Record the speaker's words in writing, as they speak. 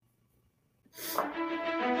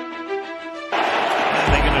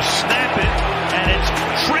to snap it, and it's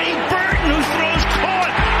Trey Burton who throws caught.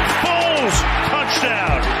 Bulls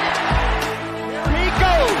touchdown. Here he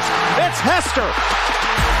goes. It's Hester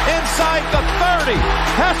inside the 30.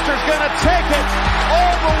 Hester's going to take it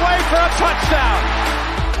all the way for a touchdown.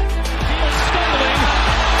 Fields stumbling,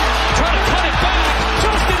 trying to cut it back.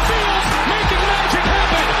 Justin Fields making magic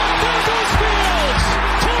happen. There goes Fields.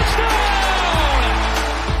 Touchdown.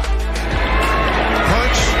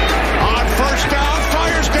 Hurts on first down,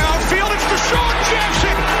 fires downfield. It's Deshaun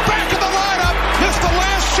Jackson back in the lineup. Missed the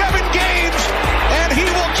last 7 games, and he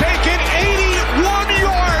will take it 81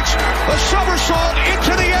 yards. A somersault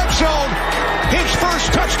into the end zone. His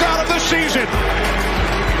first touchdown of the season.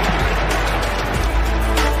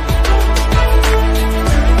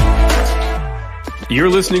 You're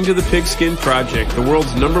listening to the Pigskin Project, the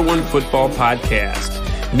world's #1 football podcast.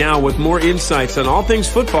 Now, with more insights on all things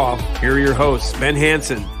football, here are your hosts, Ben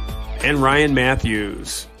Hansen and Ryan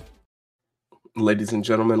Matthews. Ladies and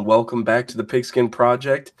gentlemen, welcome back to the Pigskin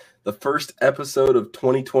Project, the first episode of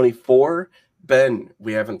 2024. Ben,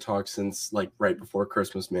 we haven't talked since right before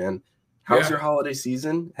Christmas, man. How's your holiday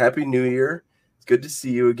season? Happy New Year. It's good to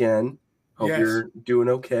see you again. Hope you're doing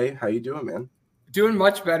okay. How you doing, man? Doing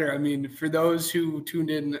much better. I mean, for those who tuned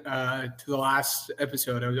in to the last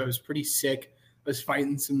episode, I was pretty sick. I was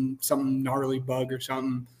fighting some gnarly bug or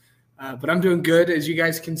something. But I'm doing good, as you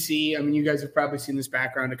guys can see. I mean, you guys have probably seen this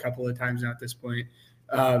background a couple of times now at this point.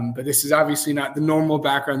 But this is obviously not the normal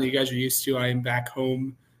background that you guys are used to. I am back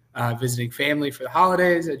home visiting family for the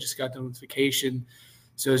holidays. I just got done with vacation.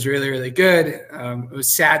 So it was really, really good. It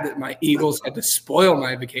was sad that my Eagles had to spoil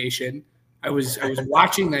my vacation. I was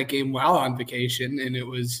watching that game while on vacation, and it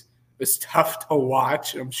was tough to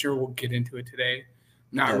watch. I'm sure we'll get into it today.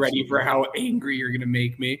 Not ready for how angry you're going to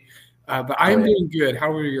make me. But I'm doing good.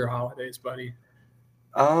 How were your holidays, buddy?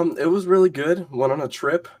 It was really good. Went on a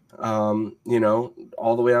trip, all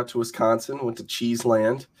the way out to Wisconsin, went to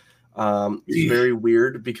Cheeseland. It's very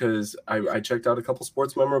weird because I checked out a couple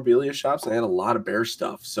sports memorabilia shops and they had a lot of Bear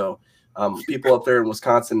stuff. So people up there in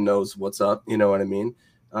Wisconsin knows what's up. You know what I mean?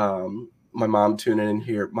 My mom tuning in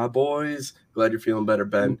here. My boys, glad you're feeling better,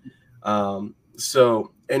 Ben.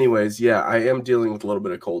 So anyways, I am dealing with a little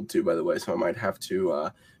bit of cold too, by the way. So I might have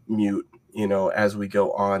to mute, as we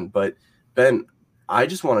go on. But Ben, I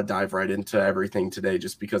just want to dive right into everything today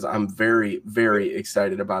just because I'm very, very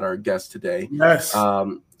excited about our guest today. Yes.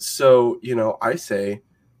 So, I say,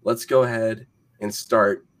 let's go ahead and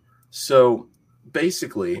start. So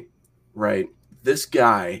basically, right, this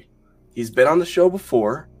guy, he's been on the show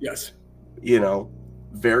before. Yes.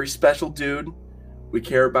 Very special dude. We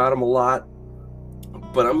care about him a lot.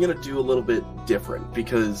 But I'm going to do a little bit different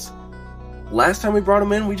because last time we brought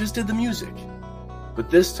him in, we just did the music. But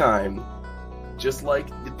this time, just like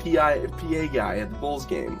the PA guy at the Bulls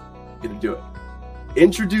game, going to do it.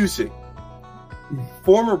 Introducing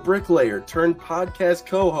former bricklayer turned podcast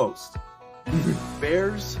co-host,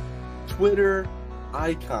 Bears Twitter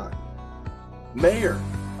icon, mayor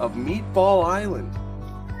of Meatball Island,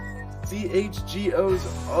 CHGO's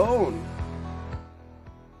own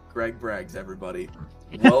Greg Braggs, everybody.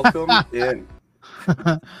 Welcome in.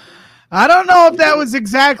 I don't know if that was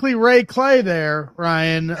exactly Ray Clay there,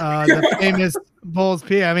 Ryan, the famous Bulls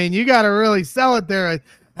P. I mean, you got to really sell it there.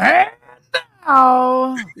 And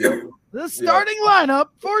now, the starting lineup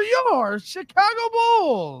for your Chicago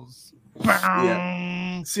Bulls.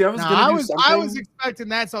 Yeah. See, I was expecting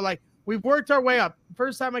that. So, we've worked our way up.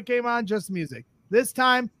 First time I came on, just music. This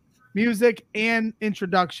time, music and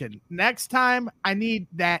introduction. Next time, I need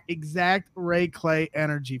that exact Ray Clay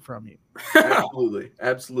energy from you. Absolutely.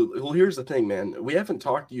 Well, here's the thing, man. We haven't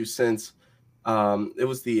talked to you since it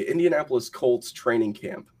was the Indianapolis Colts training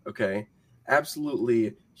camp. Okay,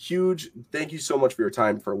 absolutely huge. Thank you so much for your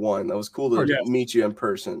time. For one, that was cool to meet you in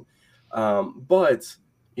person. But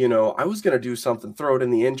I was gonna do something. Throw it in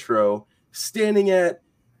the intro. Standing at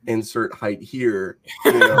insert height here.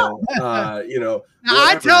 Now,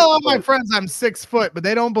 I tell all my friends I'm 6 foot, but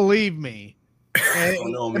they don't believe me.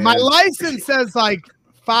 And my license says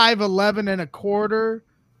 5'11" and a quarter,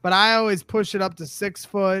 but I always push it up to 6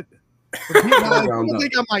 foot. People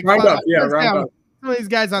think I'm round up. Some of these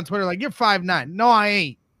guys on Twitter you're 5'9". No, I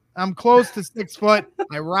ain't. I'm close to 6 foot.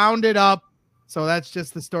 I round it up, so that's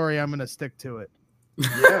just the story. I'm gonna stick to it.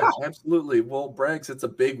 Yeah, absolutely. Well, Braggs, it's a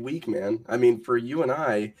big week, man. I mean, for you and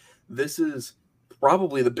I, this is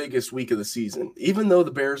probably the biggest week of the season. Even though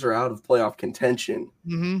the Bears are out of playoff contention,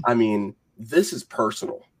 I mean, this is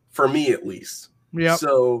personal for me at least. Yeah.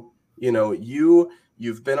 So,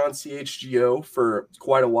 you've been on CHGO for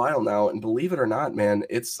quite a while now, and believe it or not, man,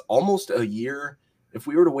 it's almost a year if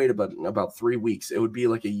we were to wait about 3 weeks, it would be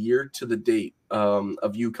like a year to the date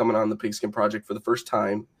of you coming on the Pigskin Project for the first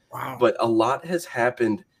time. Wow. But a lot has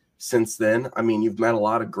happened since then. I mean, you've met a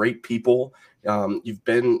lot of great people. You've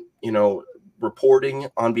been, reporting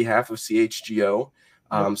on behalf of CHGO,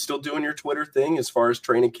 still doing your Twitter thing as far as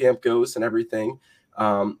training camp goes and everything.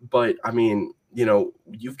 But I mean,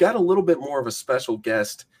 you've got a little bit more of a special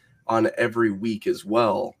guest on every week as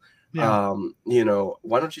well. Yeah.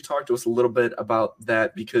 Why don't you talk to us a little bit about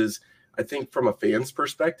that? Because I think from a fan's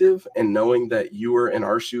perspective and knowing that you were in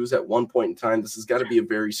our shoes at one point in time, this has got to be a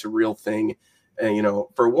very surreal thing. And,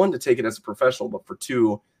 for one, to take it as a professional, but for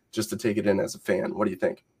two, just to take it in as a fan. What do you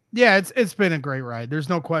think? Yeah, it's been a great ride. There's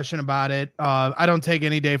no question about it. I don't take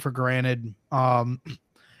any day for granted. And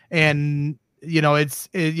it's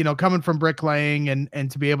coming from bricklaying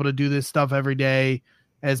and to be able to do this stuff every day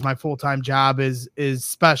as my full-time job is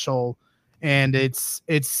special. And it's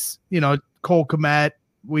Cole Kmet,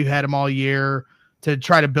 we've had him all year to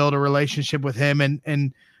try to build a relationship with him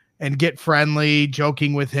and get friendly,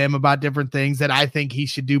 joking with him about different things that I think he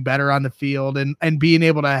should do better on the field, and being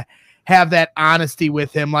able to have that honesty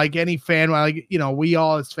with him. Like any fan, we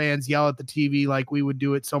all as fans yell at the TV like we would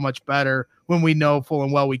do it so much better when we know full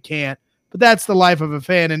and well we can't. But that's the life of a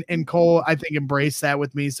fan, and Cole, I think, embraced that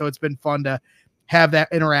with me. So it's been fun to have that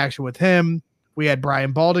interaction with him. We had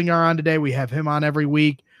Brian Baldinger on today. We have him on every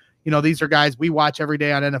week. These are guys we watch every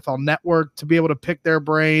day on NFL Network. To be able to pick their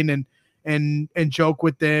brain and joke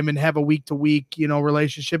with them and have a week-to-week,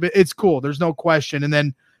 relationship, it's cool. There's no question. And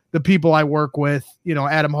then the people I work with,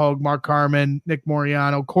 Adam Hogue, Mark Carman, Nick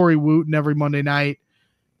Moriano, Corey Wooten every Monday night.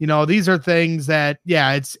 These are things that,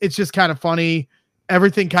 it's just kind of funny.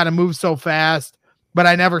 Everything kind of moves so fast, but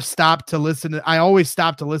I never stop to listen. I always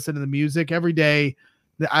stop to listen to the music every day.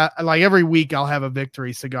 Like every week I'll have a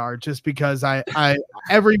victory cigar just because I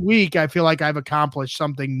every week I feel like I've accomplished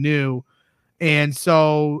something new. And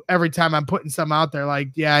so every time I'm putting something out there, like,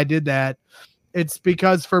 yeah, I did that. It's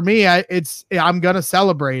because for me, I'm going to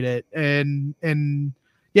celebrate it. And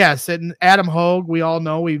yes. And Adam Hogue, we all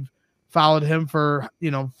know, we've followed him for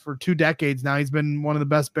 2 decades now. He's been one of the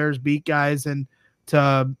best Bears beat guys, and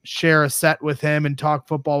to share a set with him and talk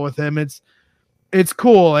football with him, it's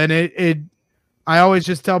cool. And I always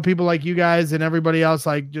just tell people like you guys and everybody else,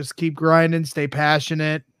 like, just keep grinding, stay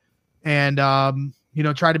passionate, and,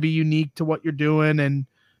 try to be unique to what you're doing, and,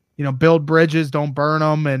 build bridges, don't burn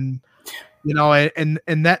them. And,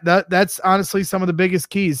 and that's honestly some of the biggest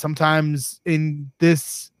keys sometimes in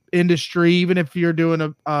this industry, even if you're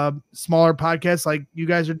doing a smaller podcast like you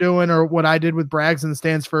guys are doing, or what I did with Brags in the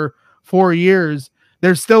Stands for 4 years,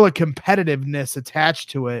 there's still a competitiveness attached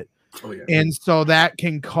to it. Oh, yeah. And so that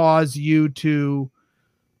can cause you to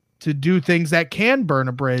do things that can burn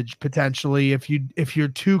a bridge potentially if you're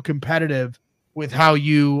too competitive with how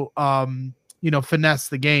you finesse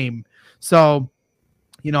the game. So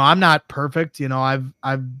I'm not perfect.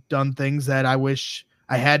 I've done things that I wish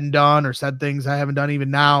I hadn't done, or said things I haven't done even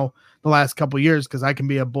now the last couple of years, because I can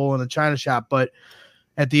be a bull in a china shop. But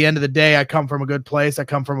at the end of the day, I come from a good place. I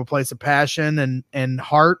come from a place of passion and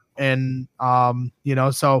heart. And,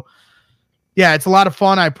 so yeah, it's a lot of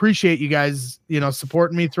fun. I appreciate you guys,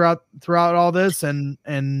 supporting me throughout all this. And,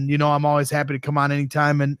 I'm always happy to come on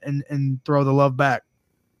anytime and throw the love back.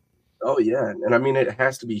 Oh yeah. And I mean, it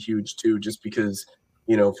has to be huge too, just because,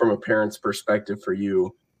 from a parent's perspective for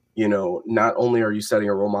you, not only are you setting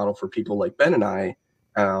a role model for people like Ben and I,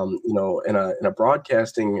 in a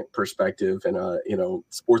broadcasting perspective and a,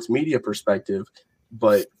 sports media perspective,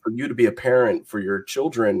 but for you to be a parent for your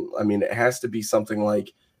children, I mean, it has to be something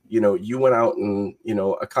like, you went out and,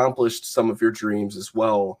 accomplished some of your dreams as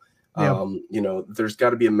well. Yeah. There's got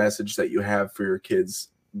to be a message that you have for your kids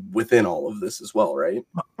within all of this as well, right?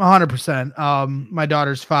 100%. My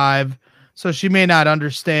daughter's 5, so she may not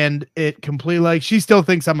understand it completely. Like, she still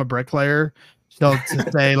thinks I'm a bricklayer. She'll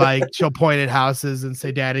say, like, she'll point at houses and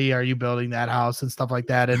say, "Daddy, are you building that house?" and stuff like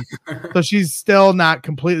that. And so she's still not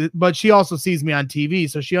completely, but she also sees me on TV,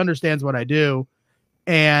 so she understands what I do.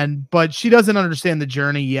 But she doesn't understand the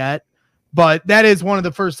journey yet. But that is one of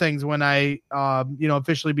the first things when I,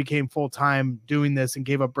 officially became full-time doing this and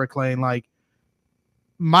gave up bricklaying. Like,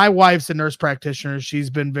 my wife's a nurse practitioner. She's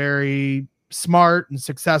been very smart and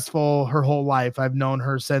successful her whole life. I've known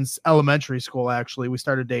her since elementary school. Actually, we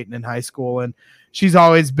started dating in high school, and she's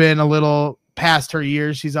always been a little past her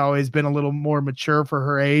years. She's always been a little more mature for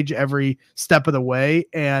her age every step of the way.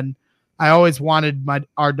 And I always wanted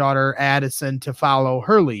our daughter Addison to follow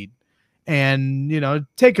her lead and,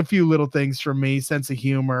 take a few little things from me, sense of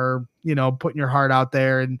humor, putting your heart out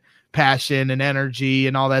there and passion and energy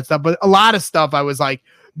and all that stuff. But a lot of stuff I was like,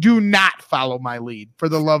 do not follow my lead for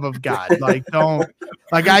the love of God. Like, don't,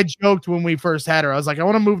 like, I joked when we first had her, I was like, I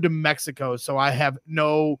want to move to Mexico so I have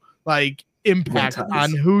no like impact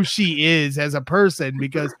on who she is as a person,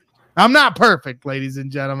 because I'm not perfect, ladies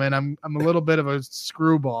and gentlemen. I'm a little bit of a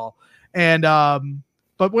screwball. And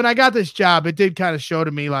but when I got this job, it did kind of show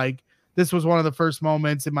to me like this was one of the first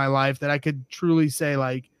moments in my life that I could truly say,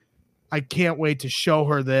 like, I can't wait to show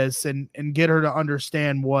her this and get her to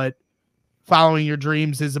understand what following your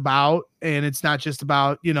dreams is about. And it's not just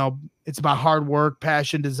about, you know, it's about hard work,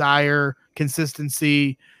 passion, desire,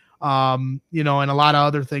 consistency, you know, and a lot of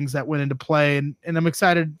other things that went into play. And I'm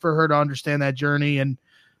excited for her to understand that journey. And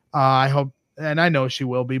I hope, and I know she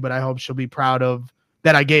will be, but I hope she'll be proud of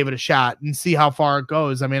that I gave it a shot and see how far it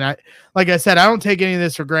goes. I mean, like I said, I don't take any of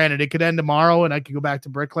this for granted. It could end tomorrow and I could go back to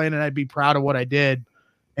Brick Lane and I'd be proud of what I did.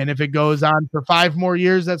 And if it goes on for 5 more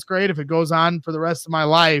years, that's great. If it goes on for the rest of my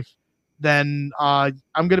life, then I'm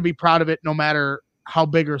going to be proud of it no matter how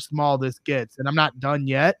big or small this gets. And I'm not done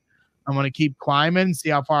yet. I'm going to keep climbing, see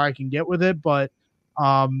how far I can get with it. But,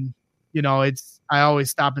 you know, I always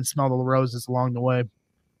stop and smell the roses along the way.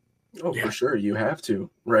 Oh, yeah. For sure. You have to,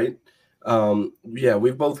 right? Yeah,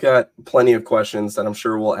 we've both got plenty of questions that I'm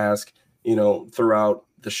sure we'll ask, you know, throughout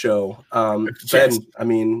the show. Ben, I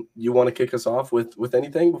mean, you want to kick us off with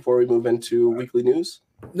anything before we move into weekly news?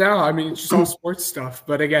 No, I mean, it's just all sports stuff.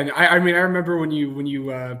 But again, I mean, I remember when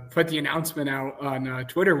you put the announcement out on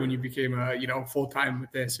Twitter when you became full time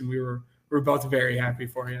with this, and we're both very happy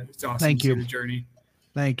for you. It's awesome. Thank you. The journey.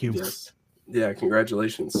 Thank you. Yes. Yeah.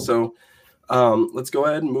 Congratulations. So, let's go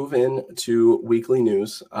ahead and move into weekly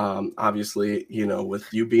news. Obviously, you know, with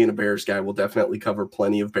you being a Bears guy, we'll definitely cover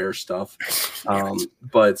plenty of Bears stuff.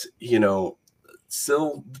 But, you know,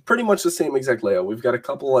 still pretty much the same exact layout. We've got a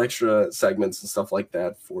couple extra segments and stuff like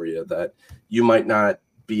that for you that you might not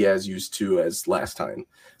be as used to as last time.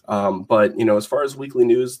 But, you know, as far as weekly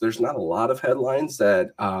news, there's not a lot of headlines that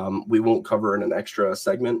we won't cover in an extra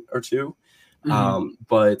segment or two.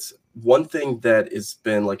 But one thing that has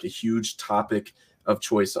been like a huge topic of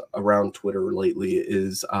choice around Twitter lately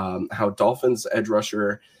is how Dolphins edge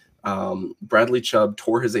rusher Bradley Chubb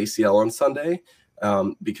tore his ACL on Sunday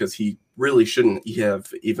because he really shouldn't have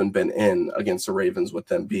even been in against the Ravens with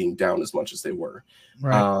them being down as much as they were.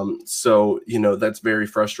 Right. So, you know, that's very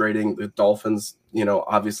frustrating. The Dolphins, you know,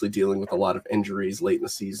 obviously dealing with a lot of injuries late in the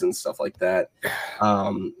season, stuff like that.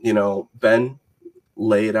 You know, Ben,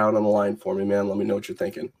 lay it out on the line for me, man. Let me know what you're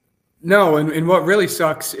thinking. No, and what really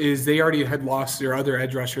sucks is they already had lost their other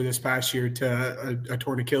edge rusher this past year to a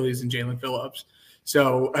torn Achilles and Jalen Phillips.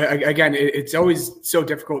 So, again, it's always so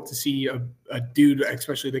difficult to see a dude,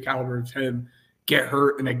 especially the caliber of him, get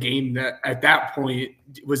hurt in a game that at that point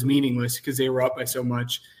was meaningless because they were up by so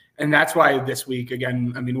much. And that's why this week,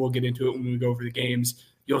 again, I mean, we'll get into it when we go over the games.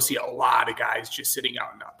 You'll see a lot of guys just sitting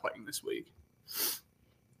out and not playing this week.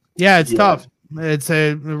 Yeah, it's tough. It's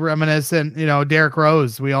a reminiscent, you know, Derrick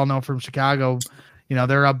Rose, we all know from Chicago, you know,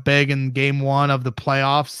 they're up big in game 1 of the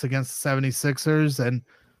playoffs against the 76ers and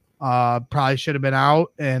probably should have been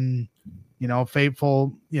out. And, you know,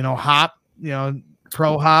 fateful, you know, Hop, you know,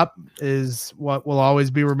 pro Hop is what will always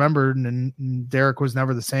be remembered. And Derrick was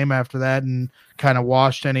never the same after that and kind of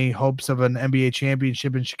washed any hopes of an NBA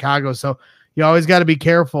championship in Chicago. So you always got to be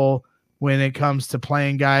careful when it comes to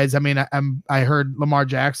playing guys. I mean, I heard Lamar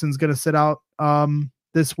Jackson's going to sit out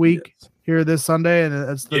this week here this Sunday, and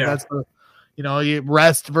that's the you know, you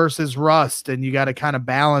rest versus rust, and you got to kind of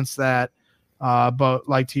balance that. But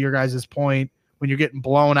like to your guys' point, when you're getting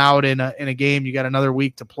blown out in a game, you got another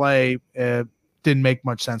week to play. It didn't make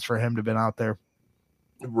much sense for him to have been out there.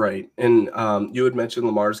 Right. And you had mentioned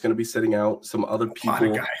Lamar's going to be sitting out. Some other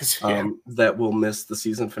people that will miss the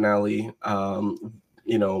season finale,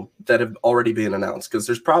 you know, that have already been announced, because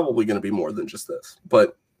there's probably going to be more than just this.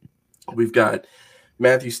 But we've got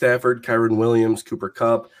Matthew Stafford, Kyron Williams, Cooper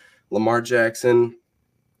Kupp, Lamar Jackson,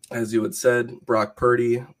 as you had said, Brock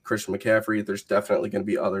Purdy, Christian McCaffrey. There's definitely going to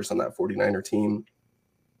be others on that 49er team.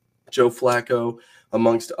 Joe Flacco,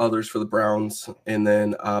 amongst others for the Browns, and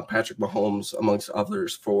then Patrick Mahomes, amongst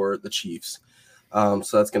others for the Chiefs. So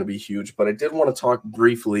that's going to be huge. But I did want to talk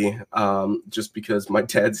briefly, just because my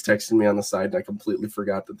dad's texting me on the side, and I completely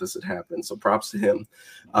forgot that this had happened. So props to him.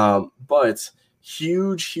 But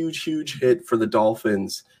huge hit for the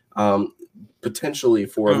Dolphins, potentially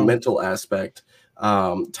for a mental aspect.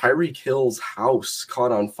 Tyreek Hill's house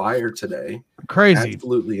caught on fire today. Crazy.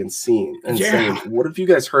 Absolutely insane. What have you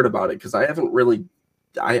guys heard about it? Because I haven't really,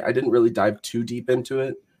 I didn't really dive too deep into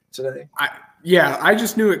it today. Yeah, I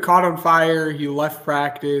just knew it caught on fire. He left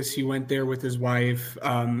practice. He went there with his wife.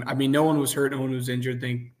 I mean, no one was hurt. No one was injured.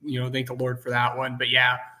 Thank the Lord for that one. But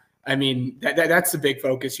yeah, I mean, that's the big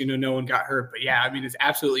focus. No one got hurt. But yeah, I mean, it's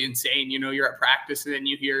absolutely insane. You're at practice and then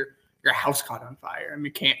you hear your house caught on fire. I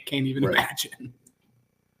mean, can't even imagine.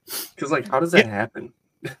 Because how does that happen?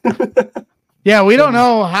 Yeah, we don't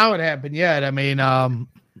know how it happened yet. I mean,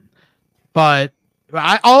 but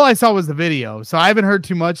all I saw was the video, so I haven't heard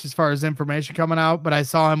too much as far as information coming out. But I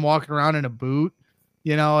saw him walking around in a boot,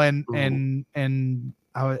 and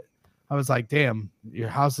I was like, "Damn, your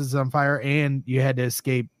house is on fire, and you had to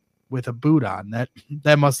escape with a boot on.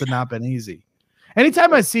 That must have not been easy."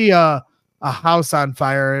 Anytime I see a house on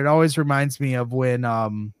fire, it always reminds me of when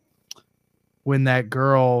that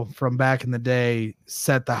girl from back in the day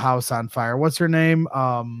set the house on fire. What's her name?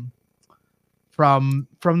 From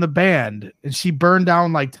the band, and she burned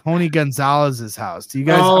down Tony Gonzalez's house. Do you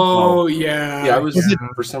guys? Oh yeah, yeah. I was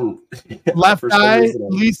for some Left Eye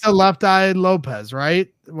Lisa Left Eye Lopez,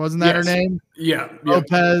 right? Wasn't that her name? Yeah,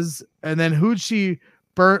 Lopez. And then who'd she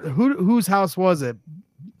burn? Whose house was it?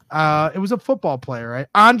 It was a football player, right?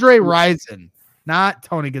 Andre Rison, not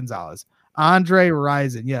Tony Gonzalez. Andre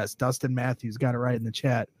Rison. Yes, Dustin Matthews got it right in the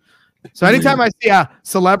chat. So anytime I see a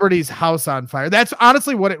celebrity's house on fire, that's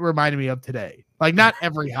honestly what it reminded me of today. Not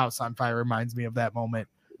every house on fire reminds me of that moment,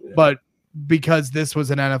 but because this was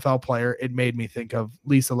an NFL player, it made me think of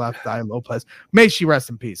Lisa Left Eye Lopez. May she rest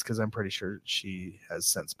in peace, because I'm pretty sure she has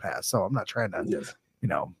since passed. So I'm not trying to,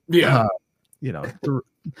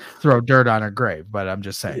 throw dirt on her grave, but I'm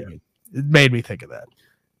just saying it made me think of that.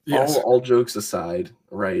 Yes. All jokes aside,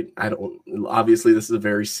 right? Obviously this is a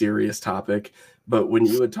very serious topic, but when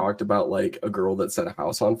you had talked about a girl that set a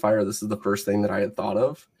house on fire, this is the first thing that I had thought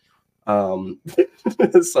of.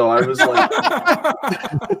 So I was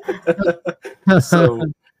so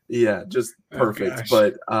yeah, just perfect.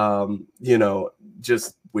 But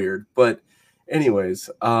just weird. But anyways,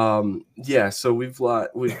 so we've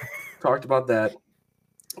talked about that.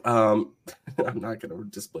 I'm not gonna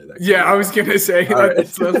display that. Yeah, I was gonna say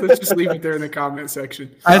let's just leave it there in the comment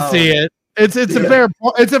section. I see it. It's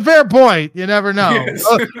a fair point. You never know. Yes.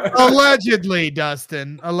 Allegedly,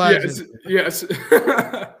 Dustin. Allegedly. Yes.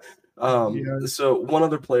 So one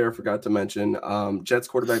other player I forgot to mention, Jets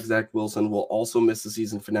quarterback Zach Wilson will also miss the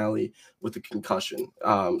season finale with a concussion.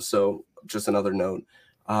 So just another note.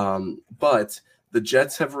 But the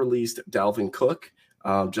Jets have released Dalvin Cook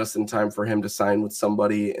just in time for him to sign with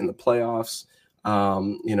somebody in the playoffs.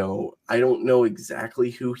 I don't know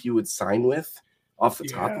exactly who he would sign with off the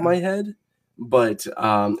top of my head, but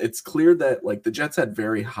it's clear that the Jets had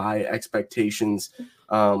very high expectations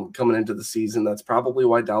coming into the season. That's probably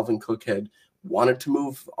why Dalvin Cook had wanted to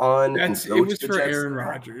move on. It was for Aaron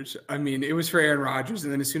Rodgers. I mean, it was for Aaron Rodgers.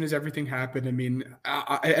 And then as soon as everything happened, I mean,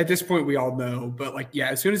 at this point we all know, but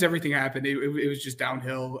as soon as everything happened, it was just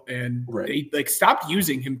downhill, and they stopped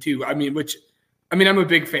using him too. I mean, I'm a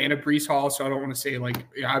big fan of Breece Hall, so I don't want to say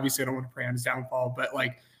obviously I don't want to pray on his downfall, but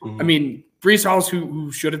I mean, Breece Hall's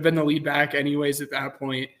who should have been the lead back anyways at that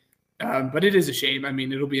point. But it is a shame. I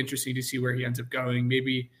mean, it'll be interesting to see where he ends up going.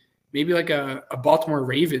 Maybe a Baltimore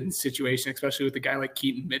Ravens situation, especially with a guy like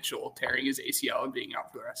Keaton Mitchell tearing his ACL and being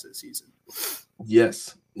out for the rest of the season.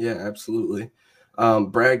 Yes. Yeah, absolutely.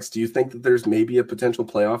 Braggs, do you think that there's maybe a potential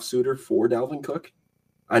playoff suitor for Dalvin Cook?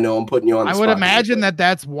 I know I'm putting you on the spot. I would imagine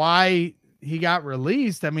that's why he got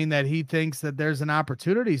released. I mean, that he thinks that there's an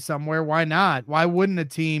opportunity somewhere. Why not? Why wouldn't a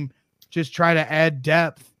team just try to add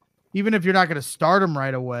depth, even if you're not going to start him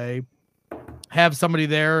right away? Have somebody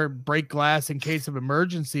there, break glass in case of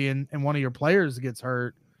emergency, and one of your players gets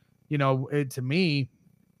hurt. It to me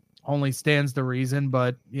only stands to reason,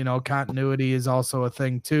 but continuity is also a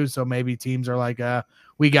thing too. So maybe teams are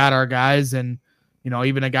we got our guys, and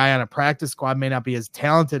even a guy on a practice squad may not be as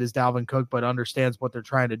talented as Dalvin Cook, but understands what they're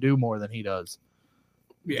trying to do more than he does.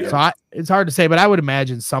 Yeah. So it's hard to say, but I would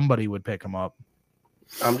imagine somebody would pick him up.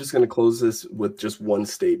 I'm just going to close this with just one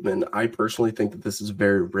statement. I personally think that this is a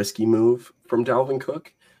very risky move from Dalvin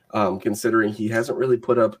Cook, considering he hasn't really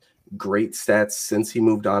put up great stats since he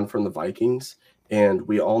moved on from the Vikings. And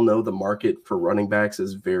we all know the market for running backs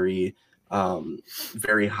is very,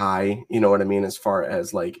 very high. You know what I mean? As far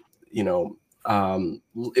as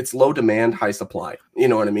it's low demand, high supply. You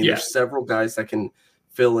know what I mean? Yeah. There's several guys that can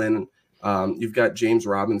fill in. You've got James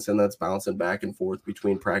Robinson that's bouncing back and forth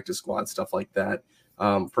between practice squad, stuff like that.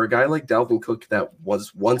 For a guy like Dalvin Cook that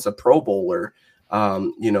was once a Pro Bowler,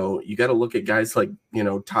 you got to look at guys like,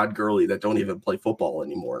 Todd Gurley that don't even play football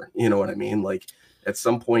anymore. You know what I mean? At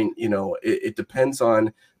some point, it depends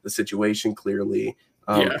on the situation clearly.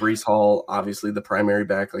 Breece Hall, obviously the primary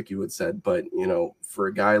back, like you had said, but for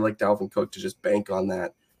a guy like Dalvin Cook to just bank on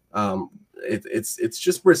that, it's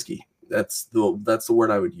just risky. That's the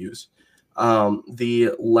word I would use.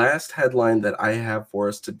 The last headline that I have for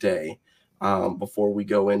us today, before we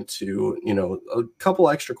go into a couple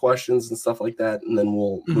extra questions and stuff like that, and then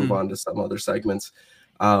we'll move on to some other segments.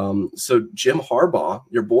 So Jim Harbaugh,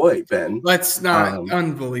 your boy Ben, let's not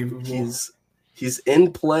unbelievable. He's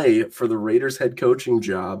in play for the Raiders head coaching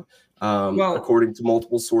job, according to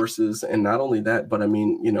multiple sources. And not only that, but I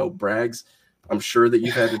mean, Braggs, I'm sure that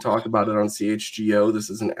you've had to talk about it on CHGO. This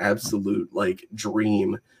is an absolute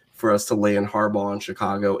dream for us to land Harbaugh in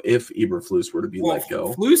Chicago if Eberflus were to be let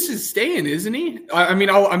go. Flus is staying, isn't he? I mean,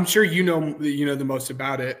 I'm sure you know the most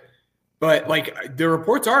about it, but the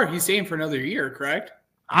reports are he's staying for another year, correct?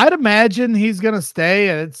 I'd imagine he's going to stay,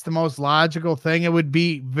 and it's the most logical thing. It would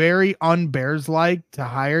be very un-Bears-like to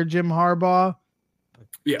hire Jim Harbaugh.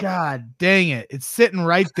 Yeah. God dang it. It's sitting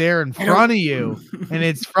right there in front of you, and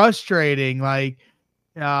it's frustrating. And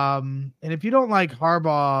if you don't like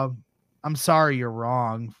Harbaugh, I'm sorry you're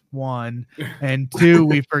wrong, one. And two,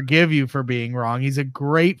 we forgive you for being wrong. He's a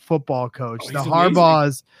great football coach. The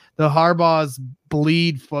Harbaughs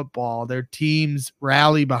bleed football. Their teams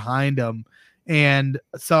rally behind them. And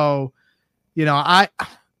so, I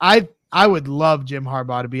would love Jim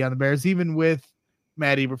Harbaugh to be on the Bears, even with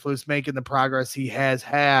Matt Eberflus making the progress he has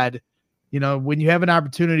had. When you have an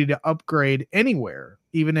opportunity to upgrade anywhere,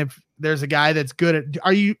 even if there's a guy that's good at,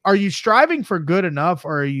 are you striving for good enough,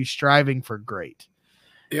 or are you striving for great?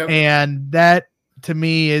 Yep. And that to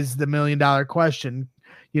me is the $1 million question.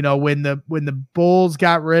 When the Bulls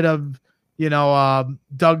got rid of,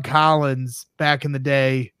 Doug Collins back in the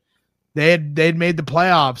day, they'd made the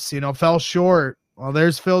playoffs, fell short. Well,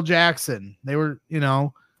 there's Phil Jackson. They were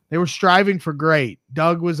striving for great.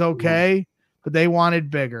 Doug was okay, but they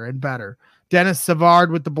wanted bigger and better. Dennis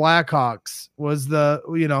Savard with the Blackhawks was a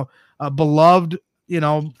beloved,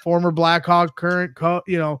 former Blackhawk, current,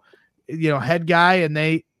 head guy. And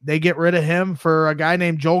they get rid of him for a guy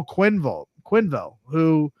named Joel Quenneville,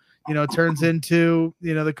 who, turns into,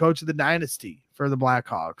 the coach of the dynasty for the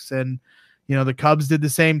Blackhawks. And, the Cubs did the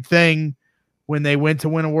same thing when they went to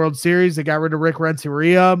win a World Series. They got rid of Rick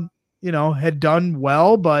Renteria, had done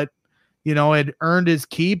well, but, had earned his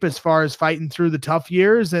keep as far as fighting through the tough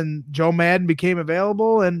years. And Joe Madden became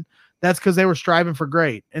available, and that's because they were striving for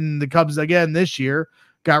great. And the Cubs, again, this year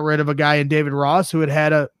got rid of a guy in David Ross who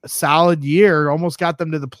had a solid year, almost got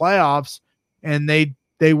them to the playoffs, and they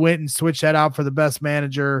went and switched that out for the best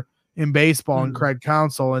manager in baseball and Craig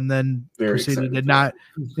Counsell, and then proceeded to not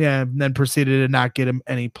get him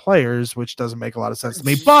any players, which doesn't make a lot of sense to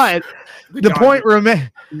me. But the point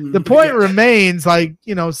remains,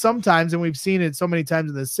 sometimes, and we've seen it so many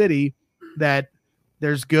times in the city, that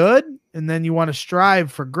there's good, and then you want to strive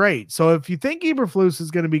for great. So if you think Eberflus is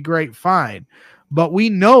going to be great, fine. But we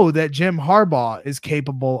know that Jim Harbaugh is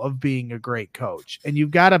capable of being a great coach, and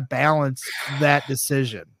you've got to balance that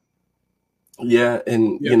decision. Yeah,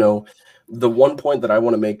 and the one point that I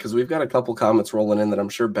want to make, because we've got a couple comments rolling in that I'm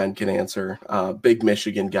sure Ben can answer. Big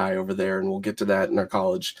Michigan guy over there, and we'll get to that in our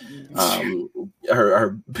college, our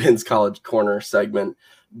Ben's College Corner segment.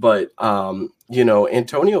 But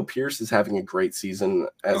Antonio Pierce is having a great season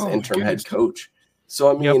as interim head coach.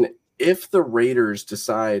 So I mean, if the Raiders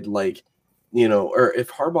decide, or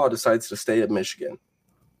if Harbaugh decides to stay at Michigan,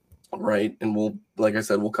 right, and we'll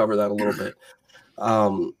cover that a little bit.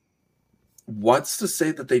 What's to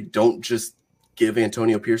say that they don't just give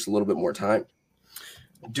Antonio Pierce a little bit more time?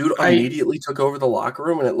 Dude immediately took over the locker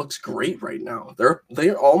room, and it looks great right now.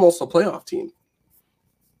 They're almost a playoff team.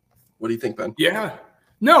 What do you think, Ben? Yeah.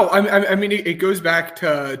 No, I mean, it goes back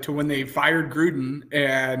to when they fired Gruden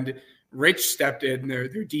and Rich stepped in, their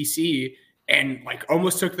DC, and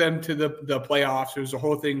almost took them to the playoffs. There was a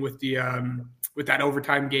whole thing with with that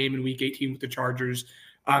overtime game in Week 18 with the Chargers.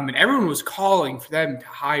 And everyone was calling for them to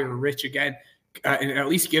hire Rich again and at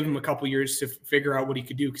least give him a couple years to figure out what he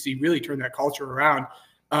could do, because he really turned that culture around.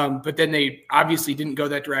 But then they obviously didn't go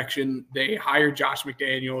that direction. They hired Josh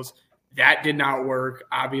McDaniels. That did not work,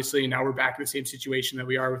 obviously. Now we're back in the same situation that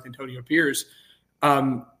we are with Antonio Pierce.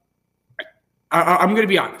 I'm going to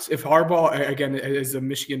be honest. If Harbaugh, again, as a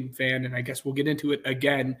Michigan fan, and I guess we'll get into it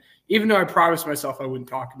again, even though I promised myself I wouldn't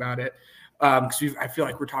talk about it, because I feel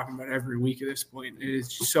like we're talking about it every week at this point. It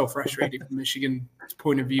is just so frustrating from Michigan's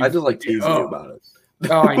point of view. I just like teasing you about it.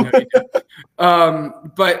 Oh, I know you do.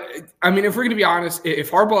 But, I mean, if we're going to be honest, if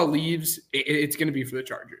Harbaugh leaves, it's going to be for the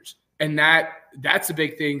Chargers. And that's a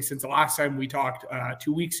big thing since the last time we talked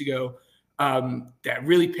 2 weeks ago that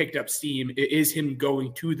really picked up steam is him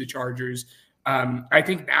going to the Chargers. I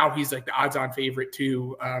think now he's like the odds-on favorite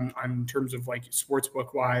too, in terms of like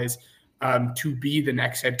sportsbook wise, to be the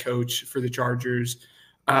next head coach for the Chargers.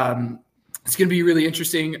 It's going to be really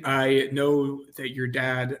interesting. I know that your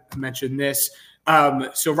dad mentioned this.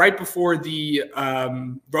 So right before the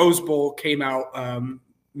Rose Bowl came out,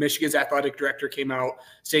 Michigan's athletic director came out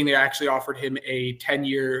saying they actually offered him a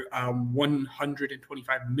 10-year,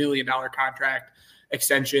 $125 million contract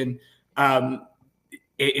extension.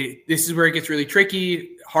 This is where it gets really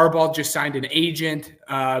tricky. Harbaugh just signed an agent,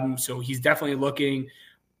 so he's definitely looking.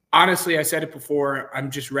 Honestly, I said it before, I'm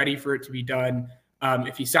just ready for it to be done.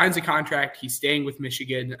 If he signs a contract, he's staying with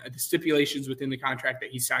Michigan. The stipulations within the contract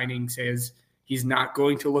that he's signing says he's not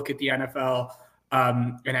going to look at the NFL.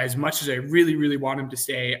 And as much as I really, really want him to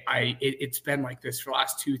stay, it's been like this for the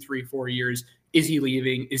last 2, 3, 4 years. Is he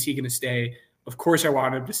leaving? Is he going to stay? Of course I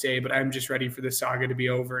want him to stay, but I'm just ready for this saga to be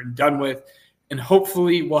over and done with. And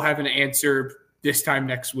hopefully we'll have an answer this time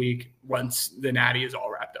next week once the Natty is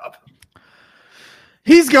all wrapped up.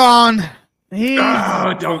 He's gone.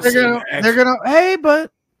 Don't say that.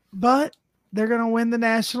 They're gonna win the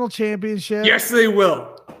national championship. Yes, they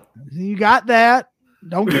will. You got that.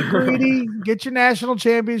 Don't get greedy. Get your national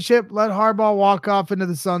championship. Let Harbaugh walk off into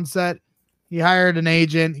the sunset. He hired an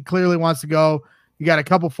agent. He clearly wants to go. You got a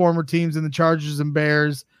couple former teams in the Chargers and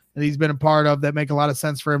Bears that he's been a part of that make a lot of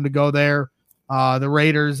sense for him to go there. The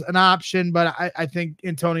Raiders, an option, but I think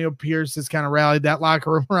Antonio Pierce has kind of rallied that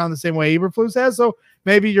locker room around the same way Eberflus has. So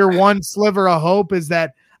maybe your one sliver of hope is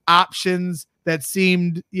that options that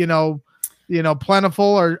seemed,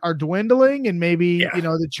 plentiful are dwindling, and maybe,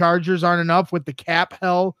 the Chargers aren't enough with the cap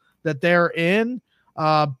hell that they're in.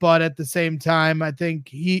 But at the same time, I think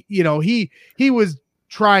he was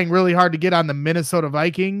trying really hard to get on the Minnesota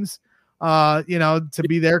Vikings, to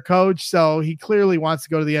be their coach. So he clearly wants to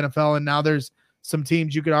go to the NFL, and now there's some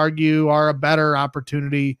teams you could argue are a better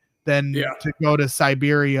opportunity than to go to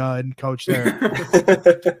Siberia and coach there.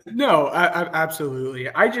 No, absolutely.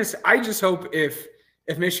 I just hope if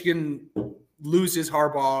Michigan loses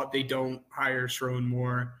Harbaugh, they don't hire Sherrone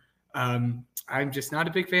Moore. I'm just not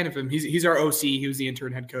a big fan of him. He's our OC. He was the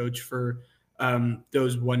intern head coach for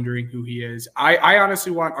those wondering who he is. I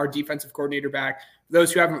honestly want our defensive coordinator back. For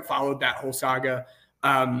those who haven't followed that whole saga,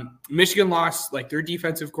 Michigan lost like their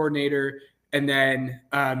defensive coordinator. And then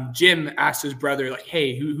Jim asked his brother, like,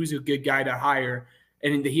 hey, who's a good guy to hire?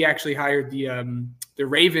 And he actually hired the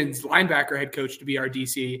Ravens linebacker head coach to be our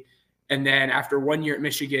DC. And then after 1 year at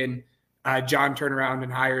Michigan, John turned around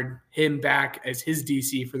and hired him back as his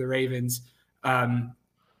DC for the Ravens.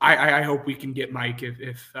 I hope we can get Mike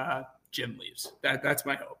if Jim leaves. That's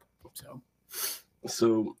my hope.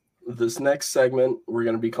 So this next segment we're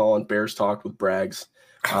going to be calling Bears Talk with Braggs.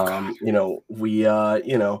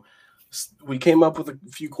 We came up with a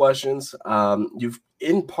few questions. You've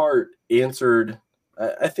in part answered,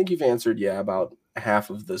 I think you've answered, about half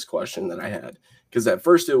of this question that I had. Because at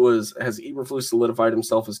first it was, has Eberflus solidified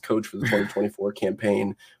himself as coach for the 2024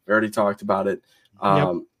 campaign? We already talked about it.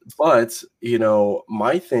 But,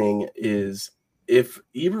 my thing is, if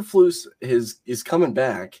Eberflus is coming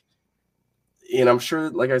back, and I'm sure,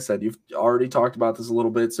 like I said, you've already talked about this a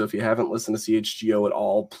little bit. So if you haven't listened to CHGO at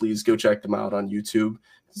all, please go check them out on YouTube.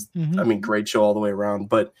 I mean, great show all the way around.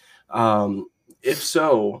 But if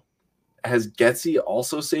so, has Getsy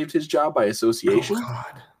also saved his job by association? Oh,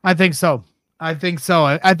 God. I think so. I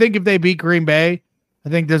think if they beat Green Bay, I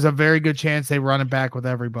think there's a very good chance they run it back with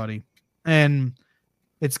everybody. And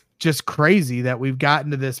it's just crazy that we've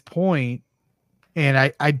gotten to this point.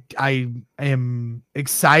 And I am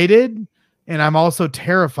excited, and I'm also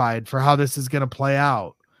terrified for how this is going to play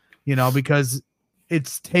out, because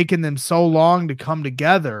it's taken them so long to come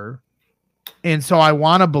together. And so I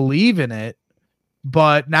want to believe in it,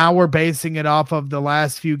 but now we're basing it off of the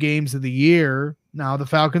last few games of the year. Now the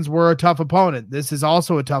Falcons were a tough opponent. This is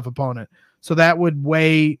also a tough opponent. So that would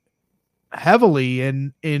weigh heavily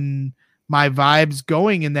in my vibes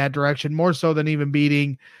going in that direction, more so than even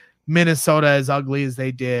beating Minnesota as ugly as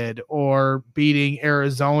they did, or beating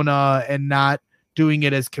Arizona and not doing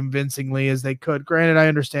it as convincingly as they could. Granted, I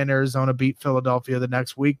understand Arizona beat Philadelphia the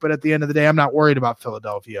next week, but at the end of the day, I'm not worried about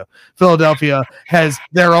Philadelphia. Philadelphia has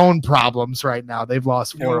their own problems right now. They've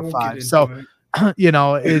lost 4 or 5. So,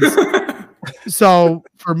 it's so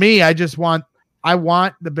for me, I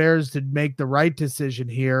want the Bears to make the right decision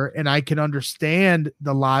here, and I can understand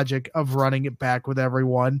the logic of running it back with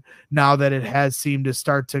everyone now that it has seemed to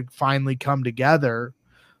start to finally come together.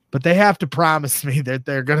 But they have to promise me that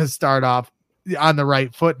they're going to start off on the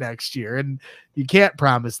right foot next year, and you can't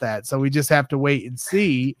promise that. So we just have to wait and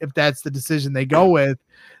see if that's the decision they go with,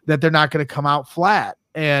 that they're not going to come out flat.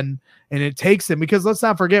 and it takes him, because let's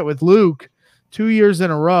not forget with Luke, 2 years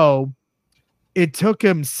in a row, it took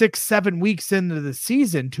him 6-7 weeks into the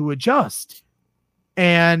season to adjust.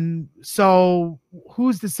 And so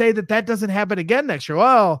who's to say that doesn't happen again next year?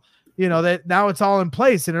 Well, that now it's all in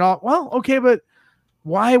place and okay, but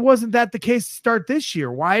why wasn't that the case to start this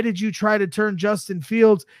year? Why did you try to turn Justin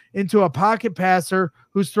Fields into a pocket passer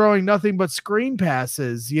who's throwing nothing but screen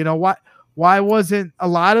passes? Why wasn't a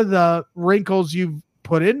lot of the wrinkles you've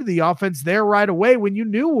put into the offense there right away when you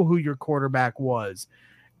knew who your quarterback was?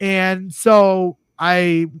 And so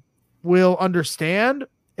I will understand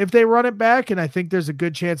if they run it back, and I think there's a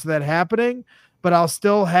good chance of that happening, but I'll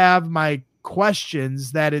still have my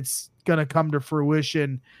questions that it's going to come to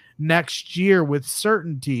fruition next year with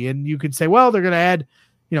certainty. And you could say, well, they're going to add,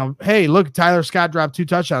 hey, look, Tyler Scott dropped 2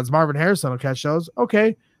 touchdowns. Marvin Harrison will catch those.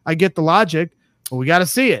 Okay, I get the logic, but we got to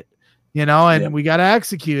see it, and we got to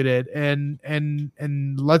execute it. And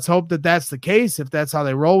let's hope that that's the case if that's how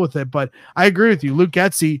they roll with it. But I agree with you. Luke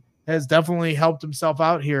Getsy has definitely helped himself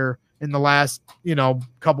out here in the last,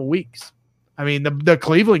 couple weeks. I mean, the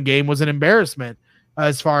Cleveland game was an embarrassment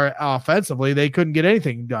as far offensively. They couldn't get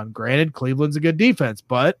anything done. Granted, Cleveland's a good defense,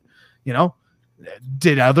 but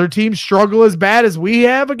did other teams struggle as bad as we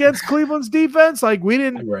have against Cleveland's defense? Like we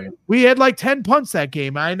didn't, we had like 10 punts that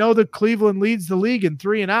game. I know that Cleveland leads the league in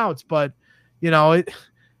 3 and outs, but I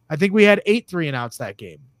think we had 8 3 and outs that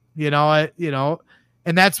game,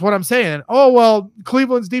 and that's what I'm saying. Oh, well,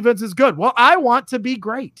 Cleveland's defense is good. Well, I want to be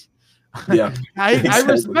great. Yeah,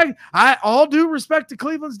 I all due respect to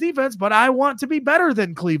Cleveland's defense, but I want to be better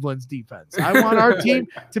than Cleveland's defense. I want our team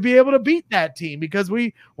to be able to beat that team because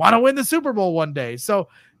we want to win the Super Bowl one day. So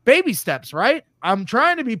baby steps, right? I'm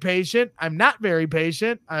trying to be patient. I'm not very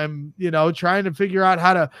patient. I'm, trying to figure out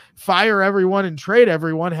how to fire everyone and trade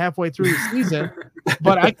everyone halfway through the season,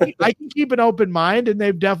 but I can keep an open mind, and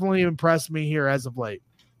they've definitely impressed me here as of late.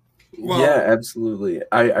 Well, yeah, absolutely.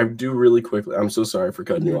 I do really quickly. I'm so sorry for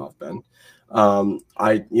cutting you off, Ben. Don't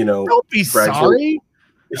be sorry.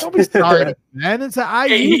 Don't be sorry, man. It's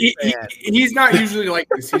he's not usually like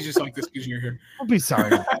this. He's just like this because you're here. Don't be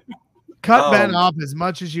sorry. Cut Ben off as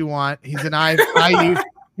much as you want. He's an IU.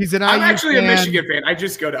 He's an IU. I'm actually fan. A Michigan fan. I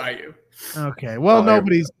just go to IU. Okay. Well,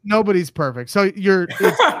 nobody's perfect. So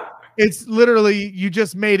it's literally you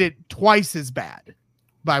just made it twice as bad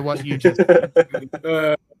by what you just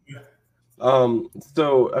did.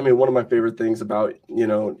 So, I mean, one of my favorite things about,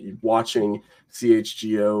 watching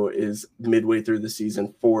CHGO is midway through the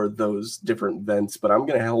season for those different events, but I'm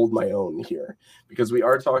going to hold my own here because we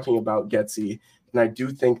are talking about Getsy, and I do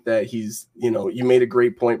think that he's, you made a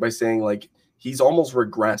great point by saying, like, he's almost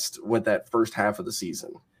regressed with that first half of the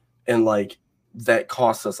season, and, like, that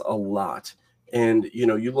costs us a lot. And,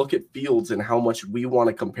 you look at Fields and how much we want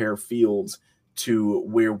to compare Fields to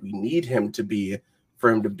where we need him to be for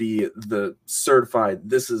him to be the certified,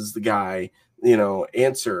 this is the guy,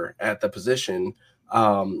 answer at the position.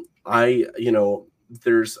 So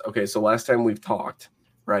last time we've talked,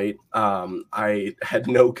 right? I had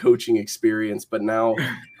no coaching experience, but now,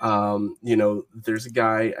 there's a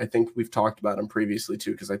guy, I think we've talked about him previously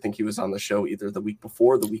too, because I think he was on the show either the week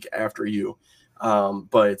before or the week after you.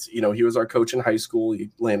 But he was our coach in high school. He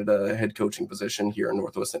landed a head coaching position here in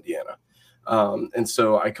Northwest Indiana. And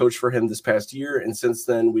so I coached for him this past year. And since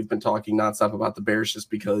then, we've been talking nonstop about the Bears just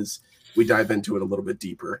because we dive into it a little bit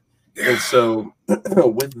deeper. And so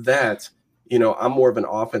with that, I'm more of an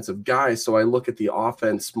offensive guy. So I look at the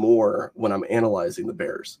offense more when I'm analyzing the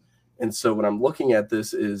Bears. And so when I'm looking at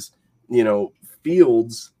this is,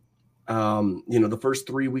 Fields, the first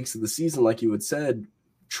 3 weeks of the season, like you had said,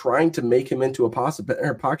 trying to make him into a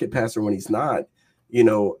pocket passer when he's not,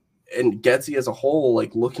 and Getsy as a whole,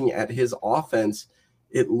 like looking at his offense,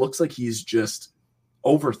 it looks like he's just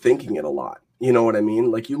overthinking it a lot. You know what I mean?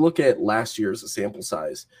 Like you look at last year's sample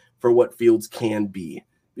size for what Fields can be,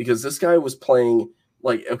 because this guy was playing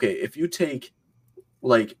like, okay, if you take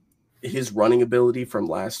like his running ability from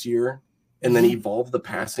last year and then evolve the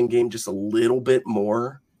passing game just a little bit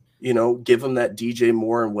more, give him that DJ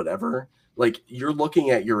Moore and whatever, like you're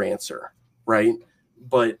looking at your answer, right?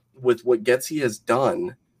 But with what Getsy has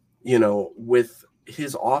done, with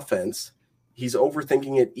his offense, he's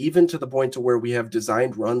overthinking it even to the point to where we have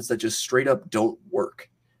designed runs that just straight up don't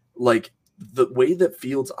work. Like the way that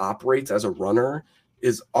Fields operates as a runner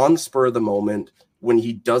is on the spur of the moment when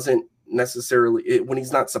he doesn't necessarily, when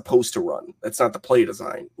he's not supposed to run. That's not the play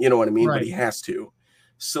design. You know what I mean? Right. But he has to.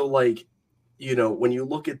 So like, when you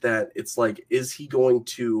look at that, it's like, is he going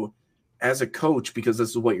to, as a coach, because this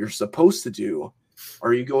is what you're supposed to do,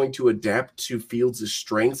 are you going to adapt to Fields'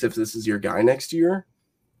 strengths if this is your guy next year?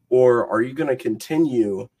 Or are you going to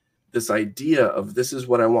continue this idea of this is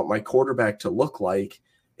what I want my quarterback to look like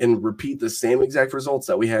and repeat the same exact results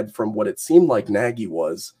that we had from what it seemed like Nagy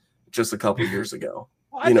was just a couple years ago?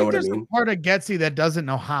 Well, I think there's a part of Getsy that doesn't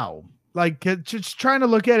know how. Like, just trying to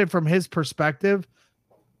look at it from his perspective,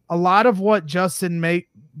 a lot of what Justin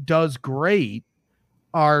does great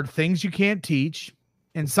are things you can't teach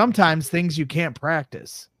and sometimes things you can't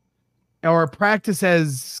practice or practice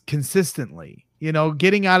as consistently. You know,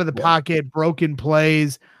 getting out of the pocket, broken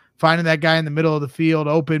plays, finding that guy in the middle of the field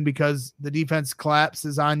open because the defense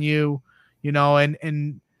collapses on you, you know,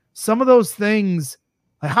 and some of those things,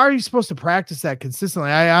 like, how are you supposed to practice that consistently?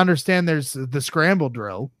 I understand there's the scramble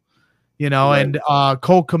drill, you know, right. And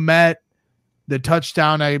Cole Kmet, the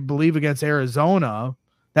touchdown, I believe, against Arizona,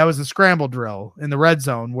 that was a scramble drill in the red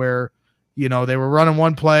zone where, you know, they were running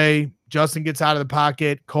one play, Justin gets out of the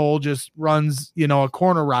pocket, Cole just runs, you know, a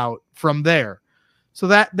corner route from there. So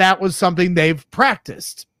that was something they've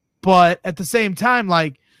practiced. But at the same time,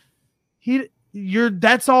 like,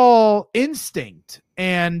 that's all instinct.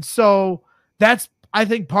 And so that's, I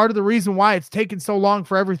think, part of the reason why it's taken so long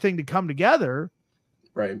for everything to come together.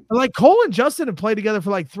 Right. Like, Cole and Justin have played together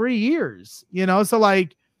for like 3 years, you know? So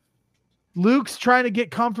like Luke's trying to get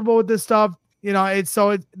comfortable with this stuff, you know,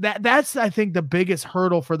 that's, I think, the biggest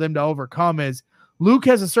hurdle for them to overcome is Luke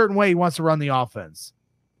has a certain way he wants to run the offense.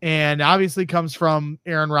 And obviously comes from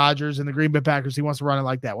Aaron Rodgers and the Green Bay Packers. He wants to run it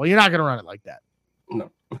like that. Well, you're not going to run it like that. No.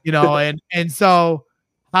 You know, and so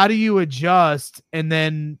how do you adjust and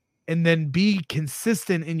then be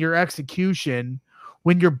consistent in your execution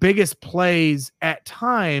when your biggest plays at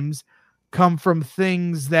times come from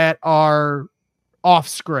things that are off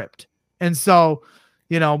script? And so,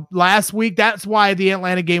 you know, last week, that's why the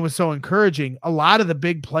Atlanta game was so encouraging. A lot of the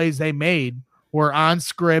big plays they made were on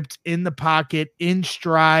script, in the pocket, in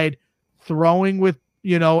stride, throwing with,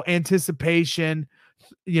 you know, anticipation.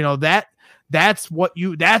 You know, that's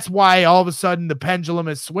why all of a sudden the pendulum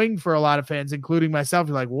is swing for a lot of fans, including myself.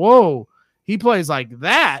 You're like, whoa, he plays like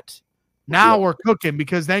that. Now we're cooking,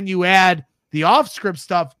 because then you add the off script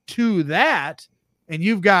stuff to that and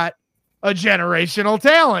you've got a generational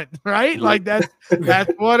talent, right? Like that's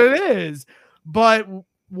what it is. But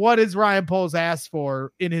what has Ryan Poles asked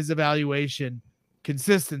for in his evaluation?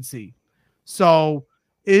 Consistency. So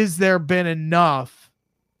is there been enough?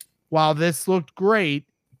 While this looked great,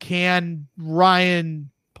 can Ryan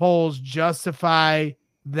Poles justify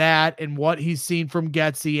that and what he's seen from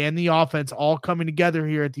Getsy and the offense all coming together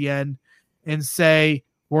here at the end and say,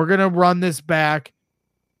 we're going to run this back?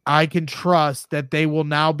 I can trust that they will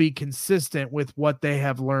now be consistent with what they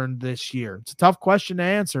have learned this year. It's a tough question to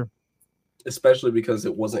answer. Especially because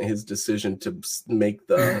it wasn't his decision to make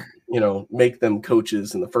make them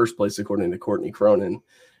coaches in the first place, according to Courtney Cronin,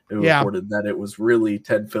 who reported that it was really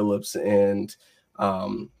Ted Phillips and,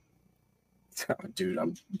 dude,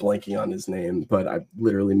 I'm blanking on his name, but I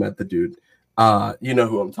literally met the dude. You know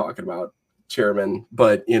who I'm talking about, chairman,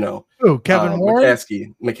 but you know, Kevin Warren?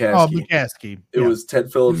 McCaskey. Oh, McCaskey. It was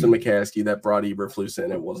Ted Phillips and McCaskey that brought Eberflus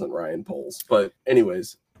in. It wasn't Ryan Poles. But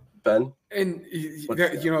anyways, Ben? And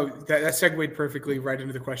that segued perfectly right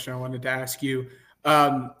into the question I wanted to ask you.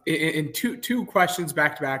 In two questions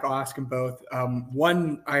back to back, I'll ask them both.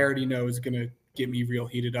 One I already know is going to get me real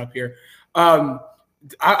heated up here.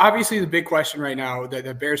 Obviously, the big question right now that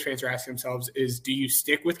the Bears fans are asking themselves is: do you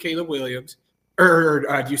stick with Caleb Williams, or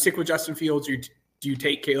do you stick with Justin Fields, or do you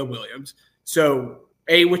take Caleb Williams? So,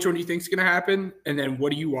 which one do you think is going to happen, and then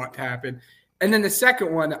what do you want to happen? And then the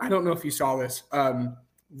second one, I don't know if you saw this.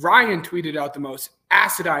 Ryan tweeted out the most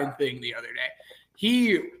acidine thing the other day.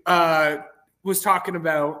 He was talking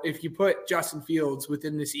about if you put Justin Fields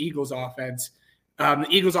within this Eagles offense, the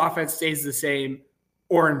Eagles offense stays the same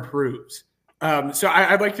or improves. So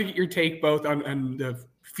I'd like to get your take both on the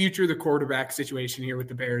future of the quarterback situation here with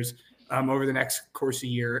the Bears over the next course of the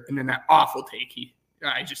year, and then that awful take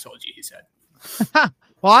I just told you he said.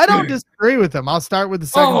 Well, I don't disagree with him. I'll start with the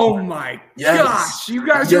second. Oh my gosh, you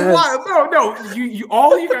guys are wild. No, you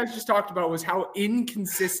all you guys just talked about was how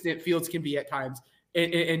inconsistent Fields can be at times.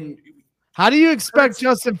 And how do you expect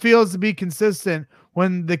Justin Fields to be consistent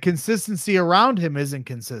when the consistency around him isn't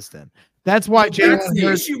consistent? That's why that's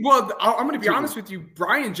the issue. Well, I'm going to be honest with you.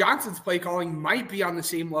 Brian Johnson's play calling might be on the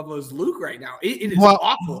same level as Luke right now. It is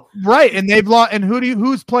awful. Right, and they've lost. And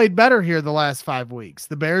who's played better here the last 5 weeks?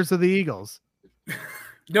 The Bears or the Eagles?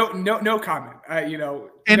 No comment.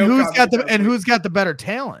 Who's got the better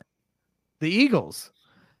talent? The Eagles.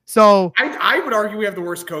 So I would argue we have the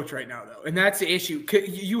worst coach right now, though, and that's the issue.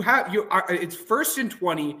 It's 1st and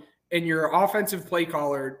 20, and your offensive play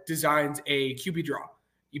caller designs a QB draw.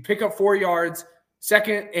 You pick up 4 yards.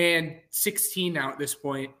 2nd and 16 now at this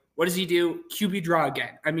point. What does he do? QB draw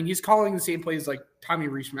again. I mean, he's calling the same plays like Tommy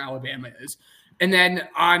Rees from Alabama is. And then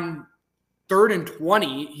on 3rd and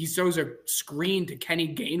 20, he throws a screen to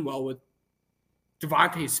Kenny Gainwell with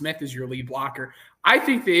Devontae Smith as your lead blocker. I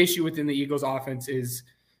think the issue within the Eagles offense is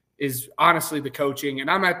honestly the coaching.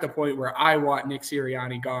 And I'm at the point where I want Nick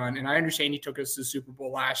Sirianni gone. And I understand he took us to the Super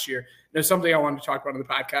Bowl last year. There's something I wanted to talk about on the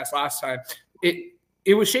podcast last time.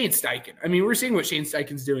 It was Shane Steichen. I mean, we're seeing what Shane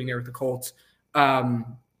Steichen's doing there with the Colts.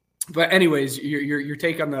 But anyways, your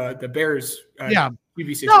take on the Bears.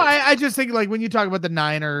 QB no, I just think like when you talk about the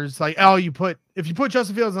Niners, like, if you put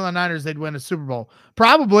Justin Fields on the Niners, they'd win a Super Bowl.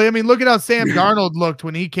 Probably. I mean, look at how Sam Darnold looked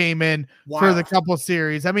when he came in for the couple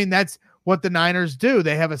series. I mean, that's what the Niners do.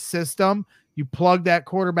 They have a system. You plug that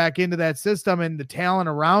quarterback into that system, and the talent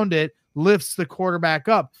around it lifts the quarterback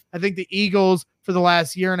up. I think the Eagles for the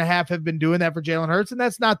last year and a half have been doing that for Jalen Hurts, and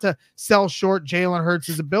that's not to sell short Jalen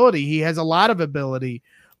Hurts' ability. He has a lot of ability.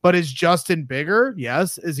 But is Justin bigger?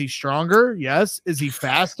 Yes. Is he stronger? Yes. Is he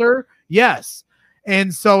faster? Yes.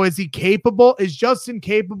 And so is he capable? Is Justin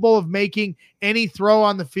capable of making any throw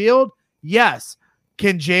on the field? Yes.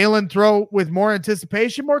 Can Jalen throw with more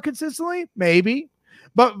anticipation more consistently? Maybe.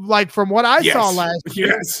 But like from what I saw last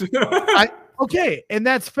year, okay, and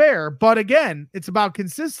that's fair. But again, it's about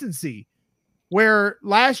consistency. Where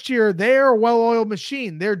last year they're a well-oiled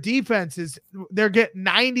machine. Their defense they're getting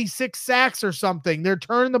 96 sacks or something. They're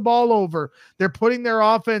turning the ball over. They're putting their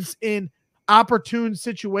offense in opportune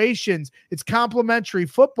situations. It's complementary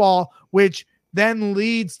football, which then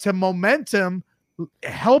leads to momentum,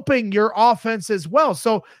 helping your offense as well.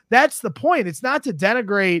 So that's the point. It's not to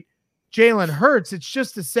denigrate Jalen Hurts. It's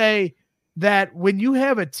just to say that when you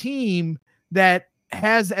have a team that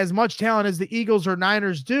has as much talent as the Eagles or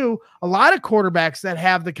Niners do, a lot of quarterbacks that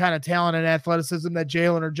have the kind of talent and athleticism that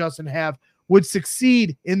Jalen or Justin have would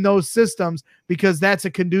succeed in those systems because that's a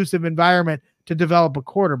conducive environment to develop a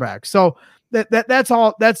quarterback. So that's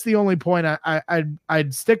all. That's the only point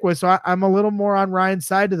I'd stick with. So I'm a little more on Ryan's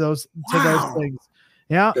side to those things.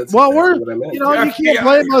 Yeah. That's well, exactly you can't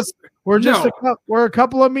blame us. We're just we're a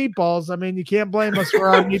couple of meatballs. I mean, you can't blame us for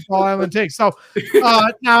our Meatball Island take. So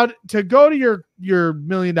now to go to your $1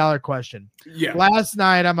 million question. Yeah. Last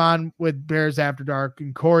night I'm on with Bears After Dark,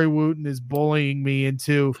 and Corey Wooten is bullying me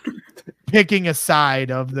into picking a side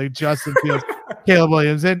of the Justin Fields, Caleb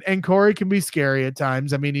Williams, and Corey can be scary at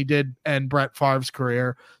times. I mean, he did end Brett Favre's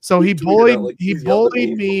career, so he bullied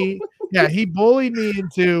me. Yeah, he bullied me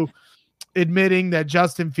into admitting that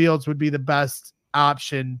Justin Fields would be the best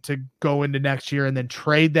option to go into next year and then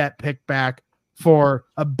trade that pick back for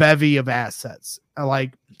a bevy of assets.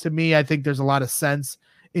 Like, to me, I think there's a lot of sense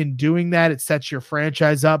in doing that. It sets your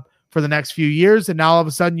franchise up for the next few years. And now all of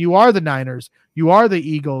a sudden you are the Niners, you are the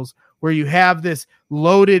Eagles, where you have this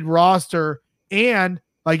loaded roster, and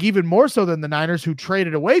like even more so than the Niners, who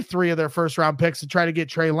traded away 3 of their first round picks to try to get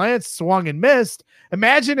Trey Lance, swung and missed.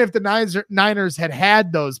 Imagine if the Niners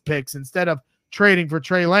had those picks instead of trading for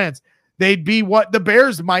Trey Lance. They'd be what the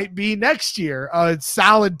Bears might be next year, a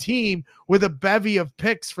solid team with a bevy of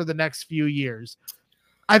picks for the next few years.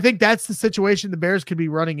 I think that's the situation the Bears could be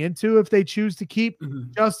running into if they choose to keep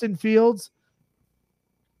Justin Fields.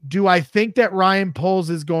 Do I think that Ryan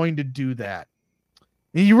Poles is going to do that?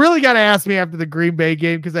 And you really got to ask me after the Green Bay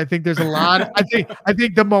game, because I think there's a lot. I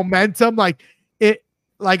think the momentum, I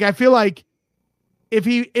feel like if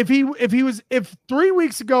 3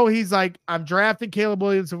 weeks ago he's like, I'm drafting Caleb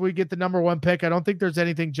Williams if we get the number 1 pick, I don't think there's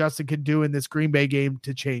anything Justin can do in this Green Bay game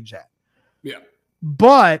to change that. Yeah.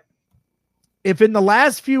 But if in the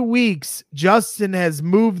last few weeks Justin has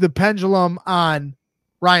moved the pendulum on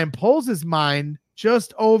Ryan Poles' mind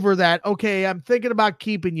just over that, okay, I'm thinking about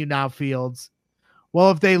keeping you now, Fields.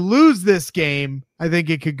 Well, if they lose this game, I think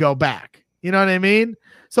it could go back. You know what I mean?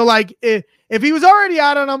 So like if he was already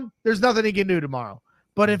out on him, there's nothing he can do tomorrow.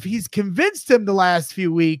 But if he's convinced him the last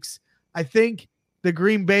few weeks, I think the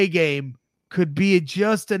Green Bay game could be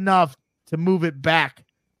just enough to move it back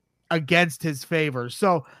against his favor.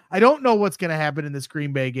 So I don't know what's going to happen in this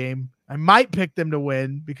Green Bay game. I might pick them to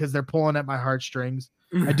win because they're pulling at my heartstrings.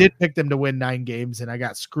 I did pick them to win 9 games, and I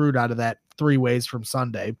got screwed out of that 3 ways from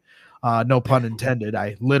Sunday. No pun intended.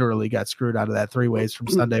 I literally got screwed out of that 3 ways from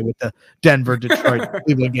Sunday with the Denver, Detroit,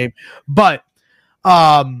 Cleveland game. But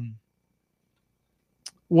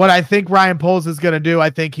what I think Ryan Poles is going to do, I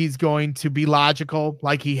think he's going to be logical,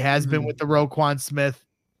 like he has been with the Roquan Smith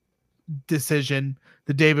decision,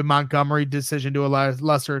 the David Montgomery decision to a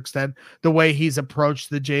lesser extent, the way he's approached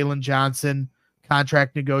the Jalen Johnson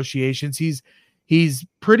contract negotiations. He's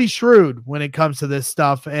pretty shrewd when it comes to this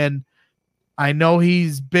stuff. And I know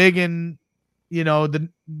he's big in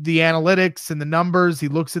the analytics and the numbers. He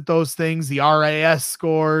looks at those things, the RAS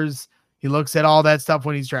scores. He looks at all that stuff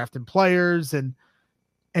when he's drafting players.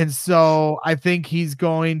 And so I think he's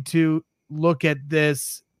going to look at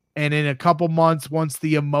this, and in a couple months, once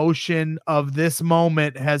the emotion of this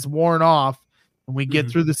moment has worn off and we get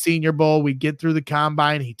through the Senior Bowl, we get through the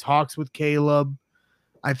combine, he talks with Caleb.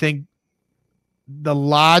 I think the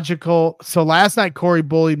logical. So last night, Corey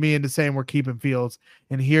bullied me into saying we're keeping Fields,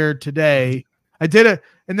 and here today I did it.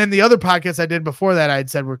 And then the other podcast I did before that, I had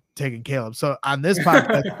said we're taking Caleb. So on this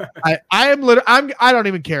podcast, I don't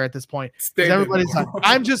even care at this point. Everybody's like,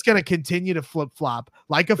 I'm just going to continue to flip flop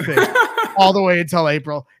like a fish all the way until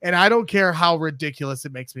April. And I don't care how ridiculous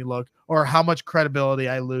it makes me look or how much credibility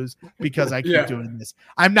I lose because I keep doing this.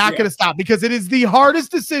 I'm not going to stop because it is the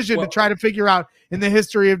hardest decision to try to figure out in the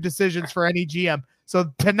history of decisions for any GM.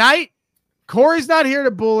 So tonight, Corey's not here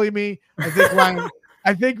to bully me.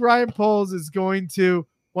 I think Ryan Poles is going to,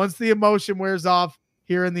 once the emotion wears off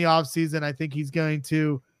here in the offseason, I think he's going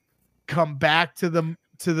to come back to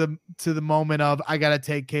the moment of I got to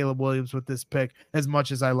take Caleb Williams with this pick as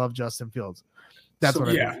much as I love Justin Fields. That's what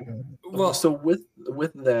I think. Well, so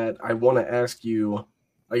with that, I want to ask you,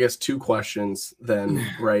 I guess, two questions then,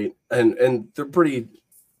 right? And they're pretty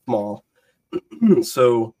small.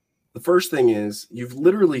 So the first thing is you've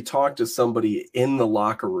literally talked to somebody in the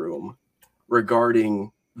locker room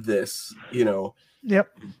regarding this,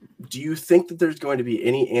 Yep. Do you think that there's going to be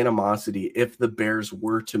any animosity if the Bears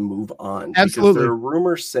were to move on? Absolutely. Because there are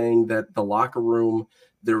rumors saying that the locker room,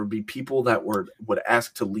 there would be people that would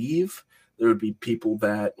ask to leave. There would be people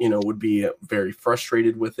that, would be very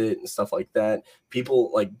frustrated with it and stuff like that.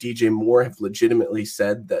 People like DJ Moore have legitimately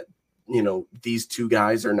said that, these two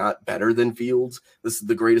guys are not better than Fields. This is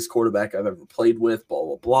the greatest quarterback I've ever played with, blah,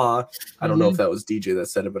 blah, blah. I don't know if that was DJ that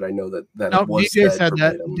said it, but I know that it was DJ said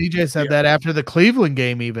that. DJ said that after the Cleveland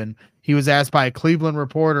game even. He was asked by a Cleveland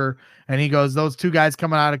reporter, and he goes, those two guys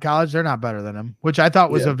coming out of college, they're not better than him, which I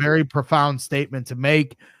thought was a very profound statement to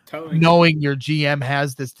make, knowing your GM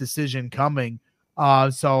has this decision coming.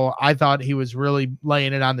 So I thought he was really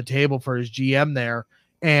laying it on the table for his GM there.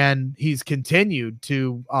 And he's continued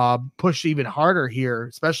to push even harder here,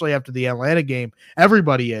 especially after the Atlanta game.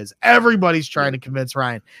 Everybody's trying to convince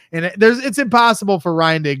Ryan, and it's impossible for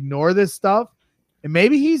Ryan to ignore this stuff. And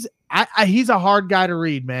maybe he's a hard guy to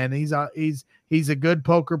read, man. He's a good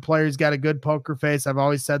poker player. He's got a good poker face. I've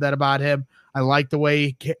always said that about him. I like the way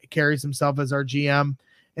he carries himself as our GM,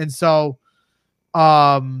 and so,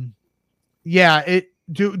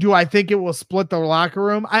 Do I think it will split the locker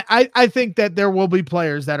room? I think that there will be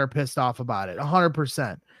players that are pissed off about it,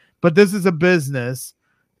 100%. But this is a business.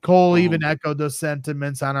 Cole even echoed those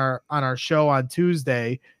sentiments on our show on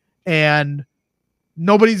Tuesday, and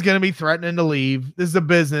nobody's going to be threatening to leave. This is a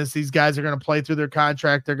business. These guys are going to play through their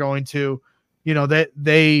contract. They're going to,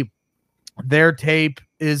 their tape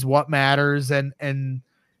is what matters, and.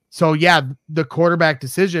 So, the quarterback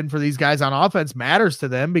decision for these guys on offense matters to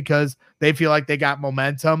them because they feel like they got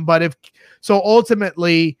momentum. But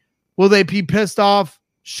ultimately, will they be pissed off?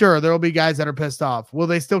 Sure, there will be guys that are pissed off. Will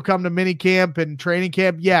they still come to mini camp and training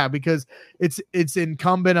camp? Yeah, because it's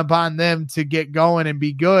incumbent upon them to get going and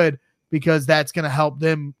be good because that's going to help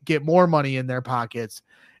them get more money in their pockets.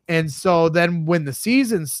 And so then when the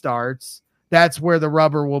season starts, that's where the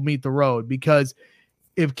rubber will meet the road, because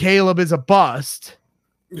if Caleb is a bust –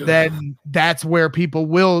 then that's where people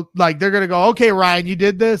will they're going to go, okay, Ryan, you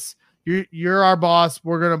did this. You're our boss.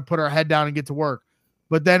 We're going to put our head down and get to work.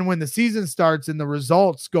 But then when the season starts and the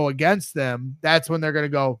results go against them, that's when they're going to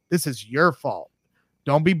go, this is your fault.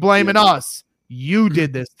 Don't be blaming us. You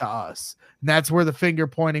did this to us. And that's where the finger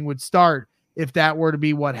pointing would start if that were to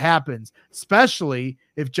be what happens, especially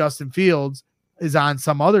if Justin Fields is on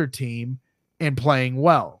some other team and playing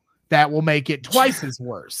well. That will make it twice as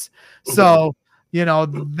worse. So,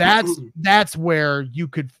 that's where you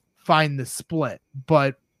could find the split,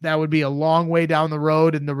 but that would be a long way down the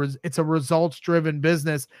road. And it's a results driven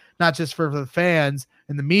business, not just for the fans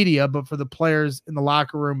and the media, but for the players in the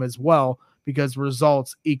locker room as well, because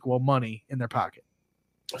results equal money in their pocket.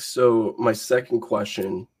 So my second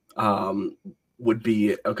question would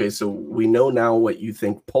be, okay, so we know now what you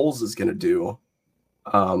think Poles is going to do.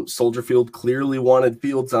 Soldier Field clearly wanted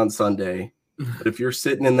Fields on Sunday, but if you're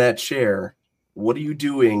sitting in that chair, what are you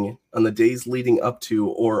doing on the days leading up to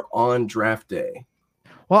or on draft day?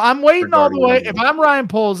 Well, I'm waiting all the way. If I'm Ryan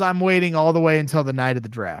Poles, I'm waiting all the way until the night of the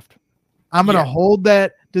draft. I'm going to hold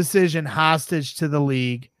that decision hostage to the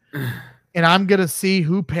league, and I'm going to see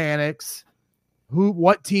who panics,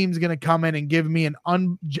 what team's going to come in and give me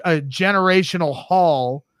a generational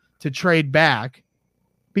haul to trade back,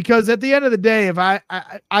 Because at the end of the day, if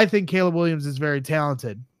I think Caleb Williams is very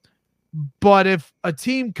talented, but if a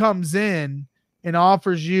team comes in and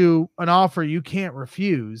offers you an offer you can't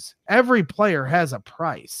refuse, every player has a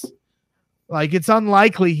price. Like, it's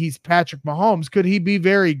unlikely he's Patrick Mahomes. Could he be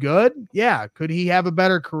very good? Yeah. Could he have a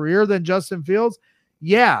better career than Justin Fields?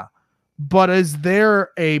 Yeah. But is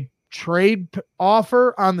there a trade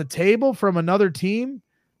offer on the table from another team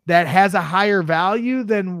that has a higher value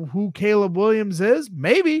than who Caleb Williams is?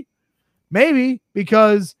 Maybe,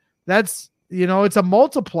 because that's, it's a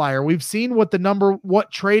multiplier. We've seen what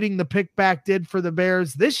trading the pick back did for the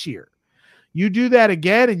Bears this year. You do that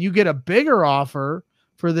again and you get a bigger offer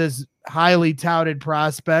for this highly touted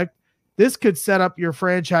prospect. This could set up your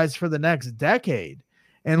franchise for the next decade.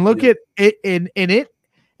 And look at it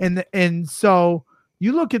and so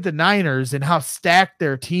you look at the Niners and how stacked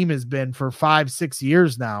their team has been for 5-6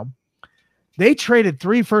 years now. They traded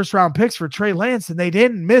 3 first-round picks for Trey Lance, and they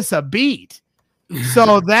didn't miss a beat.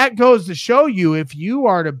 So that goes to show you, if you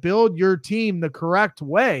are to build your team the correct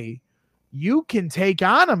way, you can take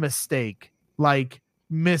on a mistake like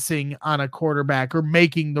missing on a quarterback or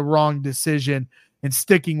making the wrong decision and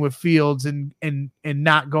sticking with Fields and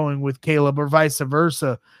not going with Caleb, or vice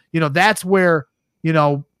versa. That's where,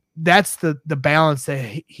 that's the balance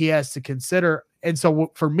that he has to consider. And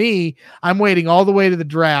so for me, I'm waiting all the way to the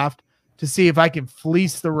draft to see if I can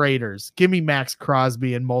fleece the Raiders. Give me Max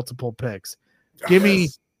Crosby and multiple picks. Give me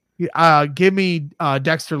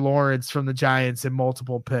Dexter Lawrence from the Giants and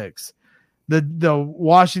multiple picks. The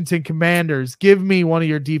Washington Commanders, give me one of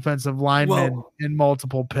your defensive linemen and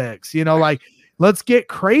multiple picks. Let's get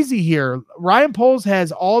crazy here. Ryan Poles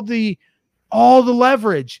has all the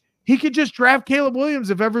leverage. He could just draft Caleb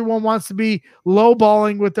Williams if everyone wants to be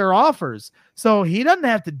lowballing with their offers. So he doesn't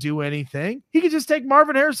have to do anything. He could just take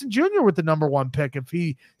Marvin Harrison Jr. with the number 1 pick if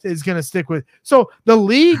he is going to stick with. So the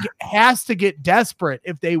league has to get desperate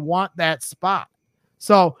if they want that spot.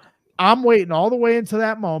 So I'm waiting all the way into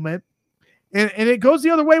that moment. And it goes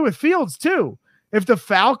the other way with Fields too. If the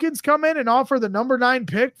Falcons come in and offer the number 9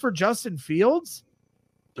 pick for Justin Fields,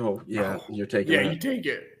 you're taking that. You take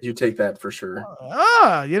it. You take that for sure.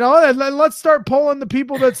 Let's start polling the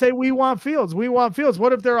people that say we want Fields. We want Fields.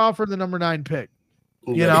 What if they're offered the number 9 pick?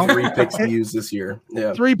 3 picks to use this year.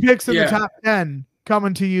 Yeah, 3 picks in the top 10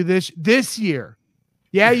 coming to you this year.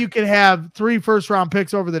 Yeah, you could have 3 first-round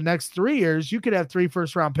picks over the next 3 years. You could have 3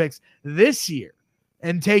 first-round picks this year.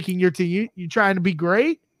 And taking your team, you trying to be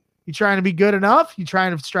great? You trying to be good enough? You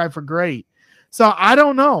trying to strive for great? So I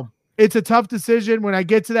don't know. It's a tough decision when I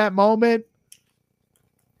get to that moment.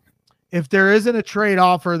 If there isn't a trade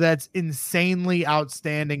offer that's insanely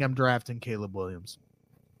outstanding, I'm drafting Caleb Williams.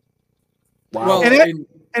 Wow.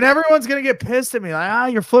 And everyone's going to get pissed at me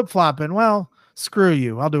like, you're flip-flopping. Well, screw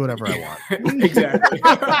you. I'll do whatever I want. Exactly.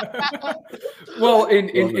 Well,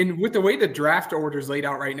 and with the way the draft order is laid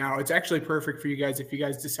out right now, it's actually perfect for you guys if you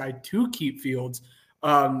guys decide to keep Fields.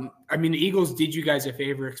 The Eagles did you guys a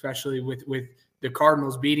favor, especially with the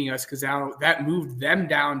Cardinals beating us, because now that moved them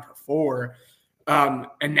down to 4.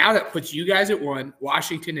 And now that puts you guys at 1,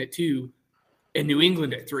 Washington at 2, and New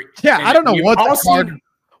England at 3. Yeah, and I don't know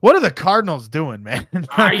what are the Cardinals doing, man?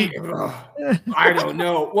 I don't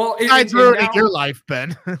know. Well, it's ruining your life,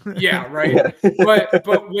 Ben. Yeah, right.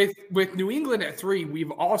 But with New England at 3, we've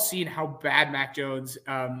all seen how bad Mac Jones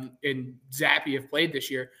and Zappy have played this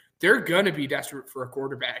year. They're going to be desperate for a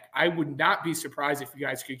quarterback. I would not be surprised if you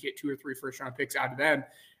guys could get 2 or 3 first-round picks out of them.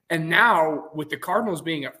 And now with the Cardinals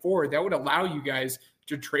being at 4, that would allow you guys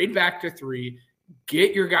to trade back to 3,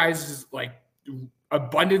 get your guys'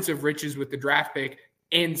 abundance of riches with the draft pick,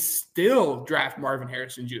 and still draft Marvin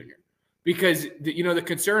Harrison Jr. Because the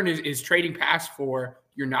concern is trading past 4.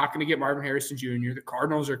 You're not going to get Marvin Harrison Jr. The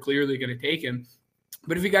Cardinals are clearly going to take him.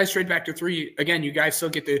 But if you guys trade back to 3, again, you guys still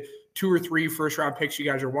get the 2 or 3 first-round picks you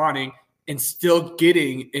guys are wanting, and still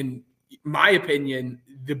getting, in my opinion,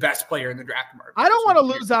 the best player in the draft market. I don't want to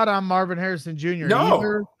lose out on Marvin Harrison Jr.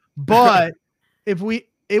 either, but it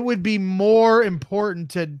would be more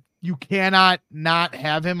important you cannot not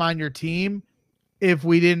have him on your team if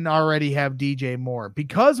we didn't already have DJ Moore.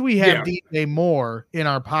 Because we have DJ Moore in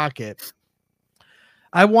our pocket,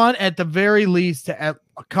 I want at the very least to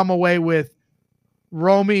come away with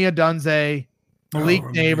Romy Adunze, Malik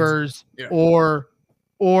Neighbors, or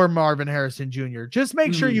Marvin Harrison Jr. Just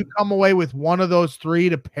make sure you come away with one of those 3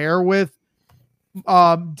 to pair with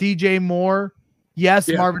DJ Moore. Yes,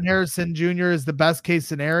 Marvin Harrison Jr. is the best case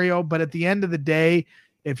scenario, but at the end of the day,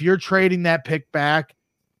 if you're trading that pick back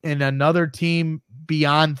and another team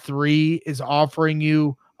beyond 3 is offering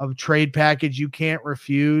you a trade package you can't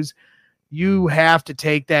refuse, you have to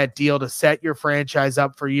take that deal to set your franchise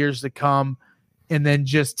up for years to come, and then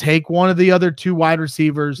just take one of the other two wide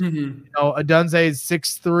receivers. You know, Adunze is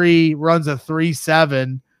 6'3", runs a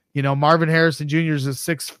 3.7. You know, Marvin Harrison Jr. is a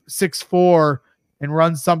 6'4", and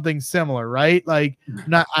runs something similar, right? Like,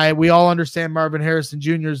 we all understand Marvin Harrison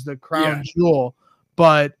Jr. is the crown jewel,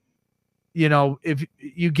 but you know, if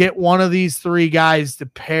you get one of these three guys to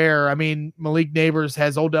pair, I mean, Malik Neighbors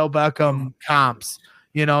has Odell Beckham comps,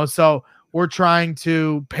 you know, so we're trying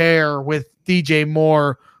to pair with DJ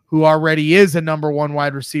Moore, who already is a number one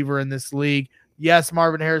wide receiver in this league. Yes,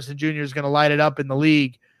 Marvin Harrison Jr. is going to light it up in the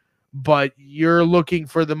league, but you're looking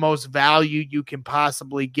for the most value you can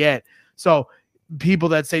possibly get. So people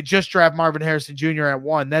that say just draft Marvin Harrison Jr. at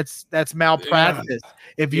 1, that's malpractice.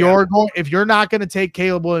 If you're not going to take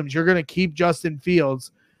Caleb Williams, you're going to keep Justin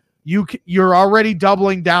Fields. You're already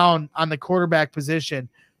doubling down on the quarterback position.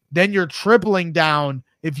 Then you're tripling down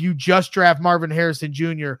if you just draft Marvin Harrison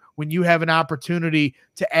Jr. when you have an opportunity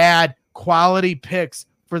to add quality picks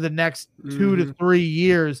for the next 2 to 3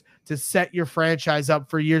 years to set your franchise up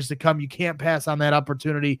for years to come. You can't pass on that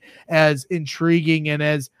opportunity, as intriguing and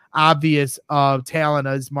as obvious of talent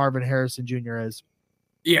as Marvin Harrison Jr. is.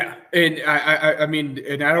 Yeah, and I mean,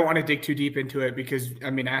 and I don't want to dig too deep into it because,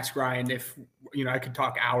 I mean, ask Ryan if, you know, I could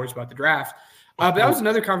talk hours about the draft. But that was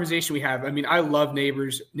another conversation we have. I mean, I love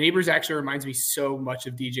Neighbors. Neighbors actually reminds me so much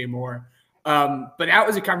of DJ Moore. But that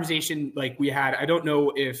was a conversation like we had. I don't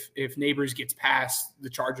know if Neighbors gets past the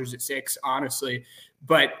Chargers at 6, honestly.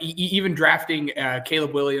 But even drafting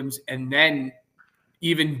Caleb Williams and then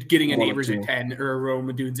even getting a Neighbors at 10 or a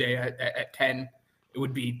Rome Odunze at 10, it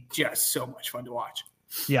would be just so much fun to watch.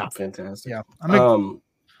 Yeah. Fantastic. Yeah. I'm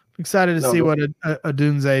excited to see what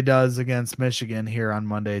Odunze does against Michigan here on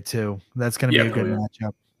Monday too. That's going to be a good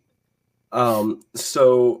matchup.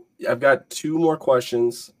 So I've got 2 more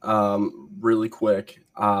questions really quick.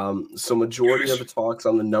 So majority of the talks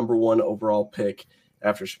on the number 1 overall pick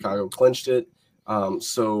after Chicago clinched it.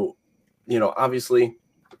 So, you know, obviously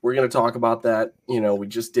we're going to talk about that. You know, we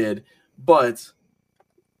just did. But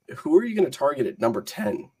who are you going to target at number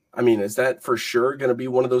 10? I mean, is that for sure going to be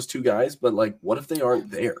one of those 2 guys? But, like, what if they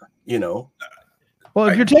aren't there, you know? Well,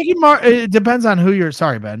 if you're taking it depends on who you're –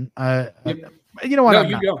 sorry, Ben. You know what? No,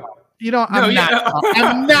 you go. You know, I'm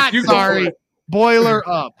not sorry. Boiler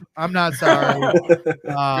up. I'm not sorry.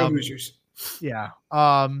 Go Hoosiers. Yeah.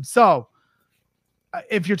 So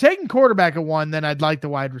if you're taking quarterback at 1, then I'd like the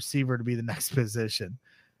wide receiver to be the next position.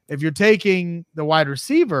 If you're taking the wide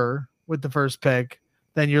receiver with the first pick,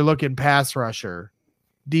 then you're looking pass rusher,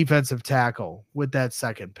 defensive tackle with that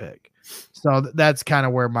second pick. So that's kind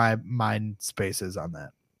of where my mind space is on that.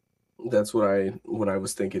 That's what I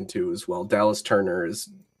was thinking too as well. Dallas Turner is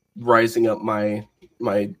rising up my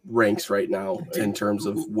ranks right now in terms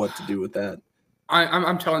of what to do with that.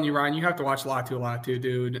 I'm telling you, Ryan, you have to watch Latu,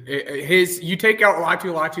 dude. You take out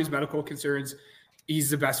Latu's medical concerns, he's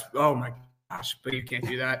the best. Oh my gosh, but you can't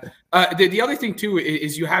do that. The other thing too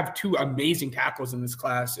is you have 2 amazing tackles in this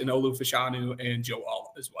class, in Olu Fashanu and Joe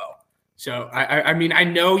Alt as well. So I mean, I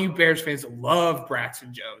know you Bears fans love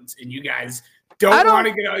Braxton Jones, and you guys don't want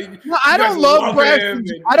to get out. No, I don't love Braxton.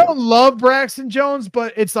 I don't love Braxton Jones,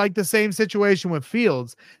 but it's like the same situation with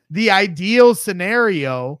Fields. The ideal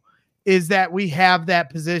scenario is that we have that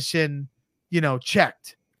position, you know,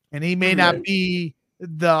 checked, and he may not be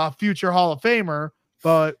the future Hall of Famer,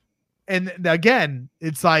 but and again,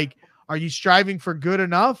 it's like, are you striving for good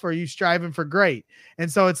enough or are you striving for great?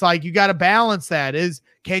 And so it's like you got to balance that.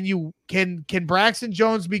 Can Braxton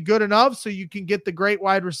Jones be good enough so you can get the great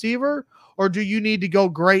wide receiver, or do you need to go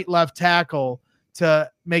great left tackle to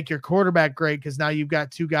make your quarterback great? Because now you've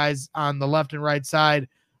got 2 guys on the left and right side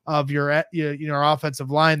of your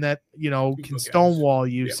offensive line that, you know, can stonewall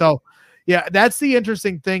you. Yeah. So yeah, that's the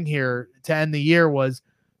interesting thing here to end the year was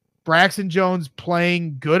Braxton Jones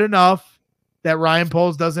playing good enough that Ryan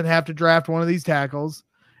Poles doesn't have to draft one of these tackles,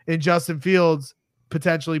 and Justin Fields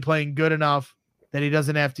potentially playing good enough that he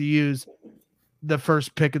doesn't have to use the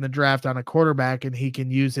first pick in the draft on a quarterback, and he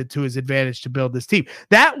can use it to his advantage to build this team.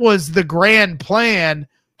 That was the grand plan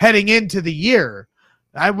heading into the year.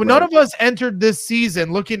 None of us entered this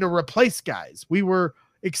season looking to replace guys. We were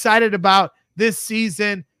excited about this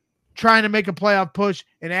season, trying to make a playoff push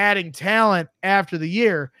and adding talent after the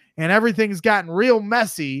year, and everything's gotten real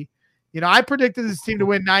messy. You know, I predicted this team to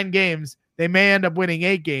win 9 games. They may end up winning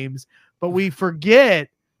 8 games, but we forget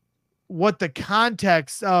what the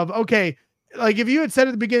context of, okay, like if you had said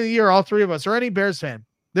at the beginning of the year, all 3 of us or any Bears fan,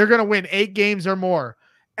 they're going to win 8 games or more,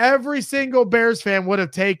 every single Bears fan would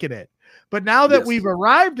have taken it. But now that we've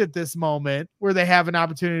arrived at this moment where they have an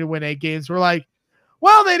opportunity to win 8 games, we're like,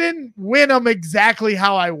 Well, they didn't win them exactly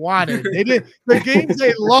how I wanted. They did the games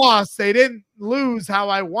they lost. They didn't lose how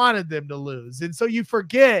I wanted them to lose. And so you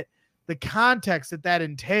forget the context that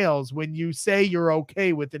entails when you say you're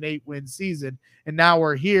okay with an 8-win season. And now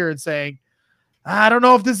we're here and saying, I don't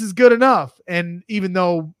know if this is good enough. And even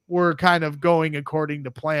though we're kind of going according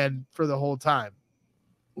to plan for the whole time.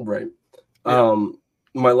 Right. Yeah.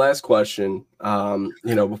 My last question,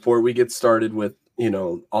 before we get started with,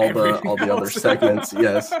 all the other segments.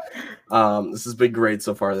 Yes. This has been great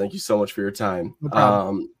so far. Thank you so much for your time.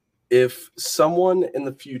 No if someone in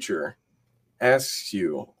the future asks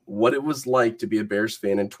you what it was like to be a Bears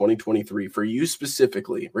fan in 2023 for you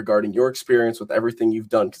specifically regarding your experience with everything you've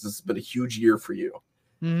done, because this has been a huge year for you.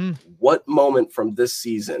 Mm-hmm. What moment from this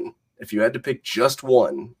season, if you had to pick just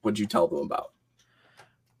one, would you tell them about?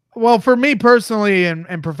 Well, for me personally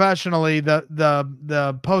and professionally,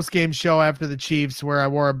 the post-game show after the Chiefs where I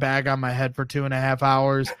wore a bag on my head for 2.5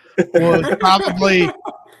 hours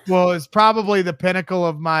was probably the pinnacle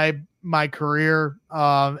of my career.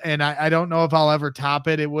 And I don't know if I'll ever top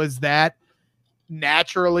it. It was that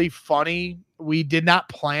naturally funny. We did not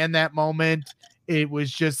plan that moment. It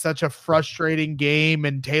was just such a frustrating game.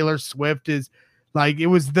 And Taylor Swift is like,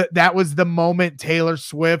 that was the moment Taylor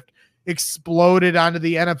Swift exploded onto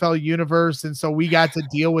the NFL universe. And so we got to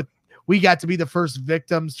be the first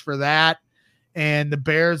victims for that. And the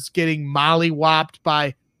Bears getting mollywopped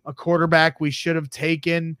by a quarterback we should have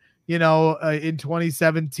taken, in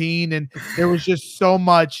 2017. And there was just so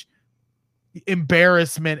much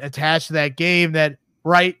embarrassment attached to that game that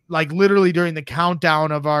literally during the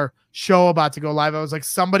countdown of our show about to go live, I was like,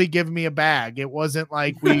 somebody give me a bag. It wasn't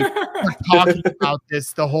like we were talking about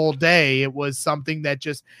this the whole day. It was something that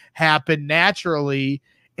just happened naturally,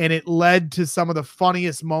 and it led to some of the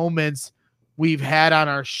funniest moments we've had on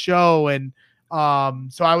our show. And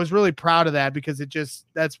so I was really proud of that, because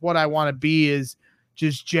that's what I want to be, is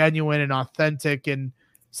just genuine and authentic. And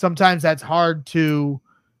sometimes that's hard to,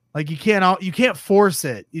 you can't force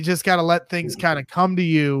it. You just got to let things kind of come to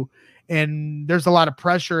you. And there's a lot of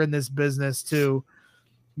pressure in this business to,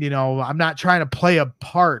 I'm not trying to play a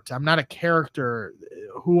part. I'm not a character.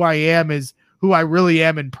 Who I am is who I really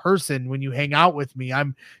am in person. When you hang out with me,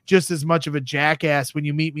 I'm just as much of a jackass when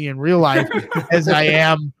you meet me in real life as I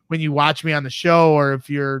am when you watch me on the show, or if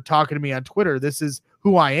you're talking to me on Twitter. This is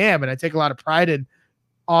who I am. And I take a lot of pride in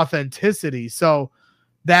authenticity. So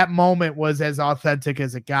that moment was as authentic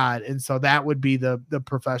as it got. And so that would be the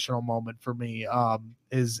professional moment for me,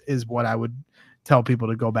 is what I would tell people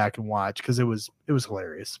to go back and watch, because it was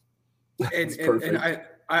hilarious. And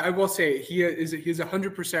I will say he's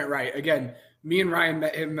 100% right. Again, me and Ryan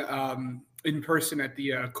met him in person at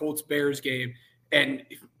the Colts Bears game, and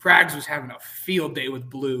Prags was having a field day with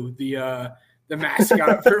Blue, the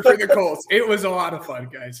mascot for the Colts. It was a lot of fun,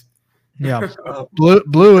 guys. Yeah,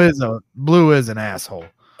 Blue is an asshole.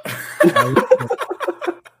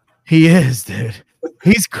 He is, dude.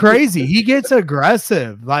 He's crazy. He gets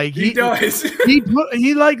aggressive. Like he does. He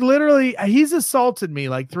literally he's assaulted me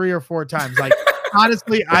 3 or 4 times.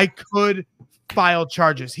 Honestly, I could file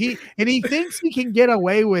charges. He thinks he can get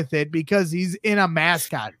away with it because he's in a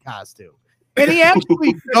mascot costume. And he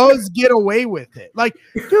actually does get away with it.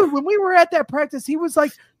 Dude, when we were at that practice, he was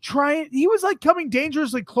coming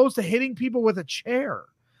dangerously close to hitting people with a chair.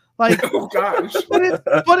 Oh gosh.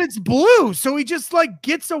 But it's Blue, so he just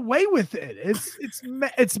gets away with it.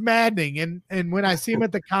 It's maddening. And when I see him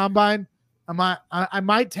at the combine, I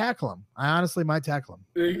might tackle him. I honestly might tackle him.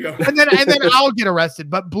 There you go. And then I'll get arrested.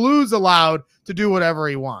 But Blue's allowed to do whatever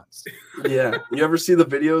he wants. Yeah. You ever see the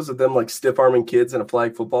videos of them stiff arming kids in a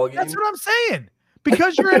flag football game? That's what I'm saying.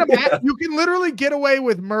 Because you're in you can literally get away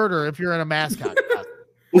with murder if you're in a mascot.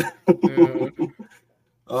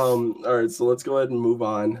 All right, so let's go ahead and move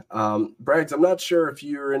on. Braggs, I'm not sure if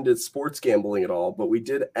you're into sports gambling at all, but we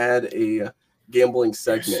did add a gambling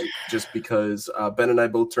segment just because Ben and I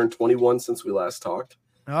both turned 21 since we last talked.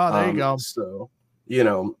 Oh, there you go. So,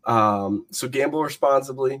 so gamble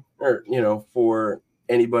responsibly, or, for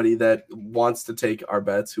anybody that wants to take our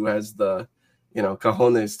bets, who has the,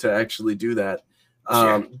 cojones to actually do that.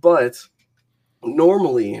 But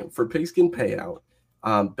normally for Pigskin Payout,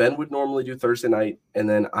 Ben would normally do Thursday night, and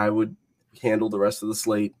then I would handle the rest of the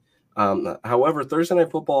slate. However, Thursday Night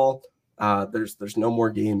Football, there's no more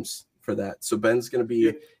games for that. So Ben's going to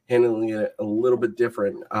be handling it a little bit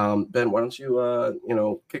different. Ben, why don't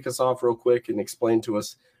you, kick us off real quick and explain to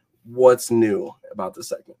us what's new about the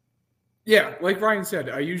segment? Yeah, like Ryan said,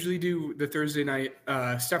 I usually do the Thursday night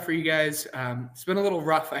stuff for you guys. It's been a little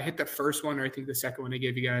rough. I hit the first one, or I think the second one I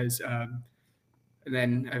gave you guys And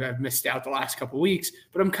then I've missed out the last couple of weeks,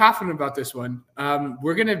 but I'm confident about this one.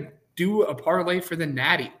 We're going to do a parlay for the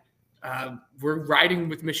Natty. We're riding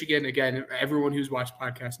with Michigan. Again, everyone who's watched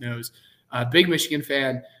podcast knows. Big Michigan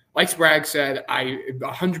fan. Like Bragg said, I'm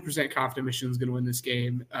 100% confident Michigan's going to win this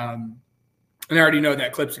game. And I already know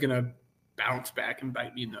that Clip's going to bounce back and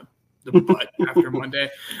bite me in the butt after Monday.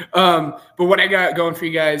 But what I got going for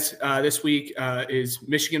you guys this week is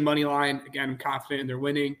Michigan money line. Again, I'm confident in their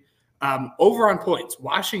winning. Over on points,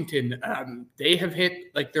 Washington, they have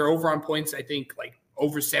hit like they're over on points. I think like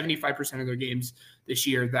over 75% of their games this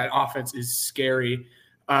year. That offense is scary.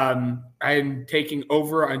 I'm taking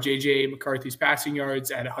over on JJ McCarthy's passing yards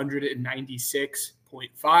at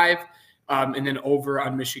 196.5, and then over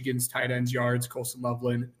on Michigan's tight ends yards, Colson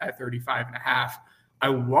Loveland at 35.5. I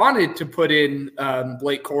wanted to put in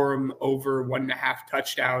Blake Corum over 1.5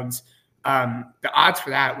 touchdowns. The odds for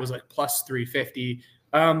that was like plus 350.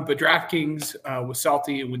 But DraftKings was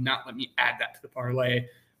salty and would not let me add that to the parlay.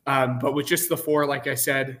 But with just the 4, like I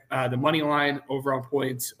said, the money line over on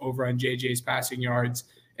points, over on JJ's passing yards,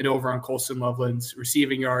 and over on Colson Loveland's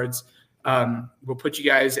receiving yards, we'll put you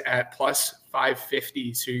guys at plus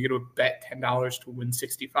 550. So you're going to bet $10 to win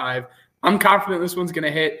 65. I'm confident this one's going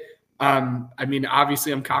to hit. I mean,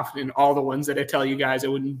 obviously, I'm confident in all the ones that I tell you guys. I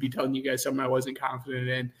wouldn't be telling you guys something I wasn't confident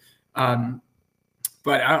in.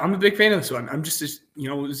 But I'm a big fan of this one. I'm just, it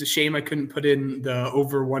was a shame I couldn't put in the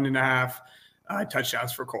over 1.5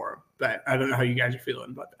 touchdowns for Corum. But I don't know how you guys are feeling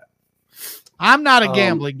about that. I'm not a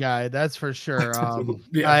gambling guy, that's for sure.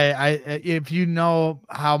 Yeah. I if you know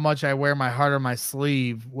how much I wear my heart on my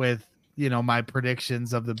sleeve with, my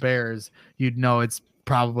predictions of the Bears, you'd know it's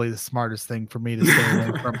probably the smartest thing for me to stay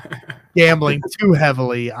away from gambling too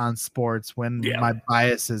heavily on sports when my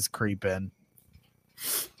biases creep in.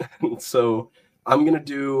 So I'm going to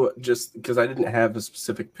do, just because I didn't have a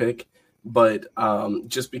specific pick, but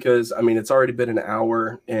just because, it's already been an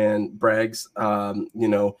hour and Bragg's,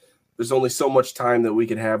 there's only so much time that we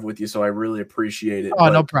could have with you. So I really appreciate it. Oh,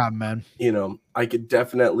 no problem, man. I could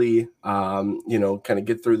definitely, kind of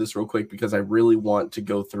get through this real quick because I really want to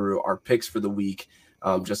go through our picks for the week,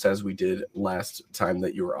 just as we did last time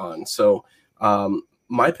that you were on. So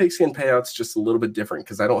my pigskin payout's just a little bit different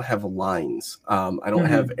because I don't have lines. I don't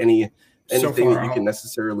have anything that you can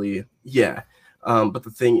necessarily, but the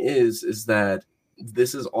thing is that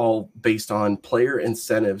this is all based on player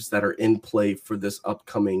incentives that are in play for this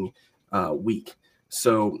upcoming week.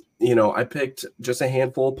 So, I picked just a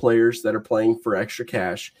handful of players that are playing for extra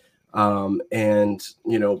cash, and,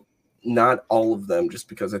 not all of them just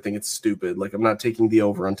because I think it's stupid. Like, I'm not taking the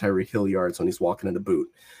over on Tyreek Hill yards when he's walking in a boot.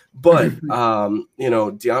 But,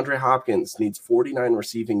 DeAndre Hopkins needs 49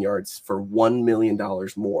 receiving yards for $1 million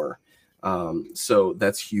more. So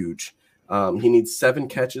that's huge. He needs 7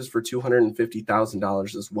 catches for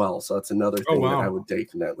 $250,000 as well. So that's another thing that I would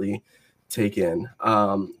definitely take in.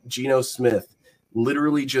 Geno Smith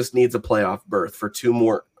literally just needs a playoff berth for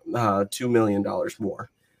 $2 million more.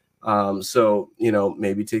 So,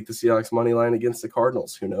 maybe take the Seahawks money line against the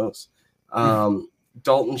Cardinals. Who knows?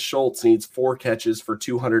 Dalton Schultz needs 4 catches for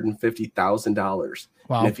 $250,000.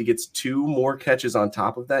 Wow. And if he gets 2 more catches on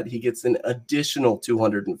top of that, he gets an additional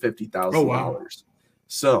 $250,000. Oh, wow.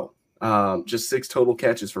 So just 6 total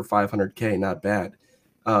catches for $500K. Not bad.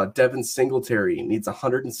 Devin Singletary needs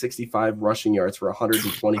 165 rushing yards for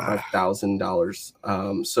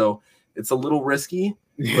 $125,000. So it's a little risky,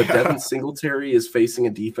 but Devin Singletary is facing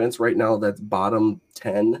a defense right now that's bottom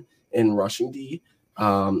 10 in rushing D.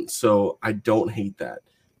 So I don't hate that.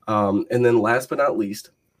 And then last but not least,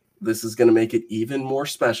 this is going to make it even more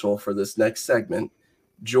special for this next segment.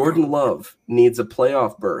 Jordan Love needs a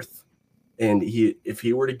playoff berth. And if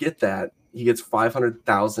he were to get that, he gets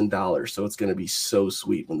 $500,000. So it's going to be so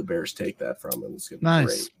sweet when the Bears take that from him. It's going to be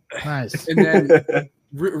great. Nice. And then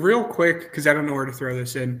real quick, because I don't know where to throw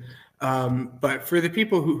this in, but for the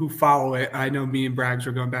people who follow it, I know me and Braggs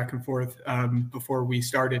were going back and forth before we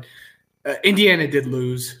started. Indiana did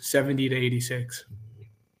lose 70-86.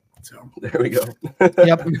 So there we go.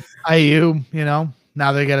 Yep. IU,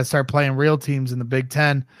 now they got to start playing real teams in the Big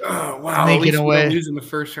Ten. Oh, wow. Make it away. Losing the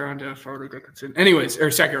first round to Florida Dickinson. Anyways, or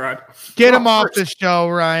second round. Get him off the show,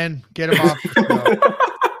 Ryan. Get him off the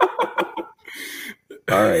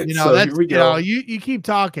show. All right. So that's, here we go. You keep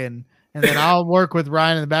talking. And then I'll work with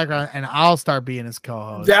Ryan in the background, and I'll start being his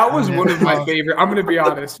co-host. That was one of my favorite. I'm going to be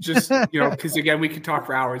honest, just because again we could talk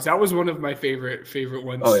for hours. That was one of my favorite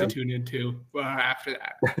ones to tune into. After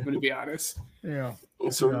that, I'm going to be honest. Yeah.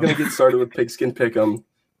 So we're going to get started with Pigskin Pick'em.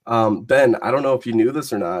 Ben, I don't know if you knew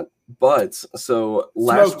this or not, but so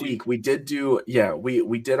last week we did do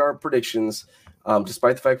we did our predictions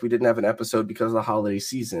despite the fact we didn't have an episode because of the holiday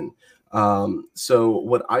season. So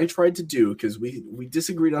what I tried to do, because we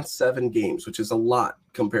disagreed on 7 games, which is a lot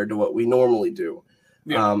compared to what we normally do.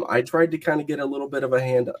 Yeah. I tried to kind of get a little bit of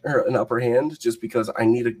an upper hand, just because I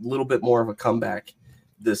need a little bit more of a comeback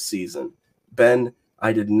this season. Ben,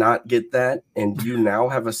 I did not get that, and you now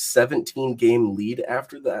have a 17-game lead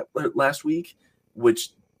after that last week, which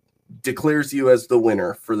declares you as the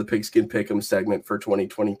winner for the Pigskin Pick'em segment for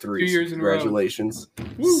 2023. 2 years in Congratulations. a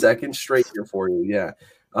row. Second straight year for you. Yeah.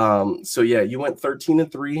 So yeah, you went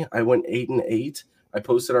 13-3. I went 8-8. I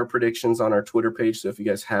posted our predictions on our Twitter page. So if you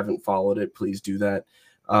guys haven't followed it, please do that.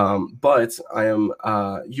 But I am,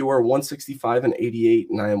 you are 165-88,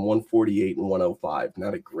 and I am 148-105.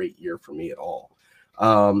 Not a great year for me at all.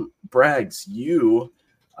 Braggs, you,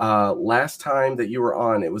 last time that you were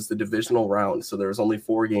on, it was the divisional round. So there was only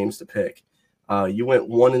 4 games to pick. You went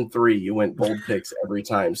 1-3. You went bold picks every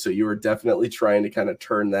time. So you were definitely trying to kind of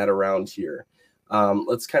turn that around here.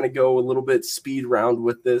 Let's kind of go a little bit speed round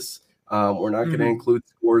with this. We're not going to include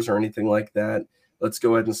scores or anything like that. Let's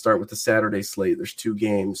go ahead and start with the Saturday slate. There's 2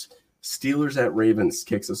 games. Steelers at Ravens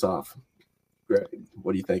kicks us off. Greg,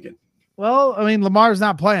 what are you thinking? Well, I mean, Lamar's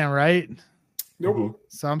not playing, right? Nope. Mm-hmm.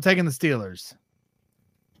 So I'm taking the Steelers.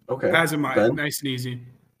 Okay. As am I. Ben? Nice and easy.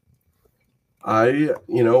 I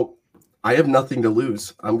have nothing to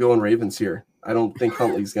lose. I'm going Ravens here. I don't think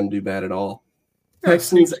Huntley's going to do bad at all.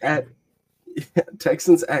 Texans at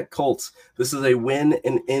Colts. This is a win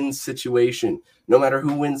and in situation. No matter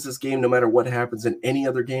who wins this game, no matter what happens in any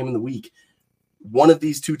other game in the week, one of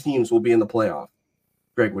these 2 teams will be in the playoff.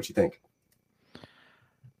 Greg, what you think?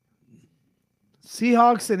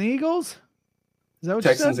 Seahawks and Eagles? Is that what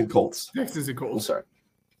Texans you said? and Colts. Texans and Colts. I'm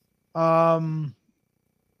sorry.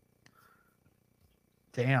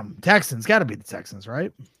 Damn. Texans. Got to be the Texans,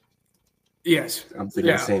 right? Yes. I'm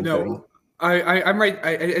thinking the same thing. I'm right.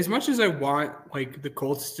 As much as I want like the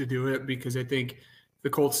Colts to do it, because I think the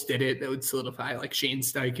Colts did it, that would solidify like Shane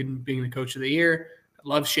Steichen being the coach of the year. I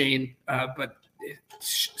love Shane, but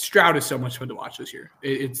Stroud is so much fun to watch this year.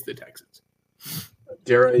 It's the Texans.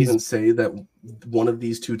 Dare I even say that one of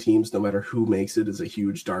these 2 teams, no matter who makes it, is a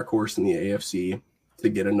huge dark horse in the AFC to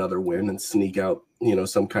get another win and sneak out,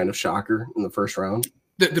 some kind of shocker in the first round.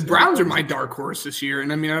 The Browns are my dark horse this year,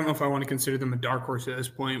 and I mean, I don't know if I want to consider them a dark horse at this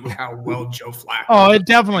point with how well Joe Flacco. Oh, it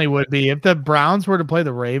definitely would be. If the Browns were to play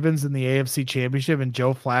the Ravens in the AFC Championship and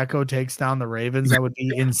Joe Flacco takes down the Ravens, that would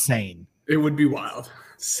be insane. It would be wild.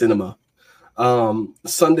 Cinema.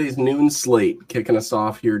 Sunday's noon slate kicking us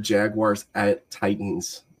off here. Jaguars at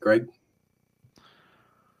Titans. Greg?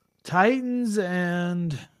 Titans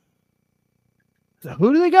and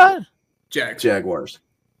who do they got? Jaguars.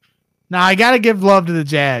 Now, I got to give love to the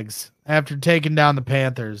Jags after taking down the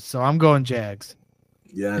Panthers, so I'm going Jags.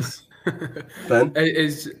 Yes. Ben?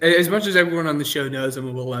 As much as everyone on the show knows I'm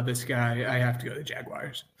a Will Levis guy, I have to go to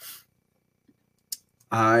Jaguars.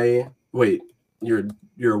 Wait, you're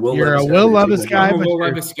a Will You're Levis a Will Levis guy. I'm a Will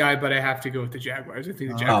Levis guy, but I have to go with the Jaguars. I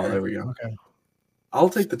think the Jaguars. Oh, there we go. Okay. I'll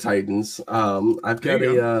take the Titans. I've got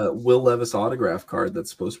a Will Levis autograph card that's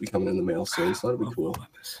supposed to be coming in the mail soon, so that'll be cool.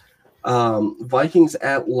 Vikings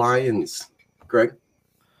at Lions. Greg?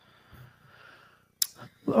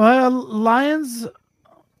 Lions,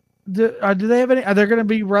 do they have any? Are they going to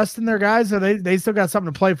be resting their guys? Or they still got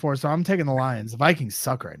something to play for? So I'm taking the Lions. The Vikings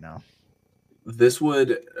suck right now. This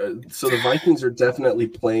would so the Vikings are definitely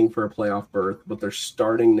playing for a playoff berth, but they're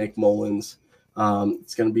starting Nick Mullins.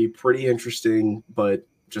 It's going to be pretty interesting, but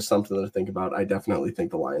just something to think about. I definitely think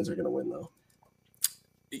the Lions are going to win, though.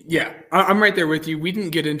 Yeah, I'm right there with you. We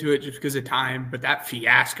didn't get into it just because of time, but that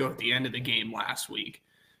fiasco at the end of the game last week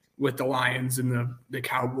with the Lions and the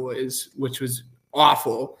Cowboys, which was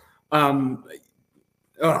awful. The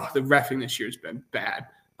reffing this year has been bad,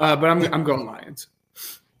 but I'm going Lions.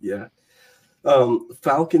 Yeah.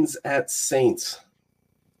 Falcons at Saints.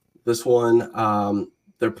 This one,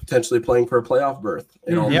 they're potentially playing for a playoff berth.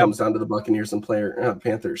 It all comes down to the Buccaneers and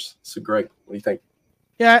Panthers. So, Greg, what do you think?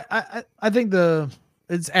 Yeah, I think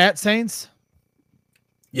it's at Saints.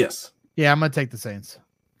 Yes. Yeah, I'm gonna take the Saints.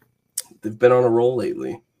 They've been on a roll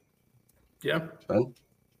lately. Yeah. Ben?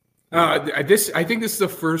 I think this is the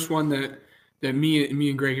first one that me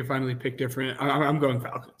and Greg have finally picked different. I'm going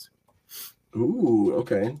Falcons. Ooh,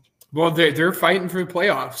 okay. Well, they're fighting for the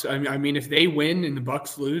playoffs. I mean, if they win and the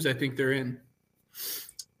Bucs lose, I think they're in.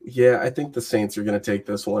 Yeah, I think the Saints are going to take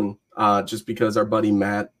this one just because our buddy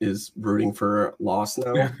Matt is rooting for loss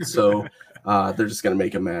now. So they're just going to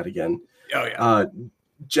make him mad again. Oh, yeah.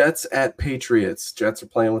 Jets at Patriots. Jets are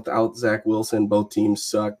playing without Zach Wilson. Both teams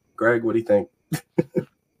suck. Greg, what do you think?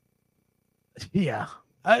 Yeah.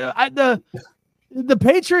 the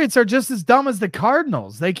Patriots are just as dumb as the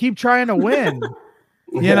Cardinals. They keep trying to win,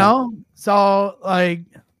 you know? So, like,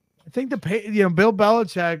 I think Bill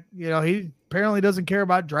Belichick, he apparently doesn't care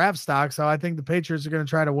about draft stock. So I think the Patriots are going to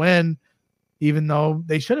try to win, even though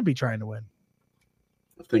they shouldn't be trying to win.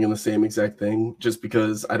 I'm thinking the same exact thing, just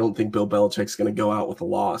because I don't think Bill Belichick's going to go out with a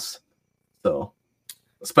loss. So,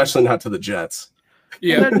 especially not to the Jets.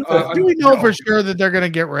 Yeah. Do we know for sure that they're going to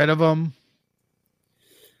get rid of him?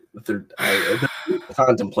 They're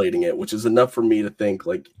contemplating it, which is enough for me to think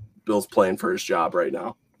like Bill's playing for his job right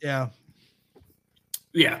now. Yeah.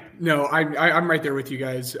 Yeah. No, I'm right there with you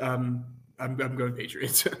guys. I'm going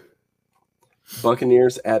Patriots.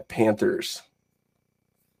 Buccaneers at Panthers.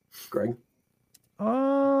 Greg?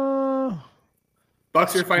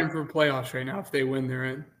 Bucks are fighting for playoffs right now. If they win, they're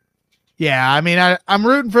in. Yeah, I mean, I'm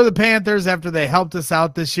rooting for the Panthers after they helped us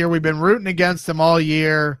out this year. We've been rooting against them all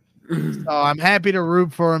year. So I'm happy to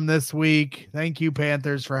root for them this week. Thank you,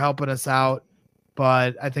 Panthers, for helping us out.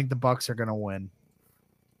 But I think the Bucks are going to win.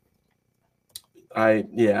 I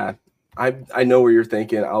know where you're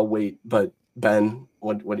thinking. I'll wait. But Ben,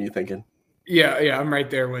 what are you thinking? Yeah, I'm right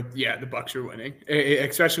there with the Bucks are winning,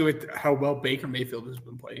 especially with how well Baker Mayfield has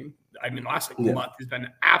been playing. I mean, last month has been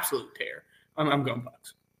an absolute tear. I'm going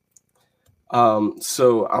Bucks.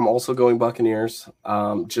 So I'm also going Buccaneers,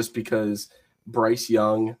 just because Bryce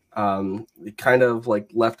Young kind of like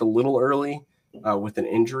left a little early with an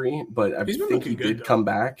injury, but I think he did come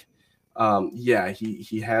back.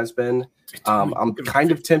 He has been. I'm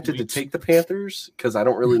kind of tempted to take the Panthers because I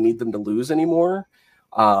don't really need them to lose anymore.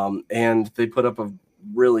 And they put up a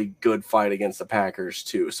really good fight against the Packers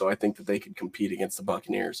too. So I think that they could compete against the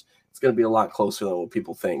Buccaneers. It's going to be a lot closer than what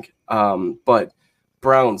people think. But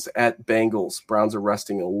Browns at Bengals. Browns are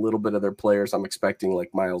resting a little bit of their players. I'm expecting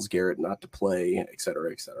like Myles Garrett not to play, et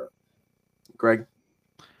cetera, et cetera. Greg?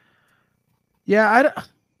 Yeah,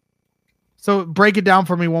 so break it down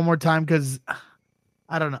for me one more time because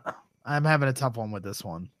I don't know. I'm having a tough one with this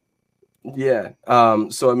one. Yeah.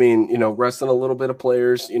 So, I mean, resting a little bit of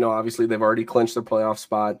players, obviously they've already clinched their playoff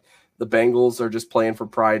spot. The Bengals are just playing for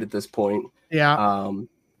pride at this point. Yeah.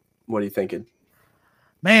 What are you thinking?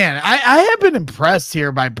 Man, I have been impressed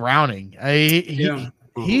here by Browning.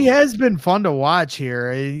 He has been fun to watch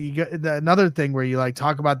here. Another thing where you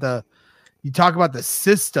talk about the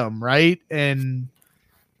system, right? And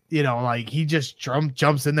he just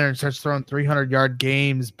jumps in there and starts throwing 300-yard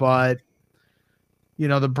games, but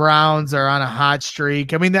the Browns are on a hot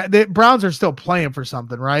streak. I mean, the Browns are still playing for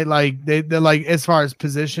something, right? Like they're like as far as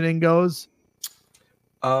positioning goes.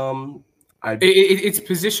 It's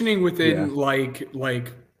positioning within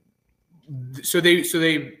so they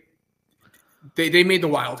made the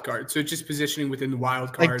wild card, so it's just positioning within the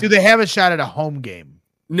wild card. Like, do they have a shot at a home game?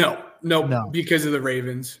 No, because of the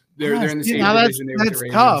Ravens. They're in the same division. That's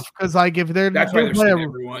tough because if they're that's why they're sitting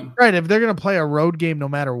everyone. Right, if they're going to play a road game no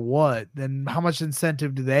matter what, then how much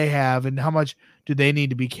incentive do they have, and how much do they need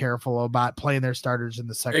to be careful about playing their starters in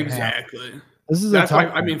the second half? Exactly. That's why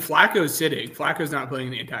I mean, Flacco's sitting. Flacco's not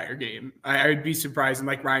playing the entire game. I would be surprised, and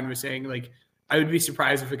like Ryan was saying, I would be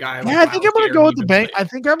surprised if a guy. I think I'm going to go with I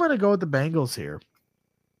think I'm going to go with the Bengals here.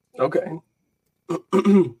 Okay.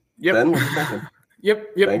 Yep. Ben, what are you thinking?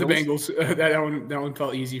 Yep. Bengals? The Bengals. That one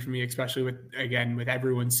felt easy for me, especially with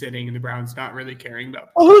everyone sitting and the Browns not really caring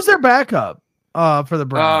about. Well, who's their backup for the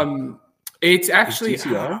Browns? It's actually it's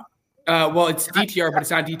DTR, but it's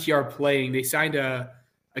not DTR playing. They signed a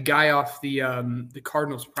guy off the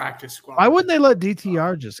Cardinals practice squad. Why wouldn't they let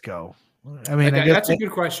DTR just go? I mean, I guess that's a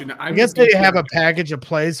good question. I guess they have a package of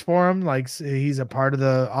plays for him, like he's a part of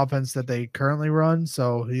the offense that they currently run,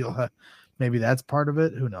 so maybe that's part of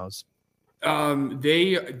it. Who knows?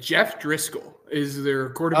 Jeff Driscoll is their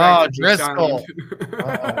quarterback. Oh, Driscoll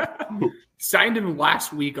signed him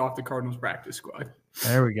last week off the Cardinals practice squad.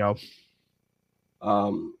 There we go.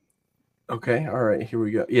 Okay, all right, here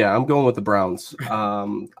we go. Yeah, I'm going with the Browns. I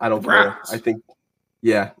don't care. I think,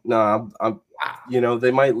 I'm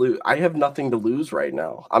they might lose. I have nothing to lose right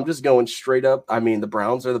now. I'm just going straight up. I mean, the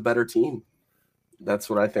Browns are the better team. That's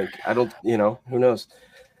what I think. I don't, who knows?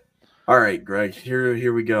 All right, Greg,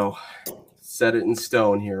 here we go. Set it in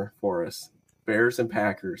stone here for us. Bears and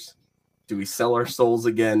Packers. Do we sell our souls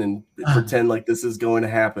again and pretend like this is going to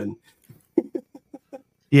happen?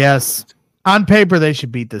 Yes. On paper, they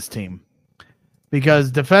should beat this team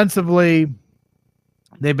because defensively,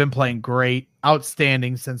 they've been playing great,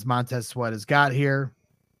 outstanding since Montez Sweat has got here.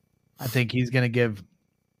 I think he's going to give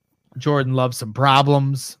Jordan Love some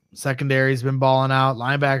problems. Secondary's been balling out.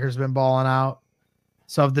 Linebackers been balling out.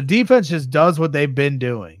 So if the defense just does what they've been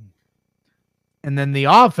doing, And then the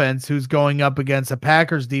offense, who's going up against a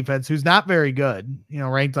Packers defense who's not very good,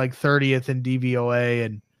 ranked like 30th in DVOA,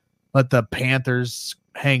 and let the Panthers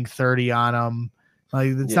hang 30 on them. Like,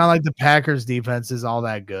 it's not like the Packers defense is all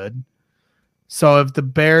that good. So if the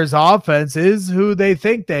Bears offense is who they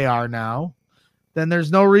think they are now, then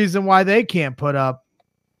there's no reason why they can't put up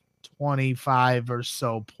 25 or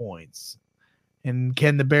so points. And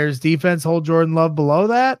can the Bears defense hold Jordan Love below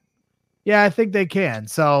that? Yeah, I think they can.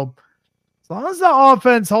 So as long as the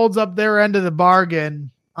offense holds up their end of the bargain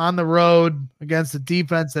on the road against a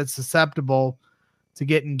defense that's susceptible to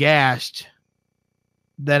getting gashed,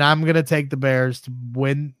 then I'm going to take the Bears to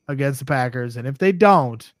win against the Packers. And if they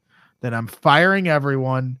don't, then I'm firing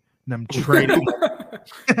everyone and I'm trading.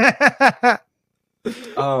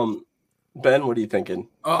 Ben, what are you thinking?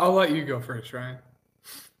 I'll let you go first, Ryan.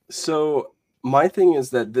 So my thing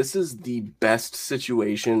is that this is the best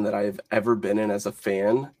situation that I've ever been in as a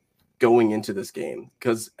fan going into this game.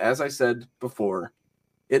 Because as I said before,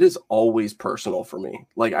 it is always personal for me.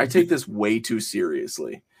 Like, I take this way too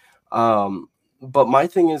seriously. But my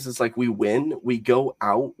thing is like, we win, we go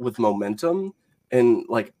out with momentum and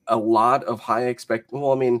like a lot of not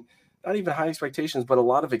even high expectations, but a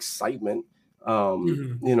lot of excitement,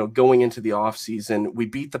 going into the off season. We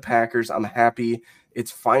beat the Packers. I'm happy.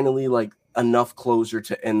 It's finally like enough closure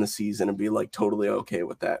to end the season and be like totally okay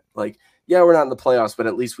with that. Like, yeah, we're not in the playoffs, but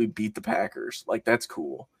at least we beat the Packers. Like, that's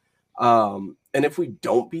cool. And if we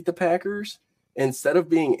don't beat the Packers, instead of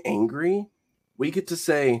being angry, we get to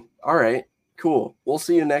say, all right, cool, we'll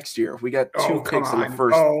see you next year. We got 2 picks in the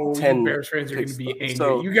first 10. Bears fans are going to be angry.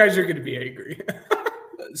 So, you guys are going to be angry.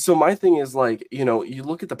 So my thing is like, you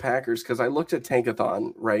look at the Packers, because I looked at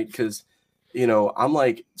Tankathon, right? Because, I'm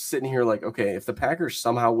like sitting here like, okay, if the Packers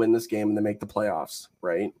somehow win this game and they make the playoffs,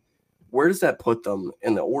 right, where does that put them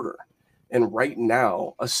in the order? And right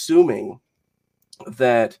now, assuming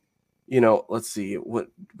that, let's see, what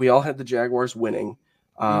we all had the Jaguars winning.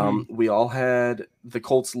 We all had the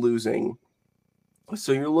Colts losing.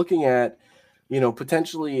 So you're looking at,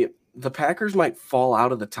 potentially the Packers might fall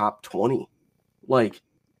out of the top 20. Like,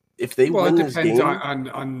 if they win this game, it depends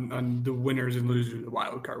on the winners and losers of the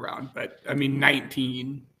wild card round. But I mean,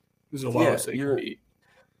 19 is the lowest they can beat.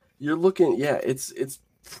 You're looking, it's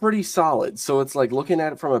pretty solid. So it's like, looking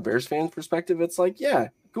at it from a Bears fan's perspective, it's like, yeah,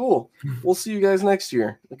 cool. We'll see you guys next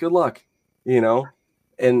year. Good luck,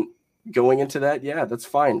 and going into that, yeah, that's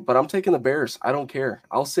fine. But I'm taking the Bears. I don't care.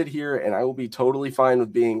 I'll sit here and I will be totally fine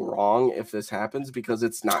with being wrong if this happens, because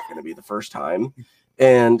it's not going to be the first time.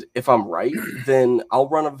 And if I'm right, then I'll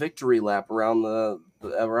run a victory lap around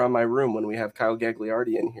around my room when we have Kyle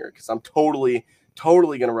Gagliardi in here, because I'm totally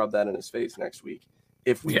going to rub that in his face next week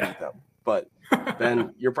if we beat them. But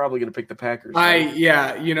Ben, you're probably going to pick the Packers. Right?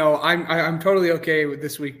 I'm totally okay with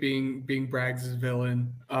this week being Braggs'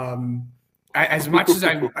 villain. As much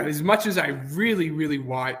as I really, really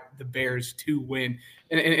want the Bears to win,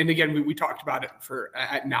 and again, we talked about it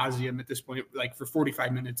ad nauseum at this point, like for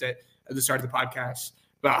 45 minutes at the start of the podcast,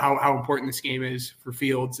 about how important this game is for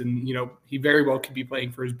Fields, and he very well could be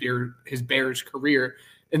playing for his Bears career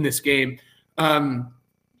in this game.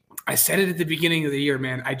 I said it at the beginning of the year,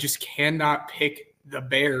 man. I just cannot pick the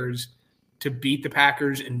Bears to beat the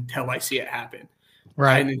Packers until I see it happen.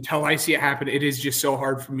 Right, and until I see it happen, it is just so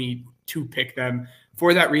hard for me to pick them.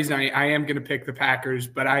 For that reason, I am going to pick the Packers,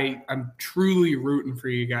 but I'm truly rooting for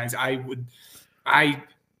you guys.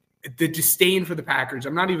 The disdain for the Packers.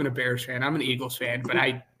 I'm not even a Bears fan. I'm an Eagles fan, but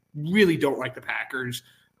I really don't like the Packers.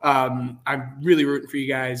 I'm really rooting for you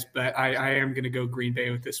guys, but I am going to go Green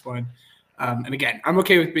Bay with this one. And again, I'm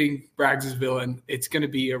okay with being Braggs' villain. It's going to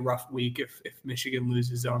be a rough week if Michigan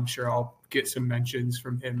loses, though. I'm sure I'll get some mentions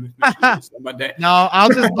from him if Michigan loses on Monday. No, I'll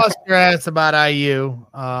just bust your ass about IU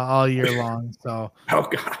all year long. So, oh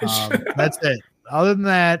gosh, that's it. Other than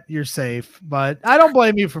that, you're safe. But I don't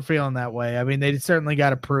blame you for feeling that way. I mean, they certainly got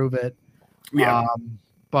to prove it. Yeah.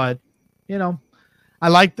 But I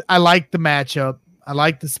like the matchup. I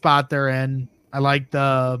like the spot they're in. I like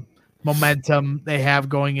the momentum they have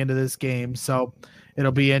going into this game. So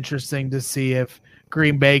it'll be interesting to see if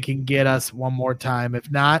Green Bay can get us one more time. If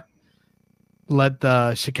not, let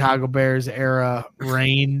the Chicago Bears era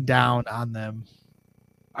rain down on them.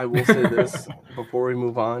 I will say this before we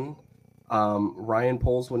move on. Ryan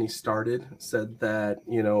Poles, when he started, said that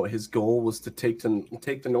his goal was to take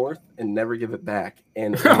the North and never give it back.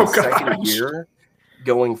 And in the second year,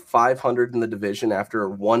 going 500 in the division after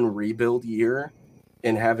one rebuild year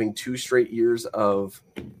and having 2 straight years of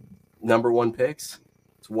number 1 picks,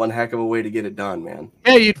 it's one heck of a way to get it done, man.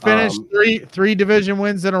 Yeah, you'd finish three division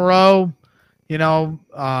wins in a row.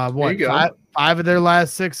 5 of their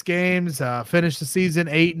last 6 games. Finished the season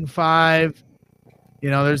 8-5.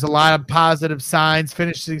 There's a lot of positive signs.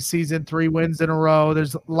 Finished the season 3 wins in a row.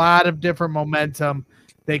 There's a lot of different momentum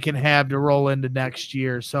they can have to roll into next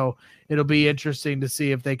year. So it'll be interesting to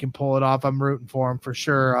see if they can pull it off. I'm rooting for them for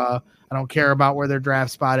sure. I don't care about where their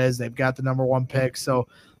draft spot is. They've got the number 1 pick. So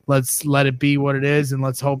let's let it be what it is, and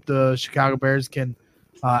let's hope the Chicago Bears can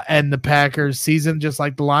end the Packers season just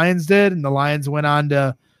like the Lions did. And the Lions went on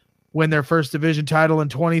to win their first division title in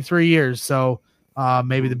 23 years. So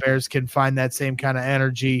maybe the Bears can find that same kind of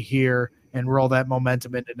energy here and roll that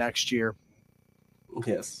momentum into next year.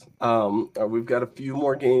 Yes. We've got a few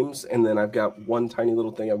more games, and then I've got one tiny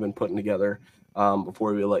little thing I've been putting together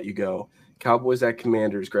before we let you go. Cowboys at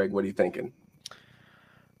Commanders. Greg, what are you thinking?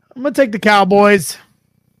 I'm going to take the Cowboys.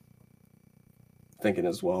 Thinking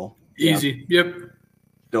as well. Easy. Yeah. Yep.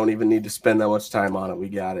 Don't even need to spend that much time on it. We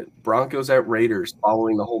got it. Broncos at Raiders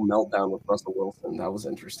following the whole meltdown with Russell Wilson. That was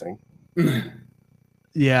interesting.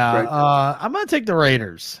 Yeah. I'm going to take the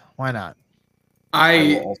Raiders. Why not?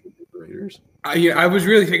 I will also take the Raiders. I was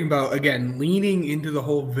really thinking about, again, leaning into the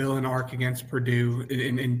whole villain arc against Purdue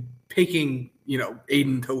and picking,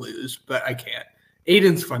 Aiden to lose, but I can't.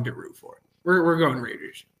 Aiden's fun to root for. We're going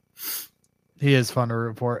Raiders. He is fun to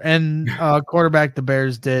root for. And quarterback the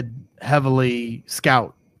Bears did heavily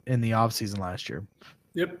scout in the offseason last year.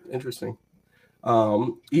 Yep. Interesting.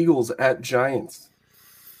 Eagles at Giants.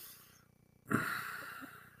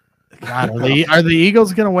 God, are the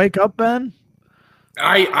Eagles going to wake up, Ben?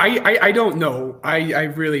 I don't know. I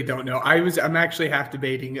really don't know. I'm actually half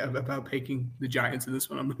debating about picking the Giants in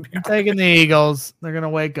this one. I'm going to be taking the Eagles. They're going to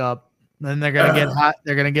wake up. Then they're going to get hot.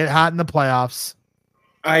 They're going to get hot in the playoffs.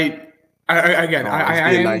 I'm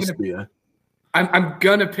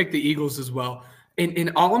gonna pick the Eagles as well.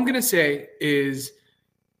 And all I'm gonna say is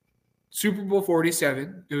Super Bowl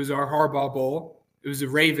 47. It was our Harbaugh Bowl. It was the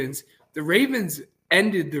Ravens. The Ravens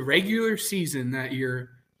ended the regular season that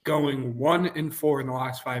year going 1-4 in the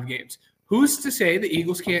last 5 games. Who's to say the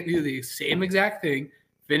Eagles can't do the same exact thing,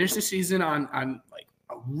 finish the season on like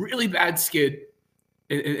a really bad skid,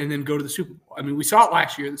 and then go to the Super Bowl? I mean, we saw it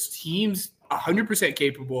last year. This team's 100%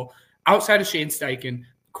 capable. Outside of Shane Steichen,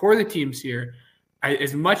 core of the teams here,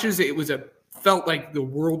 as much as it was felt like the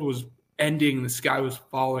world was ending, the sky was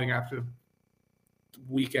falling after the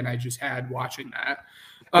weekend I just had watching that.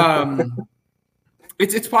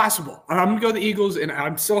 It's possible. I'm going to go the Eagles, and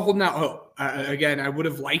I'm still holding out hope. Again, I would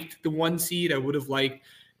have liked the 1 seed. I would have liked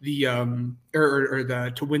the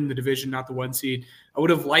to win the division, not the 1 seed. I would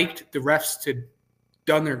have liked the refs to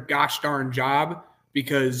done their gosh darn job,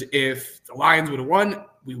 because if the Lions would have won,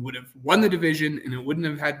 we would have won the division, and it wouldn't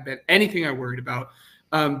have had been anything I worried about.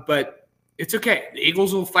 But it's okay. The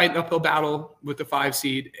Eagles will fight an uphill battle with the 5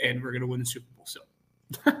 seed, and we're going to win the Super Bowl. So,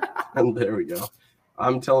 and there we go.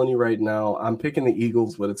 I'm telling you right now, I'm picking the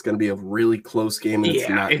Eagles, but it's going to be a really close game, and it's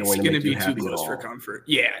not going to be too close for comfort.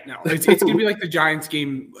 Yeah, no, it's going to be like the Giants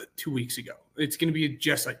game 2 weeks ago. It's going to be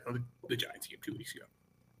just like the Giants game 2 weeks ago.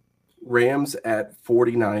 Rams at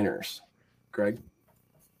 49ers. Greg?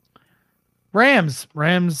 Rams,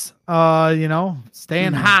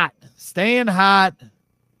 staying hot.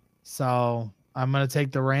 So I'm going to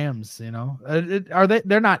take the Rams,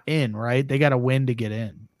 They're not in, right? They got to win to get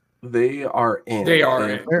in. They are in.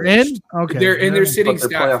 They're in? Okay. They're sitting their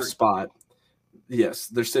playoff spot. Yes,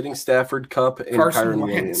 they're sitting Stafford, Cup, and Kyron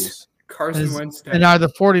Williams. Carson Wentz. And are the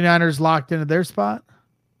 49ers locked into their spot?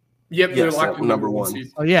 Yep, they're locked in number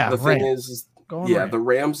 1. Oh, yeah. The thing is the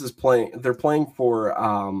Rams is playing. They're playing for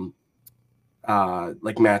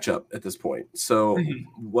like matchup at this point. So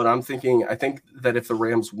what I'm thinking, I think that if the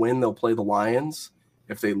Rams win, they'll play the Lions.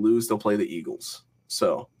 If they lose, they'll play the Eagles.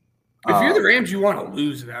 So if you're the Rams, you want to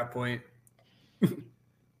lose at that point.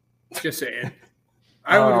 Just saying.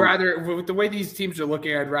 I would rather, with the way these teams are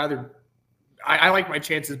looking, I like my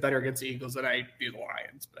chances better against the Eagles than I do the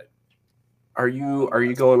Lions. But are you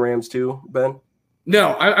going Rams too, Ben?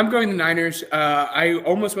 No, I'm going the Niners. I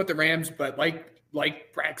almost went the Rams, but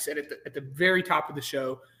like Brad said at the very top of the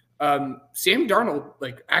show, Sam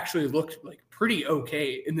Darnold actually looked pretty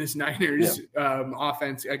okay in this Niners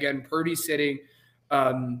offense. Again, Purdy sitting.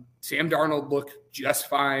 Sam Darnold looked just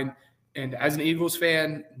fine. And as an Eagles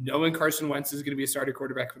fan, knowing Carson Wentz is going to be a starting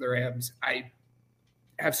quarterback for the Rams, I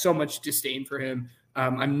have so much disdain for him.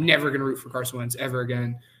 I'm never going to root for Carson Wentz ever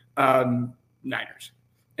again. Niners.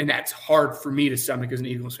 And that's hard for me to stomach as an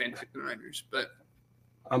Eagles fan to pick the Niners. But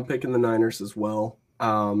I'm picking the Niners as well.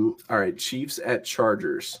 All right, Chiefs at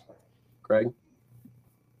Chargers. Greg?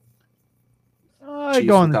 Chiefs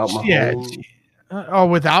without Mahomes.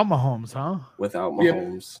 Without Mahomes, huh? Without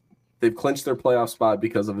Mahomes. they've clinched their playoff spot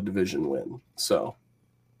because of a division win. So,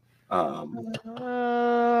 I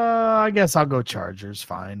guess I'll go Chargers.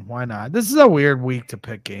 Fine, why not? This is a weird week to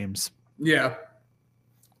pick games. Yeah.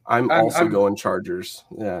 I'm going Chargers.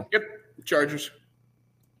 Yeah. Yep, Chargers.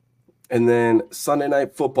 And then Sunday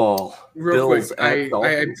Night Football. Real Bills quick, at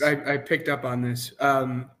Dolphins. I picked up on this.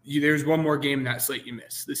 There's one more game in that slate you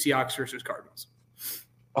missed: the Seahawks versus Cardinals.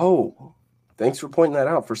 Oh, thanks for pointing that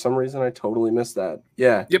out. For some reason, I totally missed that.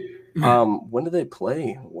 Yeah. Yep. When do they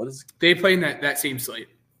play? What is? They play in that same slate.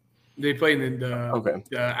 They play in Okay.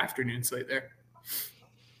 the afternoon slate there.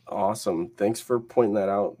 Awesome. Thanks for pointing that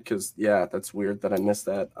out because, yeah, that's weird that I missed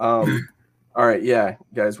that. All right. Yeah,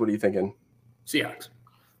 guys, what are you thinking? Seahawks.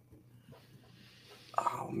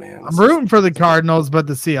 Oh, man. I'm rooting for the Cardinals, but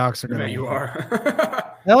the Seahawks are going to. Yeah, you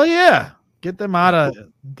are. Hell yeah. Get them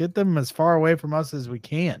as far away from us as we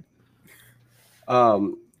can.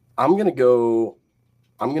 I'm gonna go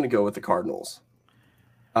with the Cardinals.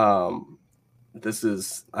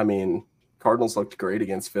 Cardinals looked great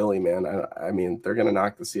against Philly, man. I mean, they're gonna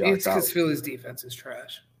knock the Seahawks It's out. because Philly's defense is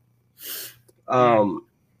trash. All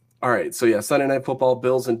right, so yeah, Sunday Night Football,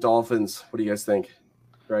 Bills and Dolphins. What do you guys think,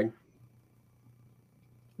 Greg?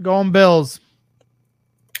 Going Bills.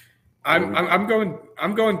 I'm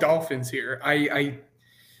going Dolphins here. I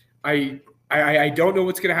don't know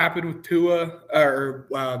what's going to happen with Tua or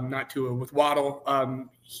not Tua with Waddle.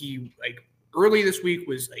 He early this week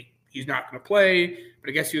was he's not going to play, but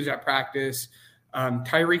I guess he was at practice.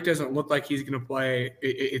 Tyreek doesn't look like he's going to play.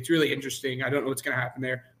 It's really interesting. I don't know what's going to happen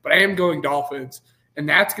there, but I am going Dolphins, and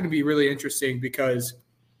that's going to be really interesting because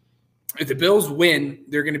if the Bills win,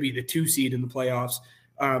 they're going to be the 2 seed in the playoffs.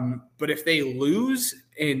 But if they lose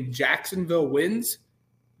and Jacksonville wins,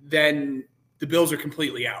 then the Bills are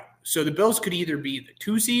completely out. So the Bills could either be the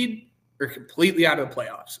 2 seed or completely out of the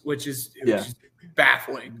playoffs, which is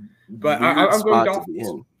baffling. But I'm going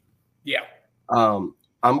Dolphins. Yeah.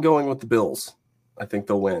 I'm going with the Bills. I think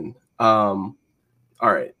they'll win. All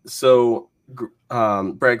right. So,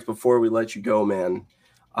 Braggs, before we let you go, man,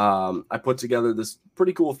 I put together this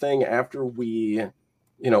pretty cool thing after we –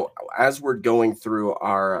 as we're going through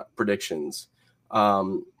our predictions,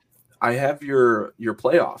 I have your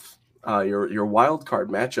playoff, your wild card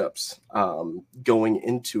matchups going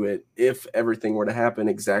into it if everything were to happen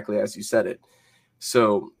exactly as you said it.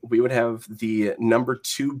 So we would have the number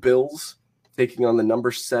 2 Bills taking on the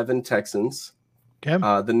number 7 Texans. Okay.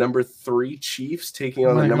 The number 3 Chiefs taking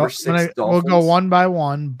on the number 6 Dolphins. We'll go one by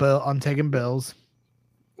one. Bill, I'm taking Bills.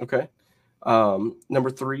 Okay.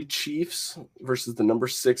 Number 3 Chiefs versus the number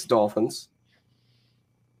 6 Dolphins.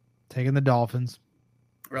 Taking the Dolphins.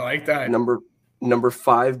 I like that. Number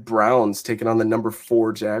 5 Browns taking on the number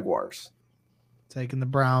 4 Jaguars. Taking the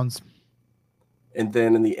Browns. And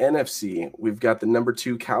then in the NFC, we've got the number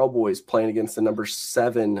 2 Cowboys playing against the number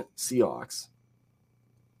 7 Seahawks.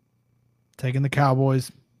 Taking the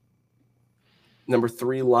Cowboys. Number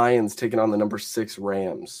 3 Lions taking on the number 6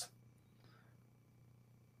 Rams.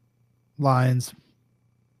 Lions.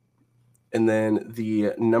 And then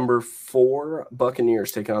the number 4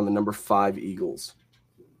 Buccaneers taking on the number 5 Eagles.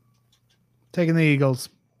 Taking the Eagles.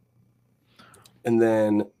 And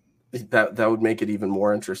then that would make it even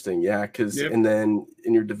more interesting. Yeah, because and then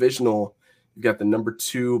in your divisional, you've got the number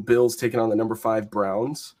 2 Bills taking on the number 5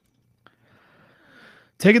 Browns.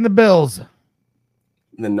 Taking the Bills.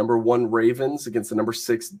 And the number 1 Ravens against the number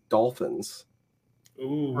 6 Dolphins.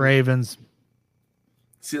 Ooh. Ravens.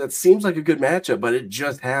 See, that seems like a good matchup, but it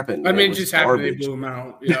just happened. I mean, it just happened. They blew them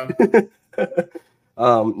out. Yeah.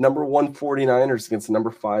 Number 1 49ers against the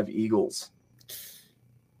number 5 Eagles.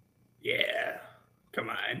 Yeah. Come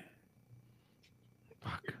on.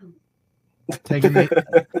 Taking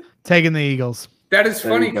the Eagles. That is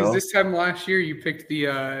funny because this time last year you picked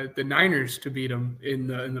the Niners to beat them in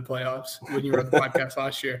the playoffs when you were on the podcast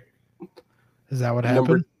last year. Is that what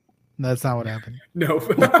happened? That's not what happened. No.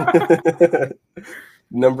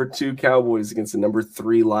 Number 2 Cowboys against the number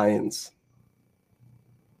 3 Lions.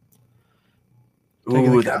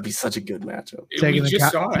 Ooh, that'd be such a good matchup. Taking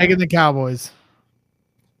the Cowboys.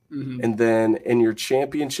 Mm-hmm. And then in your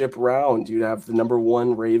championship round, you'd have the number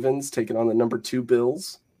 1 Ravens taking on the number 2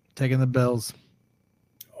 Bills. Taking the Bills.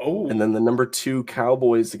 Oh. And then the number 2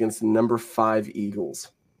 Cowboys against the number 5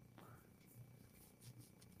 Eagles.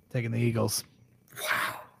 Taking the Eagles.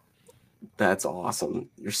 Wow. That's awesome.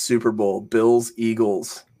 Your Super Bowl, Bills,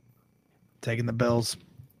 Eagles. Taking the Bills.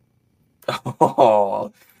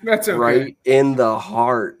 Oh, that's okay. Right in the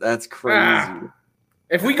heart. That's crazy.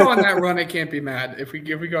 If we go on that run, I can't be mad. If we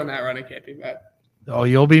go on that run, I can't be mad. Oh,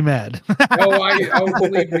 you'll be mad.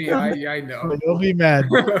 Believe me, I know. You'll be mad.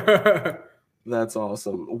 That's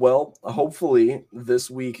awesome. Well, hopefully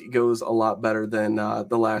this week goes a lot better than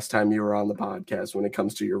the last time you were on the podcast when it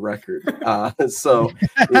comes to your record. So,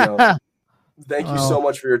 thank you so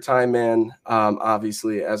much for your time, man.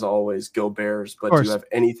 Obviously, as always, go Bears. But do you have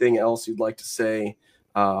anything else you'd like to say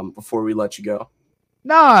before we let you go?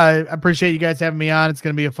 No, I appreciate you guys having me on. It's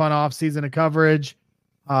going to be a fun off season of coverage.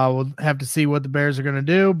 We'll have to see what the Bears are going to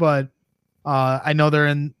do, but I know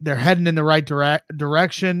they're heading in the right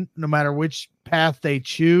direction, no matter which path they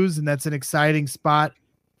choose, and that's an exciting spot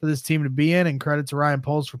for this team to be in. And credit to Ryan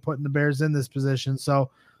Poles for putting the Bears in this position. So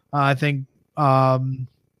I think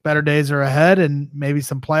better days are ahead, and maybe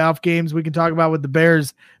some playoff games we can talk about with the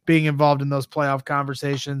Bears being involved in those playoff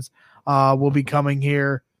conversations will be coming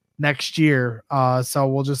here next year. So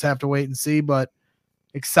we'll just have to wait and see, but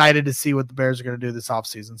excited to see what the Bears are going to do this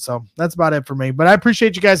offseason. So that's about it for me, but I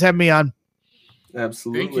appreciate you guys having me on.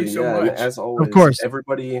 Absolutely. Thank you so much. And as always, of course,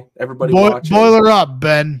 everybody watching. Boiler up,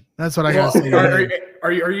 Ben. That's what I got to say.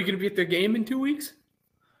 Are you going to be at the game in 2 weeks?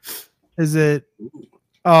 Is it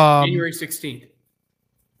January 16th?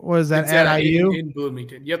 What is that? It's at IU? in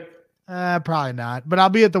Bloomington. Yep. Probably not, but I'll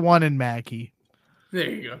be at the one in Mackey. There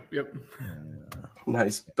you go. Yep.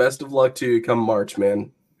 Nice. Best of luck to you come March,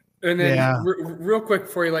 man. And then real quick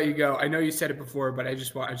before you let you go, I know you said it before, but I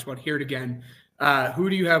just want to hear it again. Who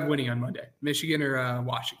do you have winning on Monday? Michigan or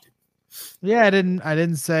Washington? Yeah, I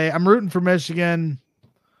didn't say. I'm rooting for Michigan.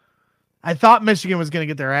 I thought Michigan was going to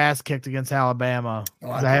get their ass kicked against Alabama.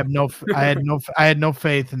 I had no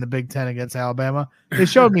faith in the Big Ten against Alabama. They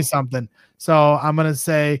showed me something. So I'm going to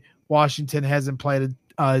say Washington hasn't played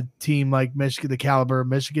a team like Michigan, the caliber of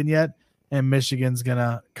Michigan yet, and Michigan's going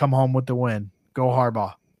to come home with the win. Go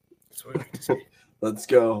Harbaugh. That's what I like to say. Let's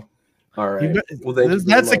go. All right. Well,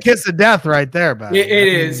 that's a kiss of death right there, Ben. It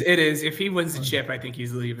is. If he wins the chip, I think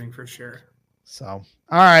he's leaving for sure. So, all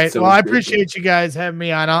right. Well, I appreciate you guys having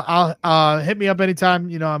me on. I'll hit me up anytime.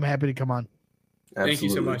 I'm happy to come on. Absolutely. Thank you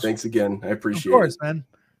so much. Thanks again. I appreciate it. Of course, man.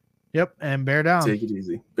 Yep. And bear down. Take it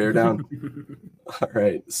easy. Bear down. All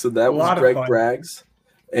right. So that was Greg Braggs.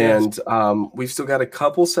 And we've still got a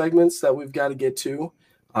couple segments that we've got to get to.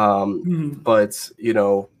 But,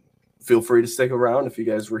 feel free to stick around if you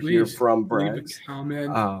guys were here from Braggs.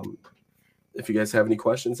 If you guys have any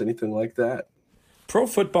questions, anything like that. Pro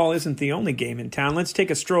football isn't the only game in town. Let's take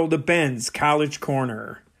a stroll to Ben's College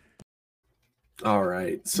Corner. All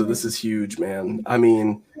right. So this is huge, man. I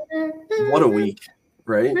mean, what a week,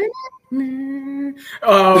 right?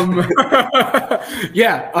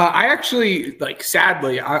 Yeah. I actually,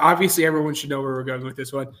 sadly, obviously everyone should know where we're going with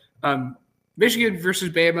this one. Michigan versus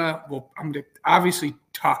Bama. Well, I'm going to obviously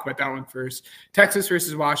talk about that one first. Texas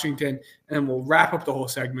versus Washington, and then we'll wrap up the whole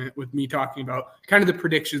segment with me talking about kind of the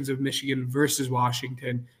predictions of Michigan versus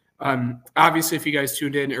Washington. Obviously, if you guys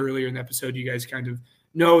tuned in earlier in the episode, you guys kind of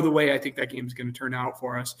know the way I think that game is going to turn out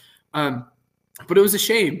for us. But it was a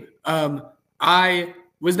shame. I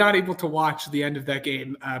was not able to watch the end of that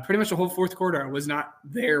game. Pretty much the whole fourth quarter, I was not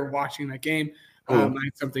there watching that game. I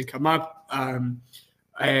had something come up.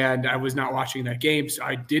 And I was not watching that game, so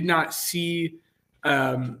I did not see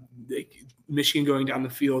Michigan going down the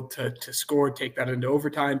field to score, take that into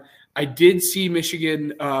overtime. I did see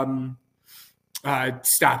Michigan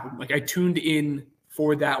stop them. I tuned in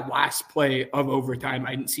for that last play of overtime.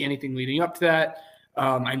 I didn't see anything leading up to that.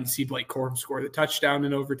 I didn't see Blake Corum score the touchdown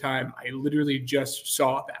in overtime. I literally just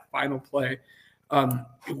saw that final play.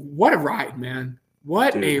 What a ride, man.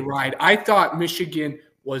 What a ride. I thought Michigan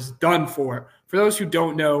was done for. For those who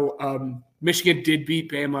don't know, Michigan did beat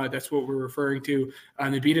Bama. That's what we're referring to.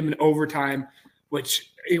 They beat them in overtime,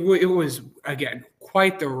 which it was, again,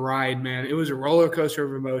 quite the ride, man. It was a roller coaster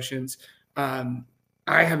of emotions. I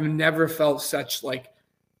have never felt such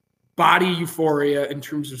body euphoria in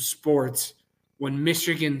terms of sports when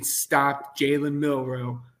Michigan stopped Jalen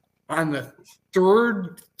Milroe on the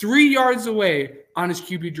 3 yards away on his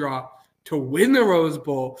QB draw to win the Rose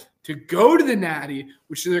Bowl, to go to the Natty,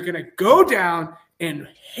 which they're going to go down and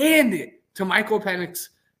hand it to Michael Penix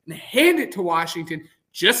and hand it to Washington,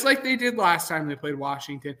 just like they did last time they played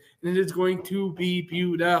Washington. And it is going to be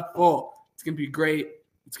beautiful. It's going to be great.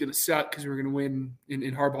 It's going to suck because we're going to win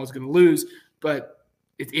and Harbaugh is going to lose. But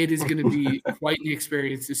it is going to be quite the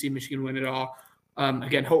experience to see Michigan win it all.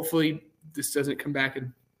 Again, hopefully this doesn't come back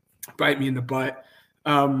and bite me in the butt.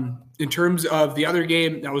 In terms of the other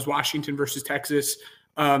game, that was Washington versus Texas.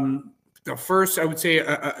 The first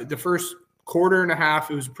quarter and a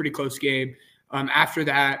half, it was a pretty close game. After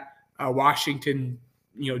that, Washington,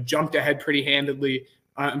 jumped ahead pretty handedly,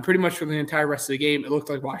 and pretty much for the entire rest of the game, it looked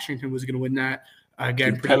like Washington was going to win that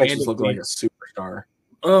again. Penix just looked like a superstar.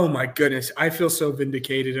 Oh my goodness, I feel so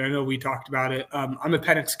vindicated. I know we talked about it. I'm a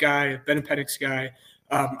Penix guy. I've been a Penix guy.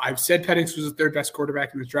 I've said Penix was the third best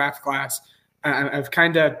quarterback in the draft class. I've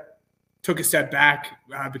kind of took a step back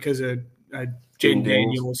because of Jaden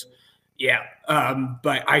Daniels. Yeah,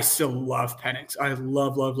 but I still love Penix. I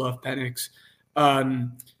love Penix.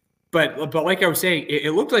 But like I was saying,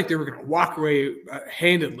 it looked like they were going to walk away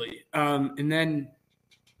handedly, and then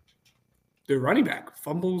the running back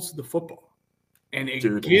fumbles the football. And it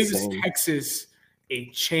gives insane. Texas a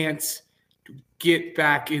chance to get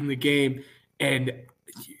back in the game. And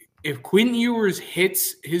if Quinn Ewers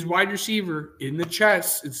hits his wide receiver in the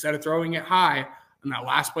chest instead of throwing it high on that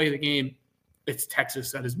last play of the game, it's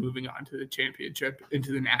Texas that is moving on to the championship,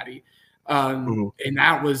 into the Natty. And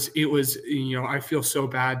it was, I feel so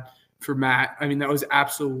bad for Matt. I mean, that was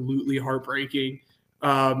absolutely heartbreaking.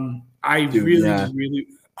 I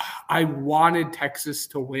wanted Texas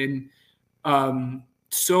to win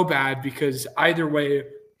so bad, because either way,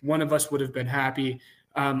 one of us would have been happy.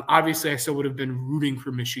 Obviously, I still would have been rooting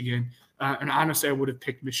for Michigan. And honestly, I would have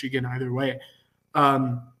picked Michigan either way.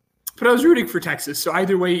 But I was rooting for Texas. So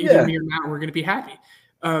either way, either me or Matt, we're going to be happy.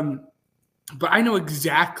 But I know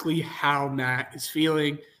exactly how Matt is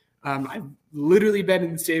feeling. I've literally been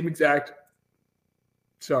in the same exact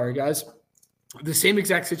 – sorry, guys – the same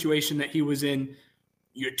exact situation that he was in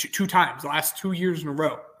two times, the last 2 years in a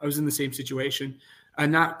row. I was in the same situation,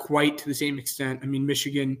 not quite to the same extent. I mean,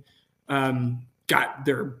 Michigan got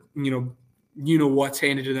their, what's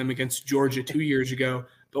handed to them against Georgia 2 years ago.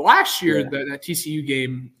 But last year, that TCU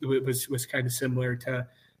game was kind of similar to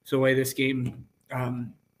the way this game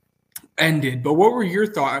ended. But what were your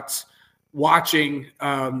thoughts watching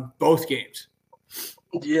both games?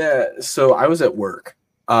 Yeah, so I was at work.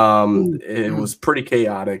 It was pretty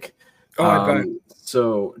chaotic. I bet.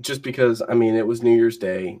 So just because, I mean, it was New Year's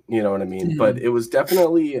Day, you know what I mean? Mm-hmm. But it was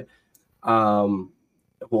definitely, well,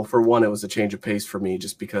 for one, it was a change of pace for me,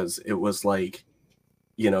 just because it was like,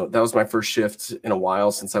 that was my first shift in a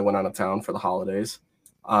while since I went out of town for the holidays.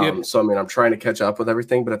 So, I mean, I'm trying to catch up with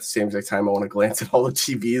everything, but at the same exact time, I want to glance at all the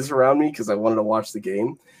TVs around me because I wanted to watch the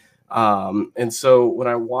game. And so when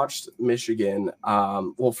I watched Michigan,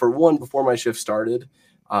 well, for one, before my shift started,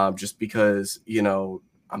 just because,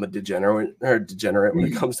 I'm a degenerate when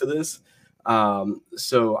it comes to this.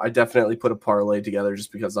 So I definitely put a parlay together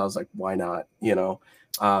just because I was like, why not?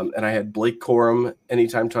 And I had Blake Corum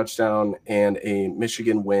anytime touchdown and a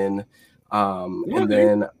Michigan win. And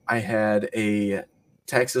then I had a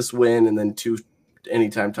Texas win and then 2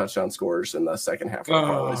 anytime touchdown scores in the second half of the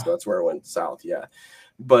parlay. So that's where I went south. Yeah.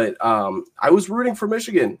 But I was rooting for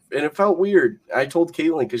Michigan, and it felt weird. I told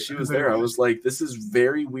Caitlin, because she was there, I was like, this is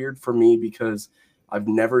very weird for me because I've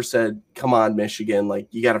never said, come on, Michigan, like,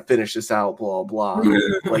 you got to finish this out, blah, blah.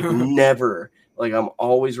 Like, never. Like, I'm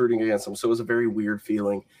always rooting against them. So it was a very weird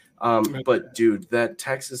feeling. But, dude, that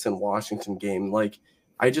Texas and Washington game, like,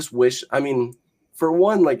 I just wish, I mean, for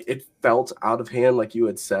one, like, it felt out of hand, like you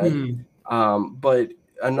had said. But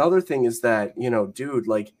another thing is that, dude,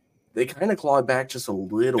 like, they kind of clawed back just a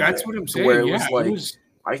little bit. That's what I'm saying. Where it was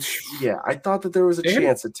like, I thought that there was a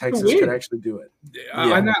chance that Texas could actually do it.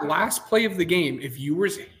 On that last play of the game, if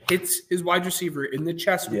Ewers hits his wide receiver in the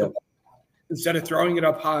chest with the ball, instead of throwing it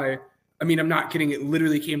up high, I mean, I'm not kidding. It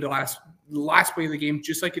literally came to last play of the game,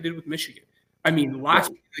 just like it did with Michigan. I mean, last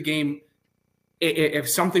play of the game, if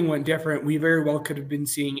something went different, we very well could have been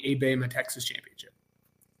seeing a Bama Texas championship.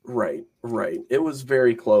 Right. It was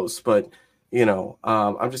very close, but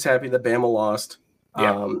I'm just happy that Bama lost.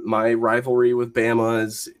 My rivalry with Bama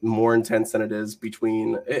is more intense than it is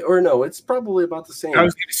between, or no, it's probably about the same. I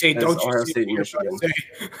was going to say, don't Ohio State and Michigan.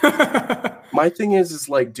 My thing is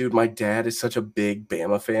like, dude, my dad is such a big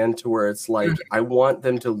Bama fan to where it's like, I want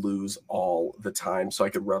them to lose all the time so I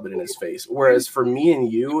could rub it in his face. Whereas for me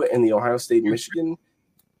and you and the Ohio State and Michigan,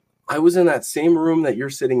 I was in that same room that you're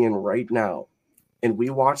sitting in right now, and we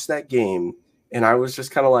watched that game, and I was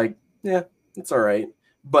just kind of like, yeah, it's all right.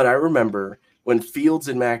 But I remember when Fields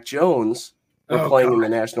and Mac Jones were playing in the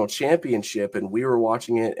national championship, and we were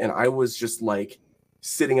watching it, and I was just like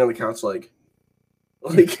sitting on the couch,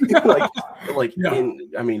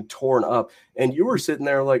 torn up. And you were sitting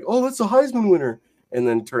there like, oh, that's a Heisman winner. And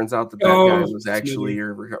then turns out that guy was actually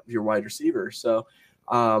your wide receiver. So,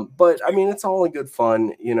 but I mean, it's all in good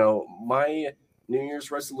fun. My New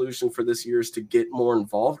Year's resolution for this year is to get more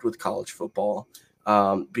involved with college football.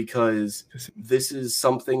 Because this is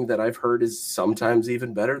something that I've heard is sometimes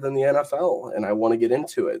even better than the NFL, and I want to get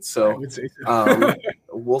into it. So,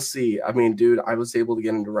 we'll see. I mean, dude, I was able to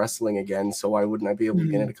get into wrestling again, so why wouldn't I be able to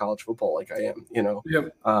get into college football like I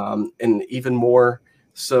am, And even more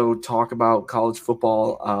So talk about college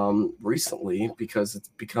football recently, because it's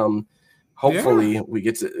become, hopefully we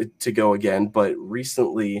get to go again. But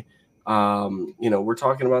recently, we're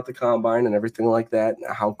talking about the combine and everything like that,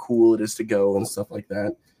 and how cool it is to go and stuff like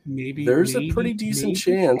that. There's a pretty decent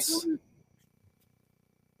chance.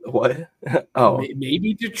 What?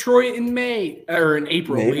 Maybe Detroit in May or in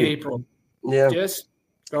April, late April. Yeah. Just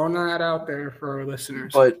throwing that out there for our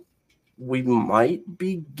listeners. But we might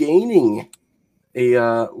be gaining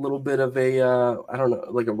a little bit of a I don't know,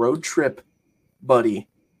 like a road trip buddy.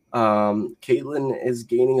 Caitlin is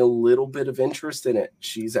gaining a little bit of interest in it.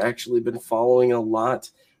 She's actually been following a lot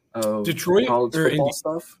of Detroit college football Indy?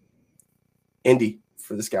 Stuff. Indy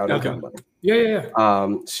for the scouting combine. Yeah.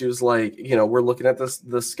 She was like, we're looking at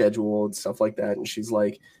the schedule and stuff like that, and she's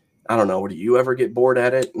like, I don't know, do you ever get bored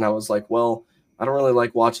at it? And I was like, well, I don't really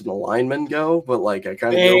like watching the linemen go, but like I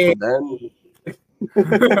kind of go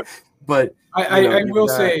for them. But I will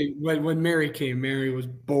say, when Mary came, Mary was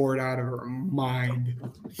bored out of her mind.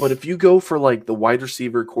 But if you go for like the wide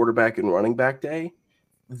receiver, quarterback, and running back day,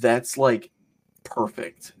 that's like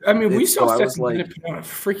perfect. I mean, we saw Stetson Bennett put on a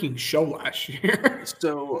freaking show last year.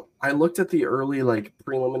 So I looked at the early like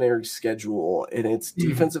preliminary schedule, and it's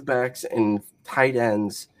defensive backs and tight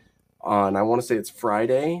ends on, I want to say it's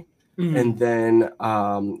Friday, and then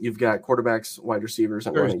you've got quarterbacks, wide receivers,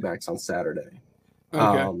 and running backs on Saturday.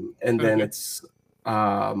 And then it's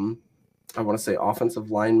I want to say offensive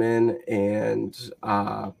linemen and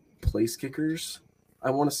place kickers, I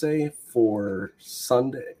want to say, for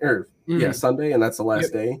Sunday, Sunday, and that's the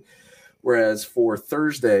last day. Whereas for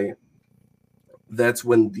Thursday, that's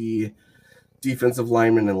when the defensive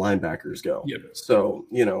linemen and linebackers go. So,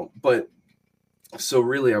 so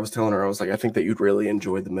really I was telling her, I was like, I think that you'd really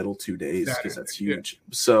enjoy the middle 2 days, because that's huge.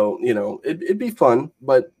 So, it'd be fun,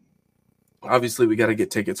 but obviously we got to get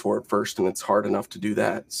tickets for it first, and it's hard enough to do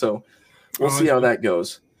that. So we'll see how that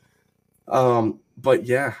goes. But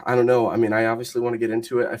yeah, I don't know. I mean, I obviously want to get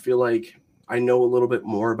into it. I feel like I know a little bit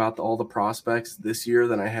more about all the prospects this year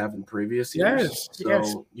than I have in previous years.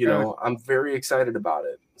 So, I'm very excited about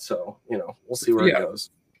it. So, we'll see where it goes.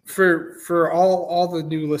 For all the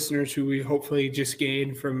new listeners who we hopefully just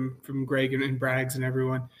gained from Greg and Braggs and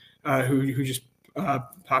everyone who just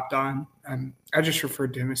popped on. I just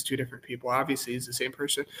referred to him as two different people. Obviously, he's the same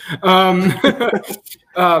person. The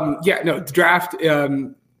draft,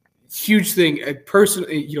 huge thing.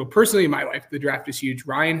 Personally in my life, the draft is huge.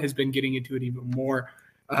 Ryan has been getting into it even more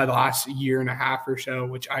the last year and a half or so,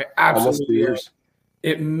 which I absolutely love.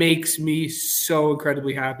 It makes me so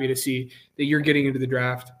incredibly happy to see that you're getting into the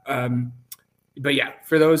draft. But yeah,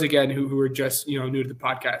 for those again who are just new to the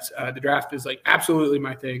podcast, the draft is like absolutely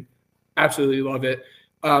my thing. Absolutely love it.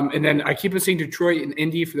 And then I keep on saying Detroit and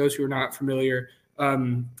Indy. For those who are not familiar,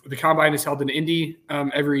 the combine is held in Indy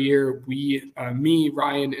every year. Me,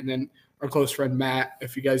 Ryan, and then our close friend Matt.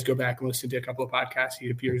 If you guys go back and listen to a couple of podcasts, he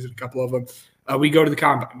appears in a couple of them. We go to the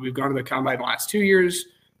combine. We've gone to the combine the last 2 years.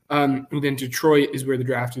 And then Detroit is where the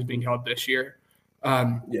draft is being held this year.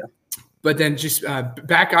 But then just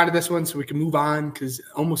back onto this one so we can move on, because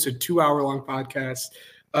almost a 2-hour-long podcast.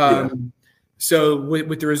 So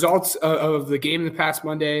with the results of the game the past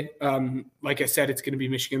Monday, like I said, it's going to be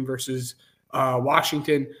Michigan versus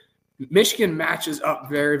Washington. Michigan matches up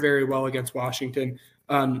very, very well against Washington.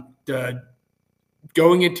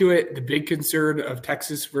 Going into it, the big concern of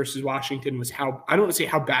Texas versus Washington was I don't want to say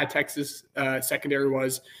how bad Texas secondary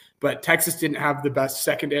was, but Texas didn't have the best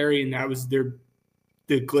secondary, and that was the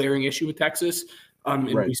glaring issue with Texas.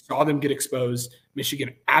 We saw them get exposed.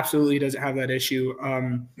 Michigan absolutely doesn't have that issue.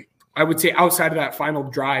 I would say outside of that final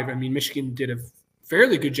drive, I mean, Michigan did a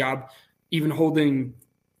fairly good job even holding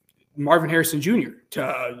Marvin Harrison Jr.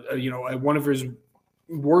 to, one of his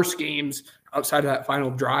worst games outside of that final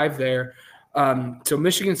drive there. So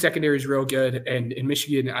Michigan secondary is real good. And in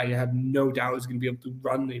Michigan, I have no doubt is going to be able to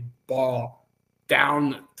run the ball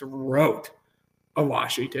down the throat of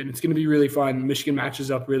Washington. It's going to be really fun. Michigan matches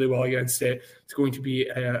up really well against it. It's going to be,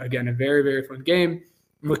 again, a very, very fun game.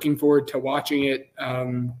 I'm looking forward to watching it.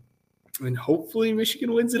 And hopefully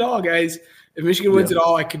Michigan wins it all, guys. If Michigan wins it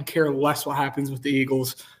all, I could care less what happens with the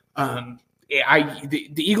Eagles. The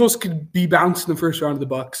Eagles could be bounced in the first round of the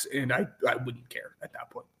Bucks, and I wouldn't care at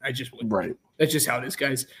that point. I just wouldn't. Right. That's just how it is,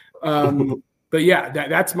 guys. But yeah,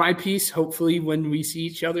 that's my piece. Hopefully when we see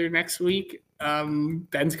each other next week,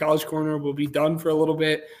 Ben's College Corner will be done for a little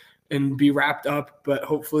bit and be wrapped up. But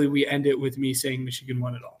hopefully we end it with me saying Michigan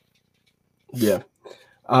won it all. Yeah.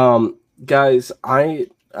 Guys, I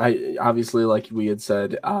obviously, like we had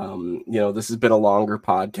said, this has been a longer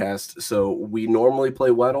podcast. So we normally play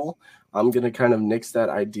Weddle. I'm going to kind of nix that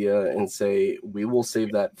idea and say we will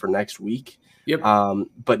save that for next week. Yep.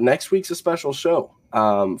 But next week's a special show.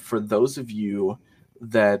 For those of you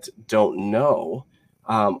that don't know,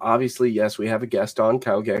 obviously, yes, we have a guest on,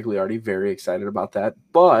 Kyle Gagliardi. Very excited about that.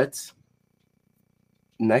 But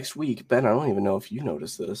next week, Ben, I don't even know if you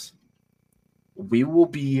noticed this. We will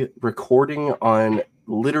be recording on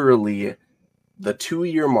literally the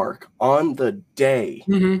 2-year mark on the day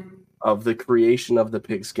of the creation of the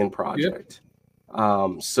Pigskin Project.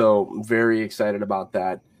 Yep. So very excited about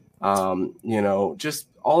that. Just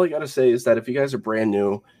all I got to say is that if you guys are brand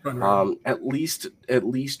new, at least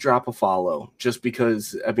drop a follow, just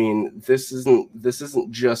because, I mean, this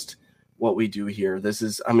isn't just what we do here. This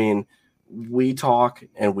is, I mean, we talk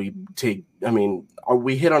and we take, I mean,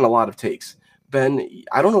 we hit on a lot of takes. Ben,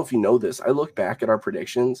 I don't know if you know this. I look back at our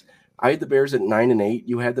predictions. I had the Bears at 9-8.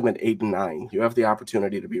 You had them at 8-9. You have the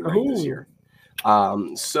opportunity to be right this year.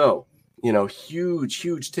 So,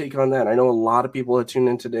 huge take on that. I know a lot of people that tuned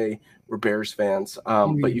in today were Bears fans,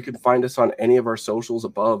 but you can find us on any of our socials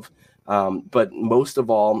above. But most of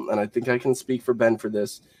all, and I think I can speak for Ben for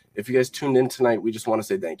this, if you guys tuned in tonight, we just want to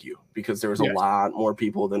say thank you, because there was a lot more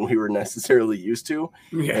people than we were necessarily used to.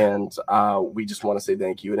 And we just want to say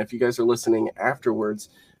thank you. And if you guys are listening afterwards,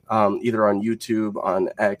 either on YouTube, on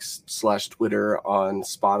X/Twitter, on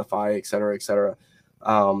Spotify, et cetera,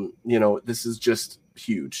 this is just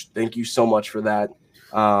huge. Thank you so much for that.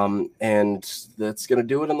 And that's going to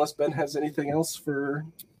do it, unless Ben has anything else for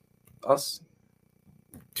us.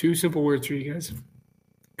 2 simple words for you guys.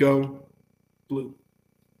 Go Blue.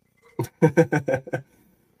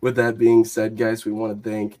 With that being said, guys, we want to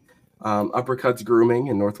thank Uppercuts Grooming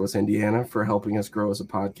in Northwest Indiana for helping us grow as a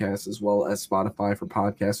podcast, as well as Spotify for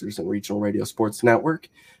podcasters and Regional Radio Sports Network.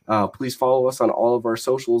 Please follow us on all of our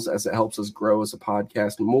socials, as it helps us grow as a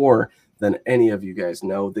podcast more than any of you guys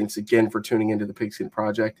know. Thanks again for tuning into the Pigskin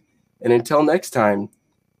Project. And until next time,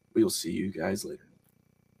 we will see you guys later.